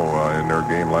 3-0 in their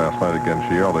game last night against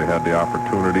Yale. They had the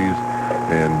opportunities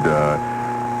and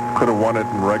could have won it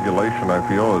in regulation, I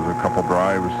feel. There's a couple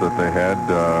drives that they had,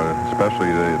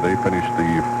 especially they finished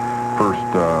the first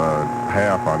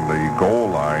half on the goal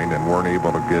line and weren't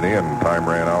able to get in. Time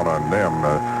ran out on them,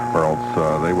 or else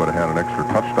they would have had an extra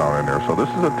touchdown in there. So this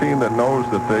is a team that knows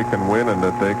that they can win and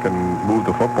that they can move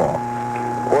the football.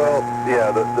 Well,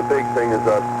 yeah, the big thing is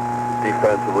us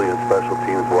defensively and special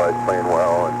teams-wise playing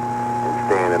well and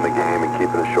staying in the game and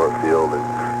keeping a short field.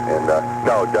 And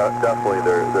no, definitely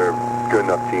they're a good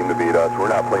enough team to beat us.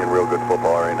 We're not playing real good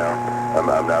football right now.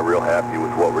 I'm not real happy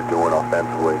with what we're doing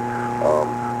offensively.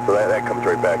 So that comes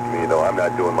right back to me, though. I'm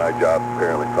not doing my job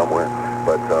apparently somewhere,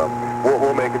 but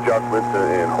we'll make adjustments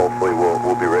and hopefully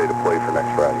we'll be ready to play for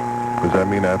next Friday. Does that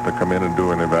mean I have to come in and do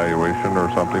an evaluation or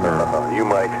something? Or you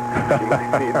might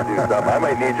need to do something. I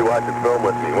might need you watching film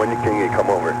with me. When can you come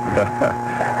over?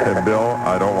 And Bill,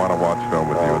 I don't want to watch film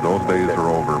with you. Those days are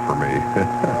over for me.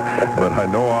 But I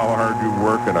know how hard you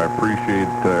work, and I appreciate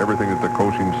everything that the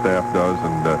coaching staff does,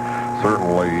 and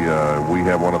certainly we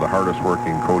have one of the hardest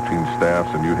working coaching staffs,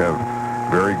 and you have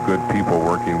very good people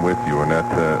working with you, and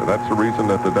that's the reason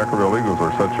that the Deckerville Eagles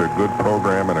are such a good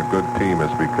program and a good team,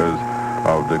 is because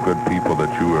of the good people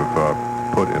that you have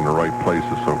put in the right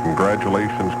places. So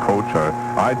congratulations, Coach.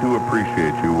 I do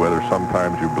appreciate you, whether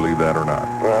sometimes you believe that or not.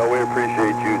 Well, we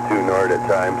appreciate you too, Nord, at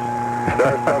times. There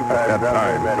are sometimes, not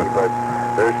very many, but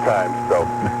there's times. So,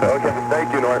 okay,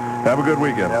 thank you, Nord. Have a good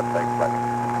weekend. Yep, thanks, bye.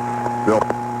 Bill,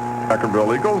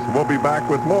 Deckerville Eagles. We'll be back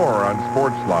with more on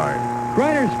Sportsline.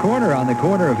 Griner's Corner on the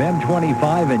corner of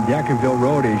M25 and Deckerville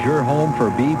Road is your home for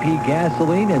BP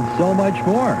gasoline and so much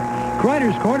more.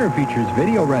 Griner's Corner features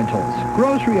video rentals,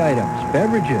 grocery items,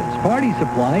 beverages, party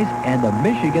supplies, and the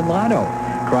Michigan Lotto.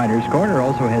 Griner's Corner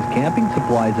also has camping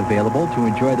supplies available to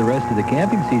enjoy the rest of the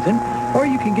camping season, or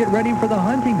you can get ready for the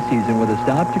hunting season with a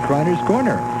stop to Griner's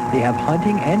Corner. They have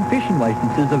hunting and fishing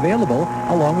licenses available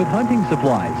along with hunting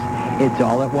supplies. It's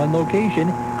all at one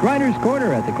location, Griner's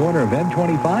Corner at the corner of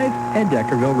M25 and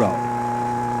Deckerville Road.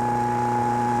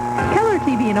 Keller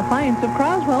TV and Appliance of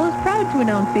Croswell is proud to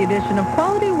announce the addition of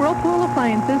quality Whirlpool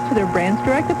appliances to their Brands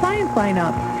Direct appliance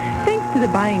lineup. Thanks to the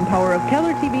buying power of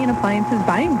Keller TV and Appliances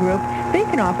buying group, they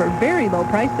can offer very low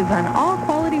prices on all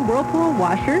quality Whirlpool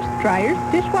washers, dryers,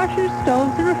 dishwashers,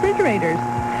 stoves, and refrigerators.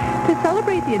 To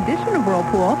celebrate the addition of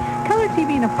Whirlpool, Keller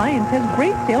TV and Appliance has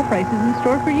great sale prices in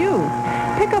store for you.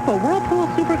 Pick up a Whirlpool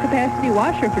Super Capacity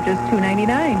washer for just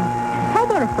 $2.99. How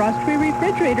about a frost-free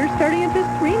refrigerator starting at just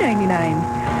 $3.99?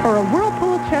 Or a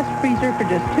Whirlpool chest freezer for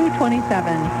just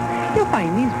 $2.27. You'll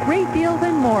find these great deals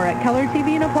and more at Keller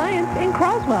TV and Appliance in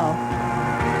Croswell.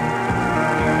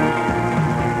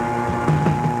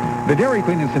 The Dairy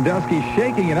Queen in Sandusky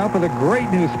shaking it up with a great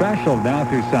new special now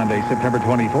through Sunday, September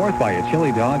 24th. Buy a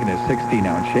chili dog and a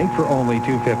 16-ounce shake for only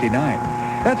 $2.59.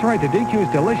 That's right, the DQ's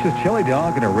delicious chili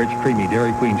dog and a rich, creamy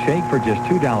Dairy Queen shake for just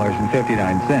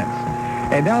 $2.59.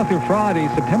 And now through Friday,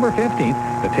 September 15th,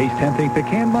 the Taste 10th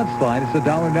Pecan Mudslide is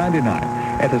 $1.99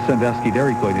 at the Sandusky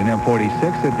Dairy Queen in M46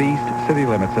 at the East City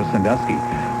limits of Sandusky.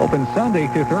 Open Sunday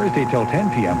through Thursday till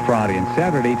 10 p.m., Friday and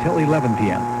Saturday till 11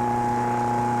 p.m.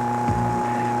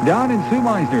 Don and Sue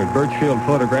Meisner at Birchfield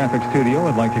Photographic Studio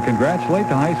would like to congratulate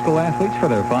the high school athletes for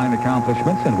their fine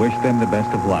accomplishments and wish them the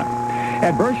best of luck.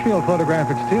 At Birchfield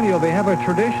Photographic Studio, they have a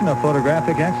tradition of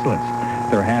photographic excellence.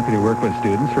 They're happy to work with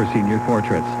students for senior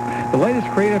portraits. The latest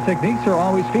creative techniques are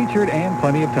always featured and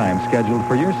plenty of time scheduled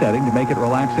for your setting to make it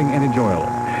relaxing and enjoyable.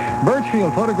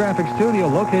 Birchfield Photographic Studio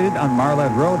located on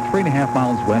Marlette Road, 3.5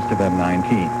 miles west of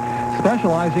M19.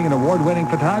 Specializing in award-winning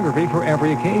photography for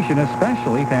every occasion,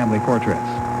 especially family portraits.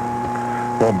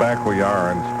 Well, back we are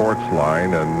on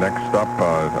Sportsline, and next up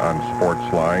on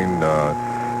Sportsline,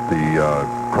 the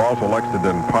Croswell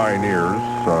Lexington Pioneers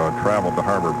traveled to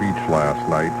Harbor Beach last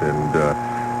night, and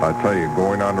I tell you,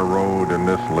 going on the road in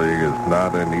this league is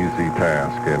not an easy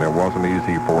task, and it wasn't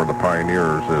easy for the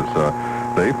Pioneers as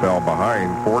they fell behind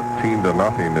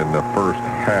 14-0 in the first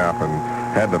half and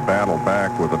had to battle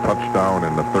back with a touchdown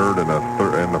in the third and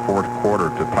in the fourth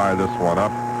quarter to tie this one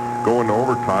up. Going to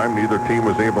overtime, neither team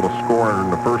was able to score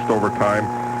in the first overtime.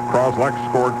 Croslex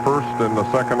scored first in the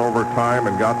second overtime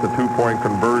and got the two-point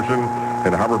conversion,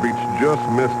 and Harbor Beach just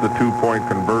missed the two-point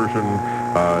conversion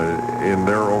in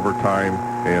their overtime,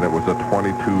 and it was a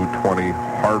 22-20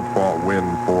 hard-fought win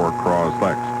for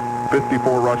Croslex.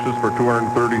 54 rushes for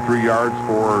 233 yards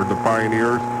for the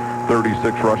Pioneers,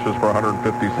 36 rushes for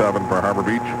 157 for Harbor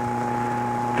Beach.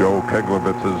 Joe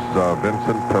Keglovitz's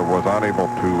Vincent was unable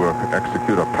to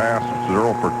execute a pass,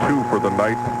 0 for 2 for the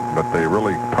night, but they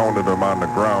really pounded him on the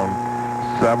ground.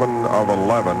 7 of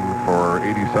 11 for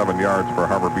 87 yards for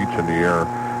Harbor Beach in the air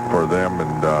for them,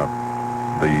 and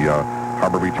the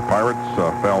Harbor Beach Pirates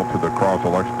fell to the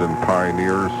Croswell Lexington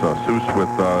Pioneers. Seuss with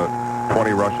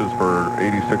 20 rushes for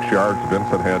 86 yards.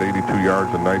 Vincent had 82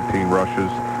 yards and 19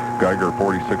 rushes. Geiger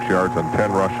 46 yards and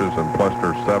 10 rushes, and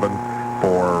Plester 7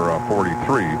 for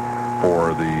 43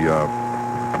 for the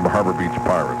Harbor Beach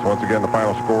Pirates. Once again, the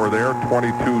final score there,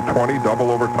 22-20, double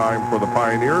overtime for the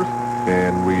Pioneers.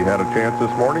 And we had a chance this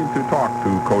morning to talk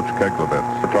to Coach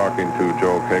Keglovitz. We're talking to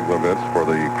Joe Keglovitz for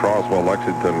the Croswell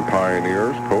Lexington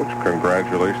Pioneers. Coach,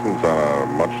 congratulations on a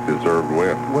much-deserved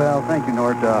win. Well, thank you,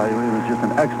 Nort. It was just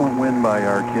an excellent win by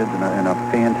our kids and a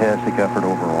fantastic effort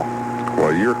overall.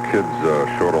 Well, your kids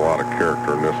showed a lot of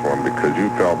character in this one because you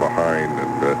fell behind,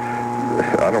 and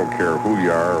I don't care who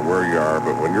you are or where you are,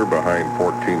 but when you're behind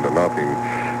 14-0,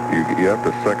 you have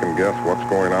to second-guess what's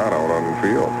going on out on the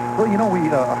field. Well, you know,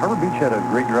 Harbor Beach had a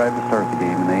great drive to start the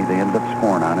game, and they ended up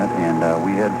scoring on it, and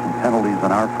we had some penalties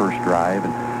on our first drive,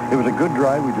 and it was a good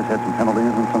drive. We just had some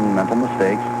penalties and some mental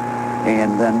mistakes,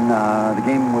 and then the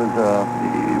game was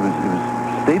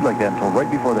stayed like that until right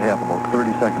before the half, about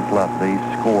 30 seconds left. They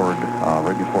scored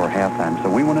right before halftime, so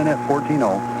we went in at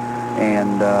 14-0,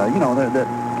 and you know,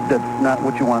 that's not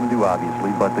what you want to do,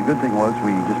 obviously, but the good thing was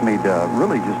we just made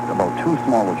really just about 2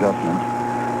 small adjustments,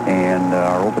 and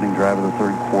our opening drive of the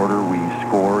third quarter, we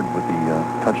scored with the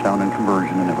touchdown and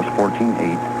conversion, and it was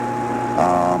 14-8.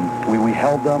 We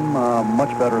held them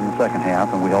much better in the second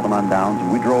half, and we held them on downs,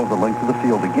 and we drove the length of the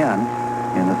field again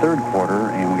in the third quarter,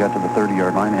 and we got to the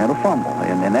 30-yard line and had a fumble,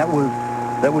 and that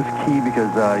was key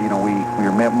because you know, we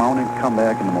were mounting a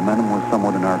comeback, and the momentum was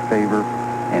somewhat in our favor.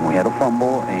 And we had a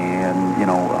fumble, and, you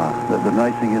know, the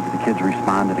nice thing is that the kids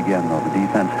responded again, though. The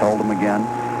defense held them again,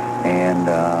 and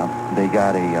they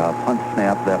got a punt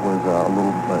snap that was a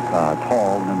little bit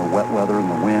tall, and in the wet weather and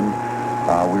the wind,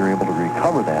 we were able to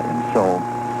recover that. And so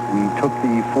we took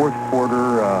the fourth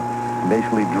quarter,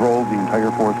 basically drove the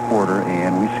entire fourth quarter,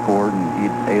 and we scored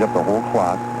and ate up the whole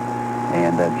clock,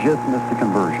 and just missed the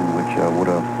conversion, which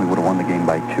we would have won the game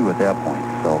by 2 at that point.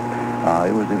 So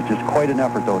it was just quite an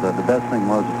effort, though. The best thing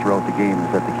was throughout the game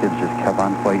is that the kids just kept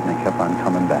on fighting and kept on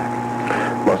coming back.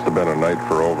 Must have been a night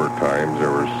for overtimes.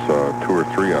 There was 2 or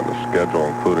 3 on the schedule,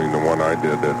 including the one I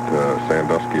did at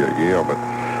Sandusky at Yale. But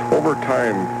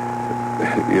overtime,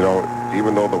 you know,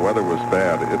 even though the weather was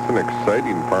bad, it's an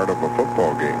exciting part of a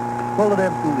football game. Well, it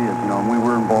absolutely is. You know, and we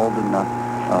were involved in the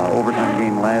overtime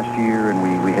game last year, and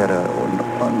we had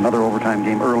another overtime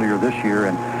game earlier this year,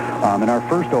 and in our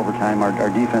first overtime, our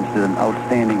defense did an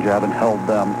outstanding job and held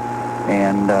them,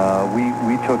 and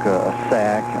we took a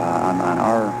sack on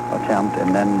our attempt,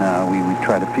 and then we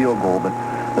tried a field goal, but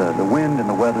the wind and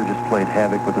the weather just played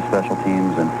havoc with the special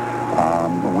teams, and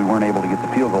we weren't able to get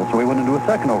the field goal, so we went into a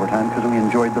second overtime because we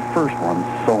enjoyed the first one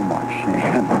so much,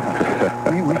 and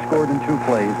we scored in 2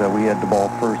 plays. We had the ball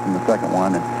first in the second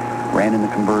one, and ran in the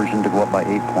conversion to go up by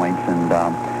 8 points, and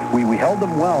we held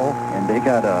them well, and they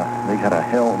got a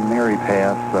Hail Mary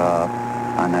pass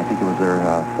on, I think it was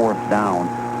their fourth down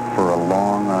for a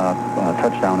long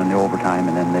touchdown in the overtime,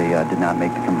 and then they did not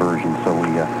make the conversion. So we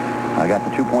got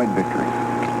the 2-point victory.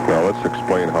 Now, let's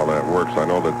explain how that works. I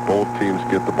know that both teams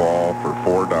get the ball for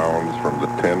 4 downs from the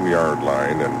 10-yard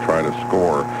line and try to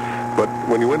score. But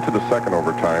when you went to the second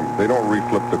overtime, they don't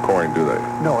reflip the coin, do they?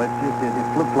 No, it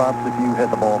flip-flops. If you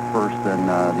had the ball first, then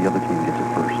the other team gets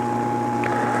it first.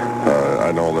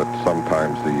 I know that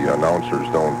sometimes the announcers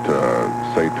don't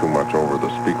say too much over the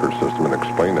speaker system and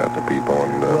explain that to people.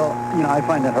 And well, I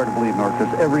find that hard to believe, North,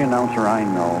 because every announcer I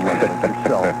know, like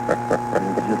yourself,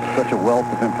 is just such a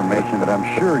wealth of information that I'm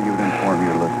sure you would inform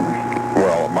your listeners.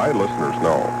 Well, my listeners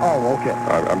know. Oh, okay.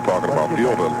 I'm talking about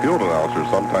field announcers.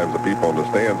 Sometimes the people in the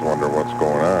stands wonder what's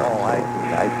going on. Oh, so.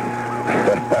 I see.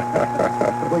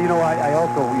 Well, I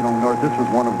also, North, this was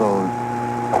one of those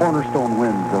cornerstone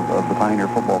wins of the Pioneer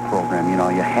football program. You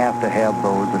have to have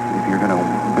those if you're going to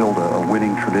build a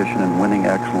winning tradition and winning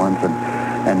excellence.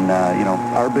 And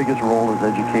our biggest role as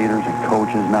educators and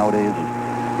coaches nowadays is,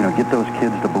 get those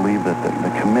kids to believe that the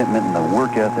commitment and the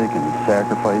work ethic and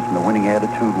sacrifice and the winning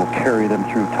attitude will carry them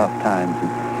through tough times.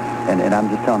 And I'm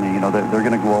just telling you, they're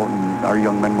going to go out, and our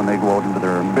young men, when they go out into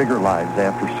their bigger lives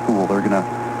after school, they're going to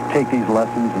take these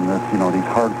lessons and these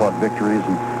hard-fought victories,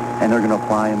 and they're going to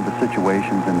apply them to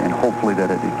situations, and hopefully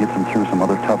that it gets them through some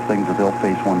other tough things that they'll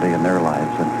face one day in their lives.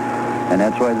 And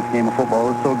that's why this game of football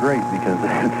is so great, because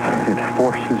it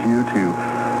forces you to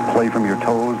play from your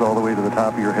toes all the way to the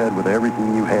top of your head with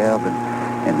everything you have, and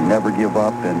never give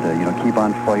up, and keep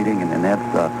on fighting. And that's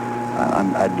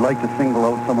I'd like to single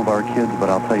out some of our kids, but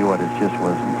I'll tell you what, it just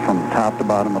was from top to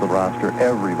bottom of the roster.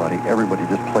 Everybody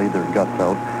just played their guts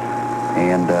out.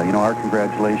 And our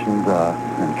congratulations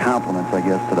and compliments, I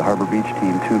guess, to the Harbor Beach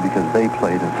team too, because they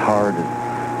played as hard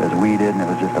as we did, and it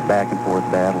was just a back and forth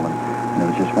battle, and it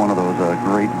was just one of those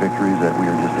great victories that we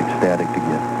were just ecstatic to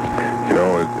get.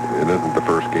 It isn't the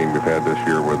first game we've had this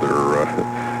year where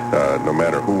no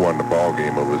matter who won the ball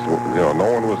game, it was,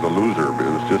 no one was a loser. It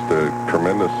was just a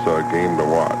tremendous game to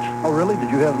watch. Oh, really?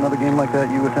 Did you have another game like that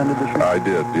you attended this year? I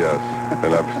did, yes.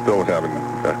 And I'm still having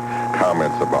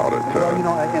comments about it. Well,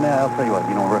 and I'll tell you what,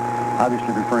 we're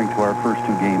obviously referring to our first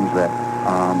 2 games that,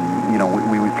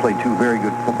 we played 2 very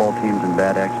good football teams in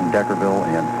Bad Axe and Deckerville,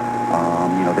 and,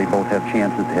 they both have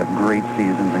chances to have great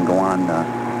seasons and go on to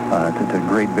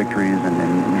great victories and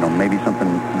maybe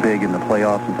something big in the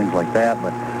playoffs and things like that.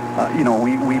 But,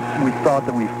 we thought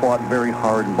that we fought very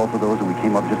hard in both of those, and we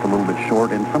came up just a little bit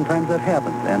short, and sometimes that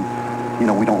happens. And,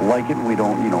 we don't like it, and we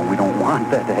don't want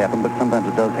that to happen, but sometimes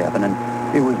it does happen. And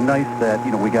it was nice that,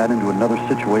 we got into another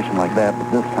situation like that, but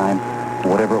this time,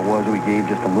 whatever it was, we gave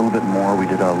just a little bit more. We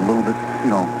did a little bit,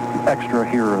 extra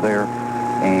here or there,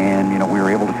 and, we were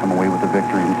able to come away with a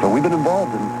victory. And so we've been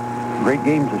involved in great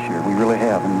games this year. We really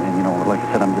have. And like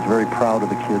I said, I'm just very proud of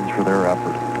the kids for their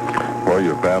effort. Well,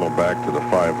 you battled back to the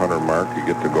 500 mark. You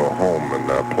get to go home and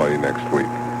play next week.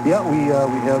 Yeah, we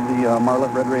have the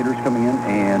Marlette Red Raiders coming in,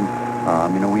 and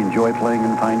we enjoy playing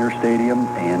in Pioneer Stadium,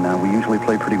 and we usually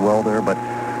play pretty well there. But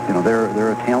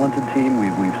they're a talented team.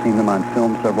 We've seen them on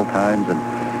film several times, and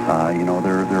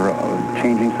they're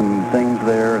changing some things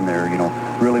there, and they're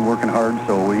really working hard.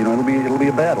 So it'll be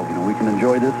a battle. We can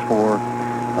enjoy this for.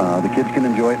 The kids can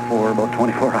enjoy it for about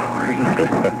 24 hours.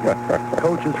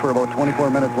 Coaches for about 24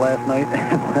 minutes last night,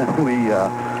 and then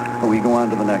we go on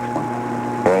to the next one.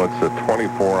 Well, it's a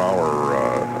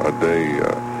 24-hour-a-day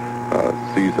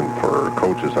season for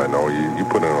coaches. I know you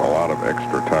put in a lot of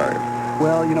extra time.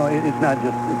 Well, it's not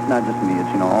just me.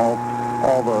 It's all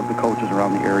the coaches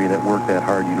around the area that work that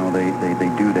hard. They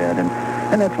do that,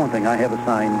 and that's one thing. I have a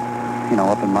sign,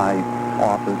 up in my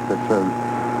office that says,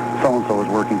 so-and-so is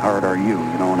working hard, are you?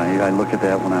 And I look at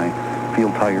that when I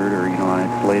feel tired, or,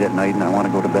 it's late at night and I want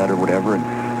to go to bed or whatever. And,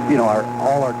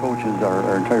 all our coaches,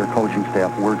 our entire coaching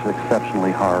staff works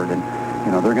exceptionally hard. And,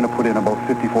 they're going to put in about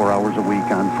 54 hours a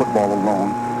week on football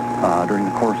alone during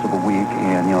the course of a week.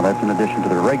 And, that's in addition to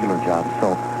their regular jobs.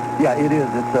 So, yeah, it is.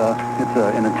 It's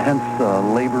an intense,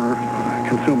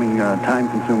 labor-consuming,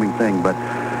 time-consuming thing. But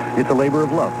it's a labor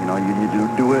of love. You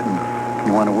do it, and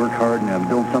you want to work hard and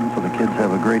build something so the kids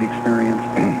have a great experience,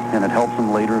 and it helps them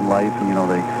later in life, and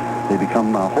they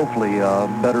become hopefully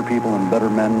better people and better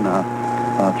men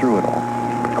through it all.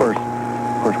 Of course,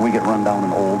 we get run down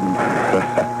and old and,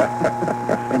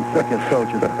 and sick as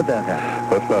coaches, but that happens.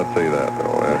 Let's not say that,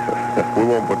 though. We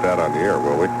won't put that on the air,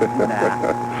 will we?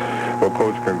 Nah. Well,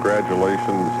 Coach,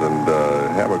 congratulations, and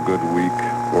have a good week.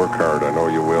 Work hard, I know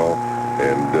you will,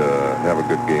 and have a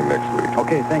good game next week.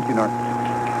 Okay, thank you, North.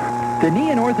 The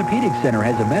Knee and Orthopedic Center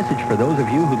has a message for those of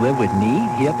you who live with knee,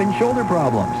 hip, and shoulder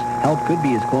problems. Help could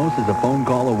be as close as a phone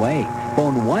call away.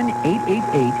 Phone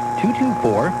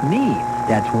 1-888-224-KNEE.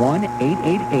 That's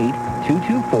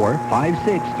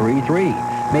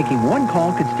 1-888-224-5633. Making one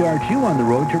call could start you on the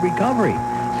road to recovery.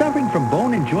 Suffering from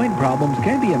bone and joint problems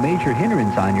can be a major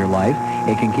hindrance on your life.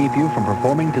 It can keep you from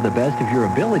performing to the best of your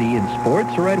ability in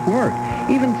sports or at work.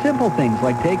 Even simple things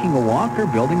like taking a walk or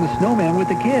building the snowman with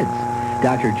the kids.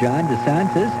 Dr. John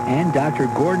DeSantis and Dr.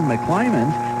 Gordon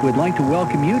McClymans would like to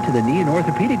welcome you to the Knee and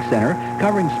Orthopedic Center,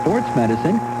 covering sports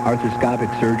medicine, arthroscopic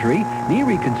surgery, knee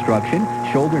reconstruction,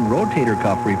 shoulder and rotator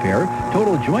cuff repair,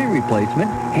 total joint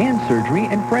replacement, hand surgery,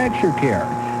 and fracture care.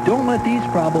 Don't let these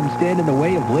problems stand in the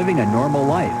way of living a normal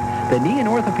life. The Knee and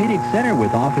Orthopedic Center,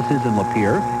 with offices in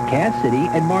Lapeer, Cass City,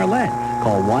 and Marlette.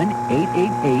 Call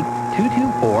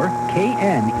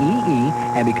 1-888-224-KNEE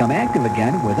and become active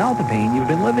again without the pain you've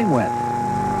been living with.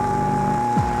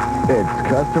 It's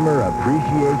Customer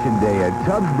Appreciation Day at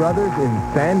Tubbs Brothers in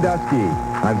Sandusky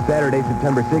on Saturday,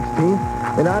 September 16th.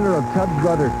 In honor of Tubbs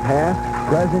Brothers past,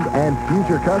 present, and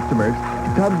future customers,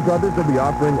 Tubbs Brothers will be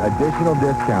offering additional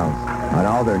discounts on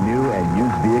all their new and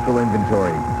used vehicle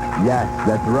inventory. Yes,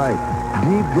 that's right.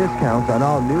 Deep discounts on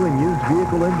all new and used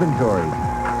vehicle inventory.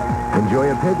 Enjoy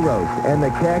a pig roast, and the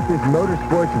Cactus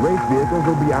Motorsports race vehicles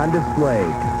will be on display.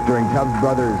 During Tubbs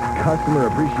Brothers Customer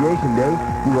Appreciation Day,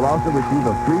 you will also receive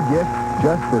a free gift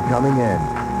just for coming in.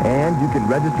 And you can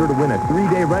register to win a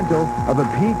 3-day rental of a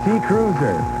PT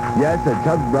Cruiser. Yes, at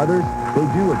Tubbs Brothers, they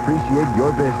do appreciate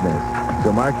your business.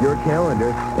 So mark your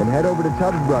calendar and head over to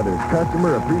Tubbs Brothers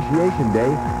Customer Appreciation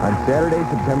Day on Saturday,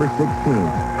 September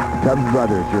 16th. Tubbs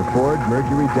Brothers, your Ford,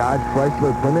 Mercury, Dodge,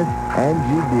 Chrysler, Plymouth, and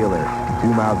Jeep dealer.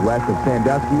 2 miles west of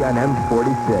Sandusky on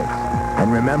M46.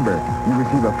 And remember, you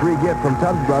receive a free gift from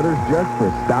Tubbs Brothers just for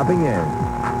stopping in.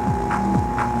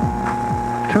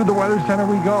 To the Weather Center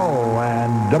we go,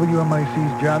 and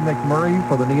WMIC's John McMurray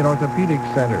for the Knee and Orthopedic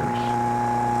Centers.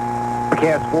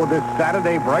 Forecast for this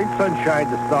Saturday, bright sunshine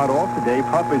to start off the day,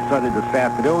 partly sunny this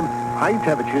afternoon. High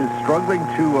temperatures struggling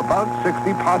to about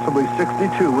 60, possibly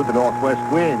 62 with a northwest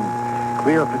wind.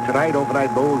 Clear for tonight,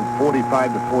 overnight low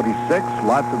 45 to 46.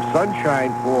 Lots of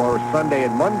sunshine for Sunday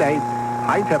and Monday.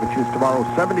 High temperatures tomorrow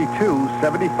 72,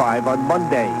 75 on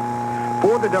Monday.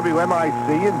 For the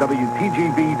WMIC and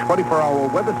WTGV 24-hour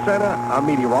Weather Center, I'm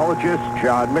meteorologist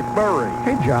John McMurray.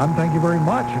 Hey, John, thank you very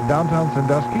much. In downtown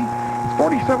Sandusky, it's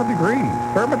 47 degrees.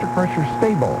 Barometric pressure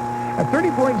stable at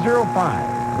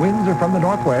 30.05. Winds are from the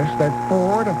northwest at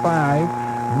 4 to 5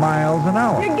 miles an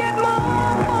hour. You get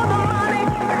more for the money.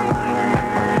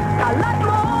 A lot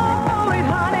more for it,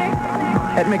 honey.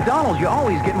 At McDonald's, you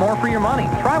always get more for your money.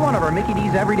 Try one of our Mickey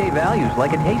D's everyday values,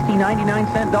 like a tasty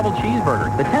 99-cent double cheeseburger.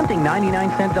 The tempting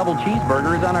 99-cent double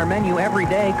cheeseburger is on our menu every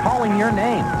day, calling your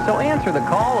name. So answer the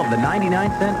call of the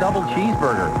 99-cent double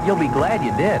cheeseburger. You'll be glad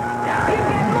you did. You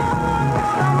get more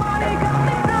for the money, 'cause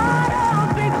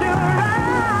McDonald's treats you right.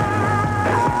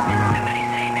 Somebody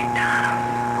say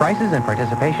McDonald's. Prices and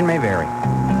participation may vary.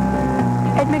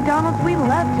 At McDonald's, we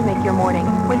love to make your morning,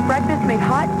 with breakfast made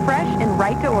hot, fresh, and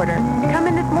right to order. Come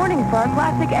in this morning for our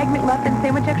classic Egg McMuffin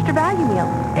Sandwich Extra Value Meal.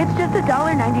 It's just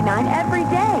 $1.99 every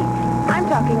day. I'm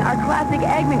talking our classic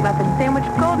Egg McMuffin Sandwich,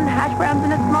 golden hash browns,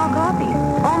 and a small coffee.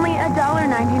 Only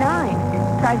 $1.99.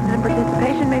 Prices and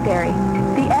participation may vary.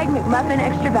 The Egg McMuffin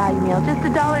Extra Value Meal, just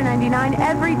 $1.99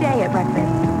 every day at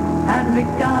breakfast. At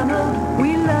McDonald's,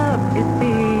 we love it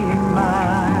being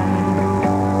mine.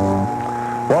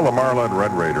 Well, the Marlette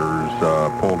Red Raiders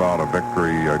pulled out a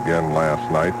victory again last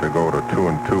night to go to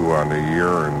 2-2 on the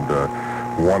year and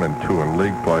 1-2 in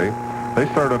league play. They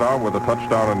started out with a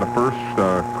touchdown in the first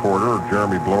quarter.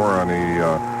 Jeremy Bloor on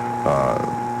a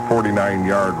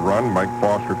 49-yard run. Mike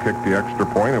Foster kicked the extra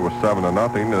point. It was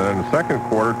 7-0. And then in the second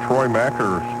quarter, Troy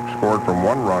Macker scored from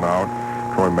one run out.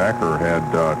 Troy Macker had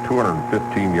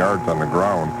 215 yards on the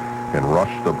ground and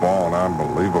rushed the ball an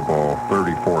unbelievable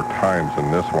 34 times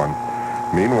in this one.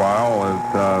 Meanwhile,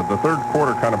 the third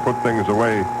quarter kind of put things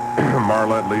away.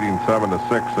 Marlette leading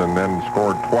 7-6 and then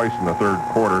scored twice in the third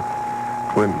quarter.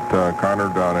 Clint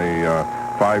Conard on a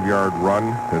 5-yard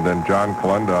run, and then John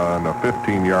Kalenda on a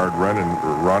 15-yard run,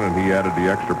 and he added the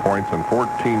extra points, and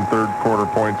 14 third-quarter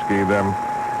points gave them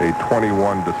a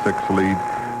 21-6 lead.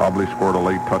 Ubley scored a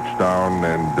late touchdown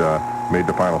and made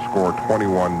the final score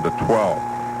 21-12.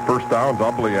 First downs,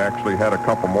 Ubley actually had a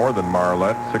couple more than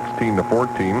Marlette,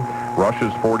 16-14.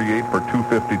 Rushes 48 for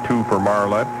 252 for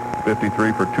Marlette,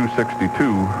 53 for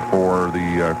 262 for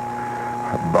the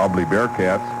Ubley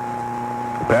Bearcats.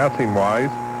 Passing-wise,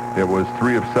 it was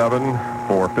 3 of 7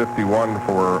 for 51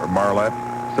 for Marlette,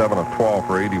 7 of 12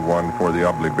 for 81 for the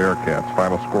Ubly Bearcats.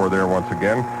 Final score there once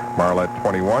again, Marlette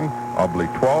 21, Ubly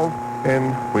 12,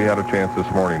 and we had a chance this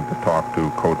morning to talk to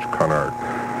Coach Kennard.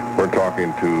 We're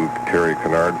talking to Terry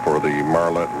Kennard for the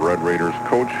Marlette Red Raiders.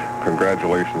 Coach,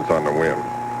 congratulations on the win.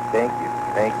 Thank you.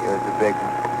 Thank you. It's a big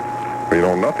one. You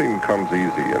know, nothing comes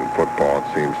easy in football, it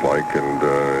seems like, and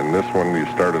in this one you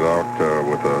started out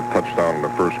with a touchdown in the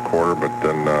first quarter, but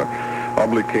then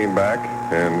Ubly came back,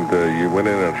 and you went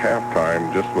in at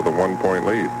halftime just with a 1-point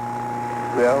lead.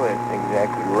 Well, it's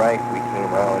exactly right. We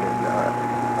came out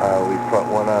and we put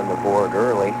one on the board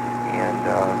early, and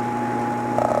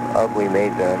Ubly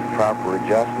made the proper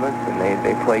adjustments, and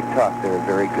they played tough. They're a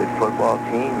very good football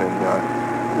team,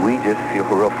 and we just feel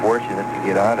real fortunate to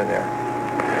get out of there.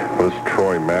 This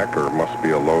Troy Macker must be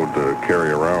a load to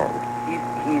carry around.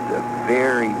 He's a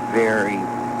very, very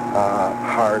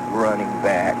hard running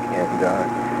back, and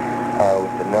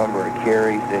with the number of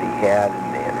carries that he had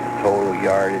and his total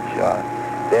yardage,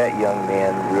 that young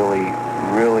man really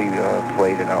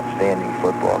played an outstanding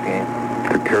football game.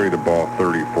 To carry the ball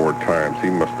 34 times, he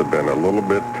must have been a little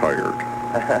bit tired.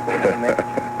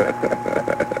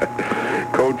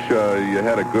 Coach, you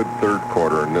had a good third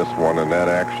quarter in this one, and that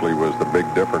actually was the big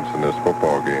difference in this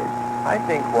football game. I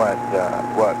think what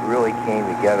really came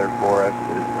together for us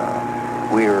is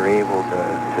we were able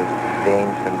to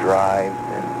sustain some drives,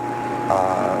 and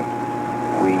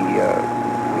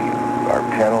our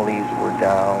penalties were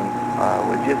down.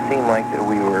 It just seemed like that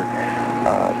we were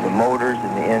the motors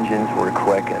and the engines were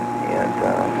clicking, and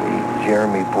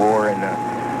Jeremy Bohr in the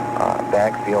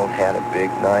backfield had a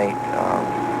big night.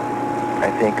 I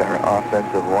think our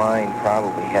offensive line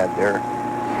probably had their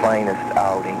finest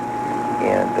outing,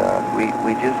 and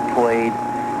we just played.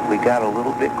 We got a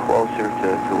little bit closer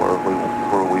to where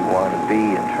we want to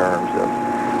be in terms of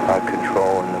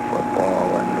controlling the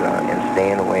football and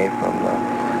staying away from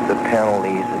the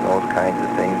penalties and those kinds of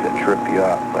things that trip you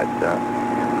up. But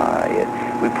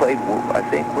we played. I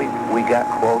think we got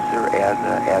closer as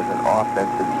an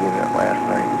offensive unit last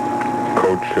night.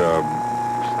 Coach,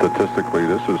 statistically,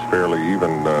 this is fairly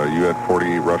even. You had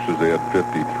 48 rushes, they had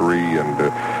 53, and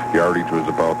yardage was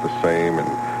about the same. And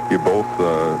you both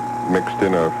mixed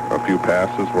in a few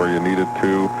passes where you needed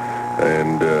to.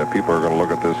 And people are going to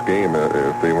look at this game,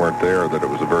 if they weren't there, that it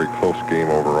was a very close game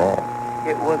overall.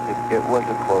 It was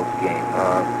a close game.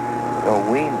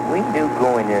 We knew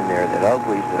going in there that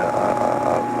Ubly's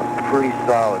a pretty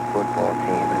solid football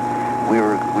team, and we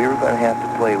were going to have to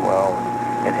play well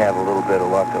and have a little bit of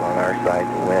luck on our side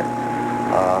to win.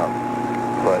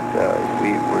 But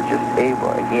we were just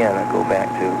able, again, I go back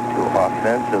to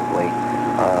offensively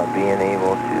being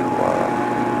able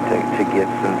to get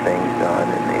some things done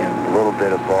and a little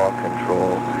bit of ball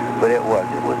control. But it was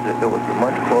a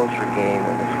much closer game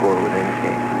than the score would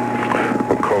indicate.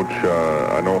 Well, Coach,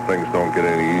 I know things don't get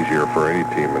any easier for any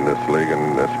team in this league,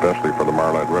 and especially for the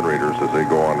Marlette Red Raiders as they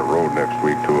go on the road next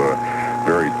week to a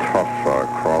very tough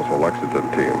Croswell-Lexington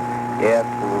team.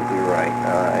 Absolutely right.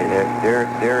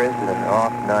 There isn't an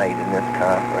off night in this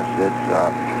conference.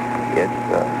 It's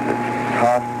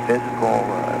tough, physical,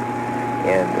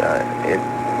 and it's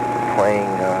playing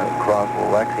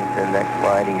Croswell-Lexington next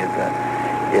Friday is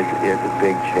a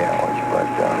big challenge. But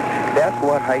that's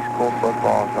what high school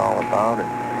football is all about, and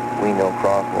we know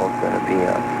Croswell is going to be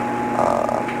a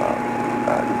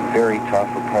very tough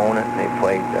opponent. They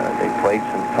played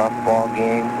some tough ball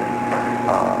games,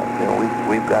 and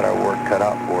we've got our work cut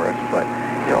out for us. But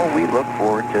we look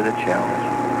forward to the challenge.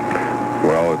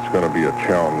 Well, it's going to be a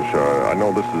challenge. I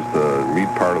know this is the meat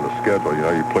part of the schedule.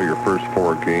 You play your first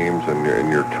 4 games, and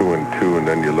you're 2-2, and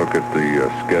then you look at the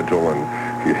schedule, and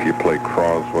you play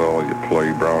Croswell, you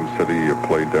play Brown City, you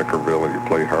play Deckerville, and you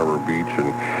play Harbor Beach,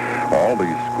 and all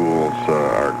these schools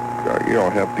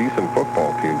have decent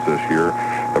football teams this year.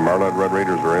 The Marlette Red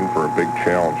Raiders are in for a big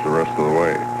challenge the rest of the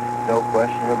way. No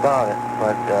question about it.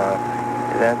 But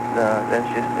that's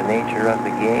just the nature of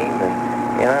the game, and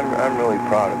I'm really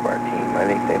proud of our team. I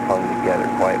think they've hung together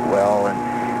quite well, and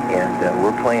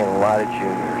we're playing a lot of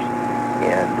juniors,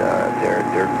 and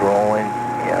they're growing.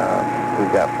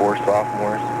 We've got 4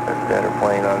 sophomores that are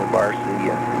playing on the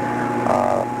varsity, and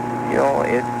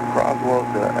Croswell's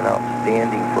an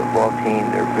outstanding football team.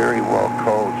 They're very well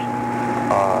coached.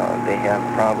 They have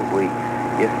probably,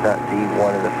 if not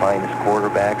one of the finest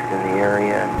quarterbacks in the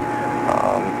area.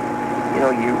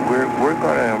 We're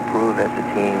going to improve as a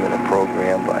team and a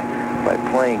program by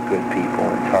playing good people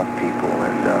and tough people,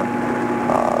 and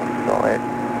so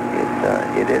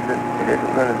it isn't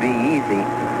going to be easy,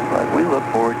 but we look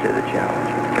forward to the challenge.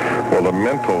 Well, the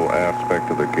mental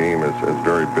aspect of the game is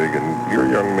very big, and your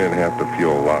young men have to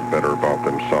feel a lot better about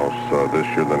themselves house this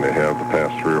year than they have the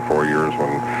past 3 or 4 years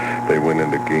when they went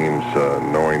into games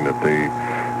knowing that they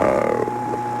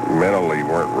mentally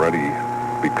weren't ready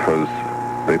because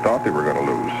they thought they were going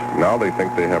to lose. Now they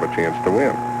think they have a chance to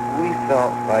win. We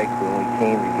felt like when we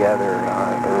came together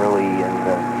early in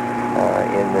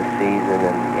the season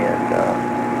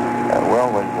and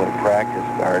when practice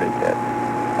started that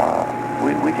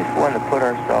we just wanted to put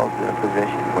ourselves in a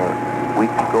position where we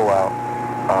could go out,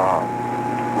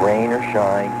 rain or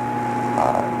shine.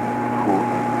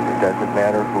 It doesn't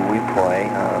matter who we play.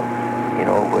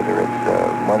 Whether it's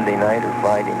Monday night or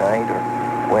Friday night or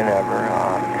whenever.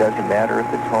 It doesn't matter if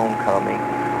it's homecoming.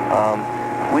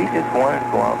 We just wanted to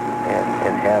go out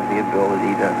and have the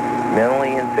ability to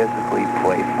mentally and physically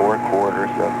play 4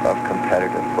 quarters of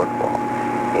competitive football.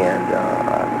 And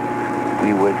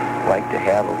we would like to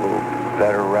have a little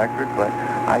better record, but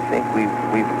I think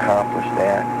we've accomplished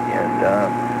that. And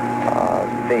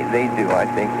they do. I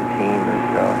think the team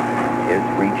is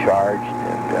recharged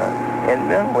and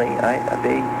mentally,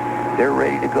 they're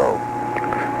ready to go.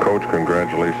 Coach,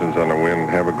 congratulations on the win.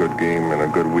 Have a good game and a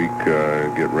good week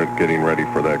getting ready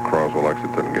for that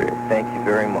Croswell-Lexington game. Thank you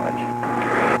very much.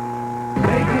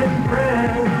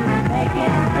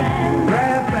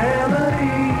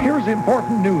 Here's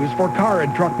important news for car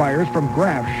and truck buyers from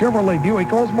Graf Chevrolet Buick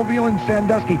Oldsmobile in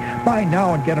Sandusky. Buy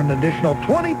now and get an additional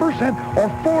 20% or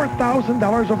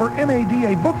 $4,000 over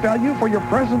MADA book value for your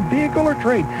present vehicle or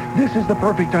trade. This is the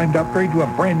perfect time to upgrade to a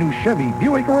brand new Chevy,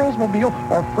 Buick, or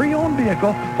Oldsmobile or pre-owned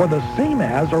vehicle for the same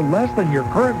as or less than your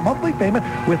current monthly payment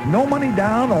with no money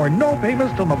down or no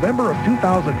payments till November of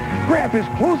 2000. Graf is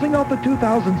closing out the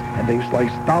 2000s and they've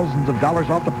sliced thousands of dollars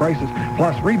off the prices,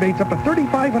 plus rebates up to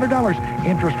 $3,500.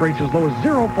 Interest rates as low as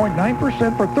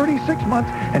 0.9% for 36 months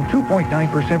and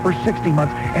 2.9% for 60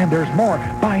 months. And there's more.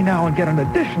 Buy now and get an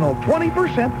additional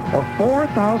 20% or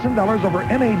 $4,000 over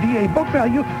MADA book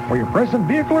value for your present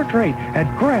vehicle or trade at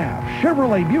Graf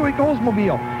Chevrolet Buick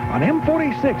Oldsmobile on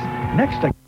M46 next to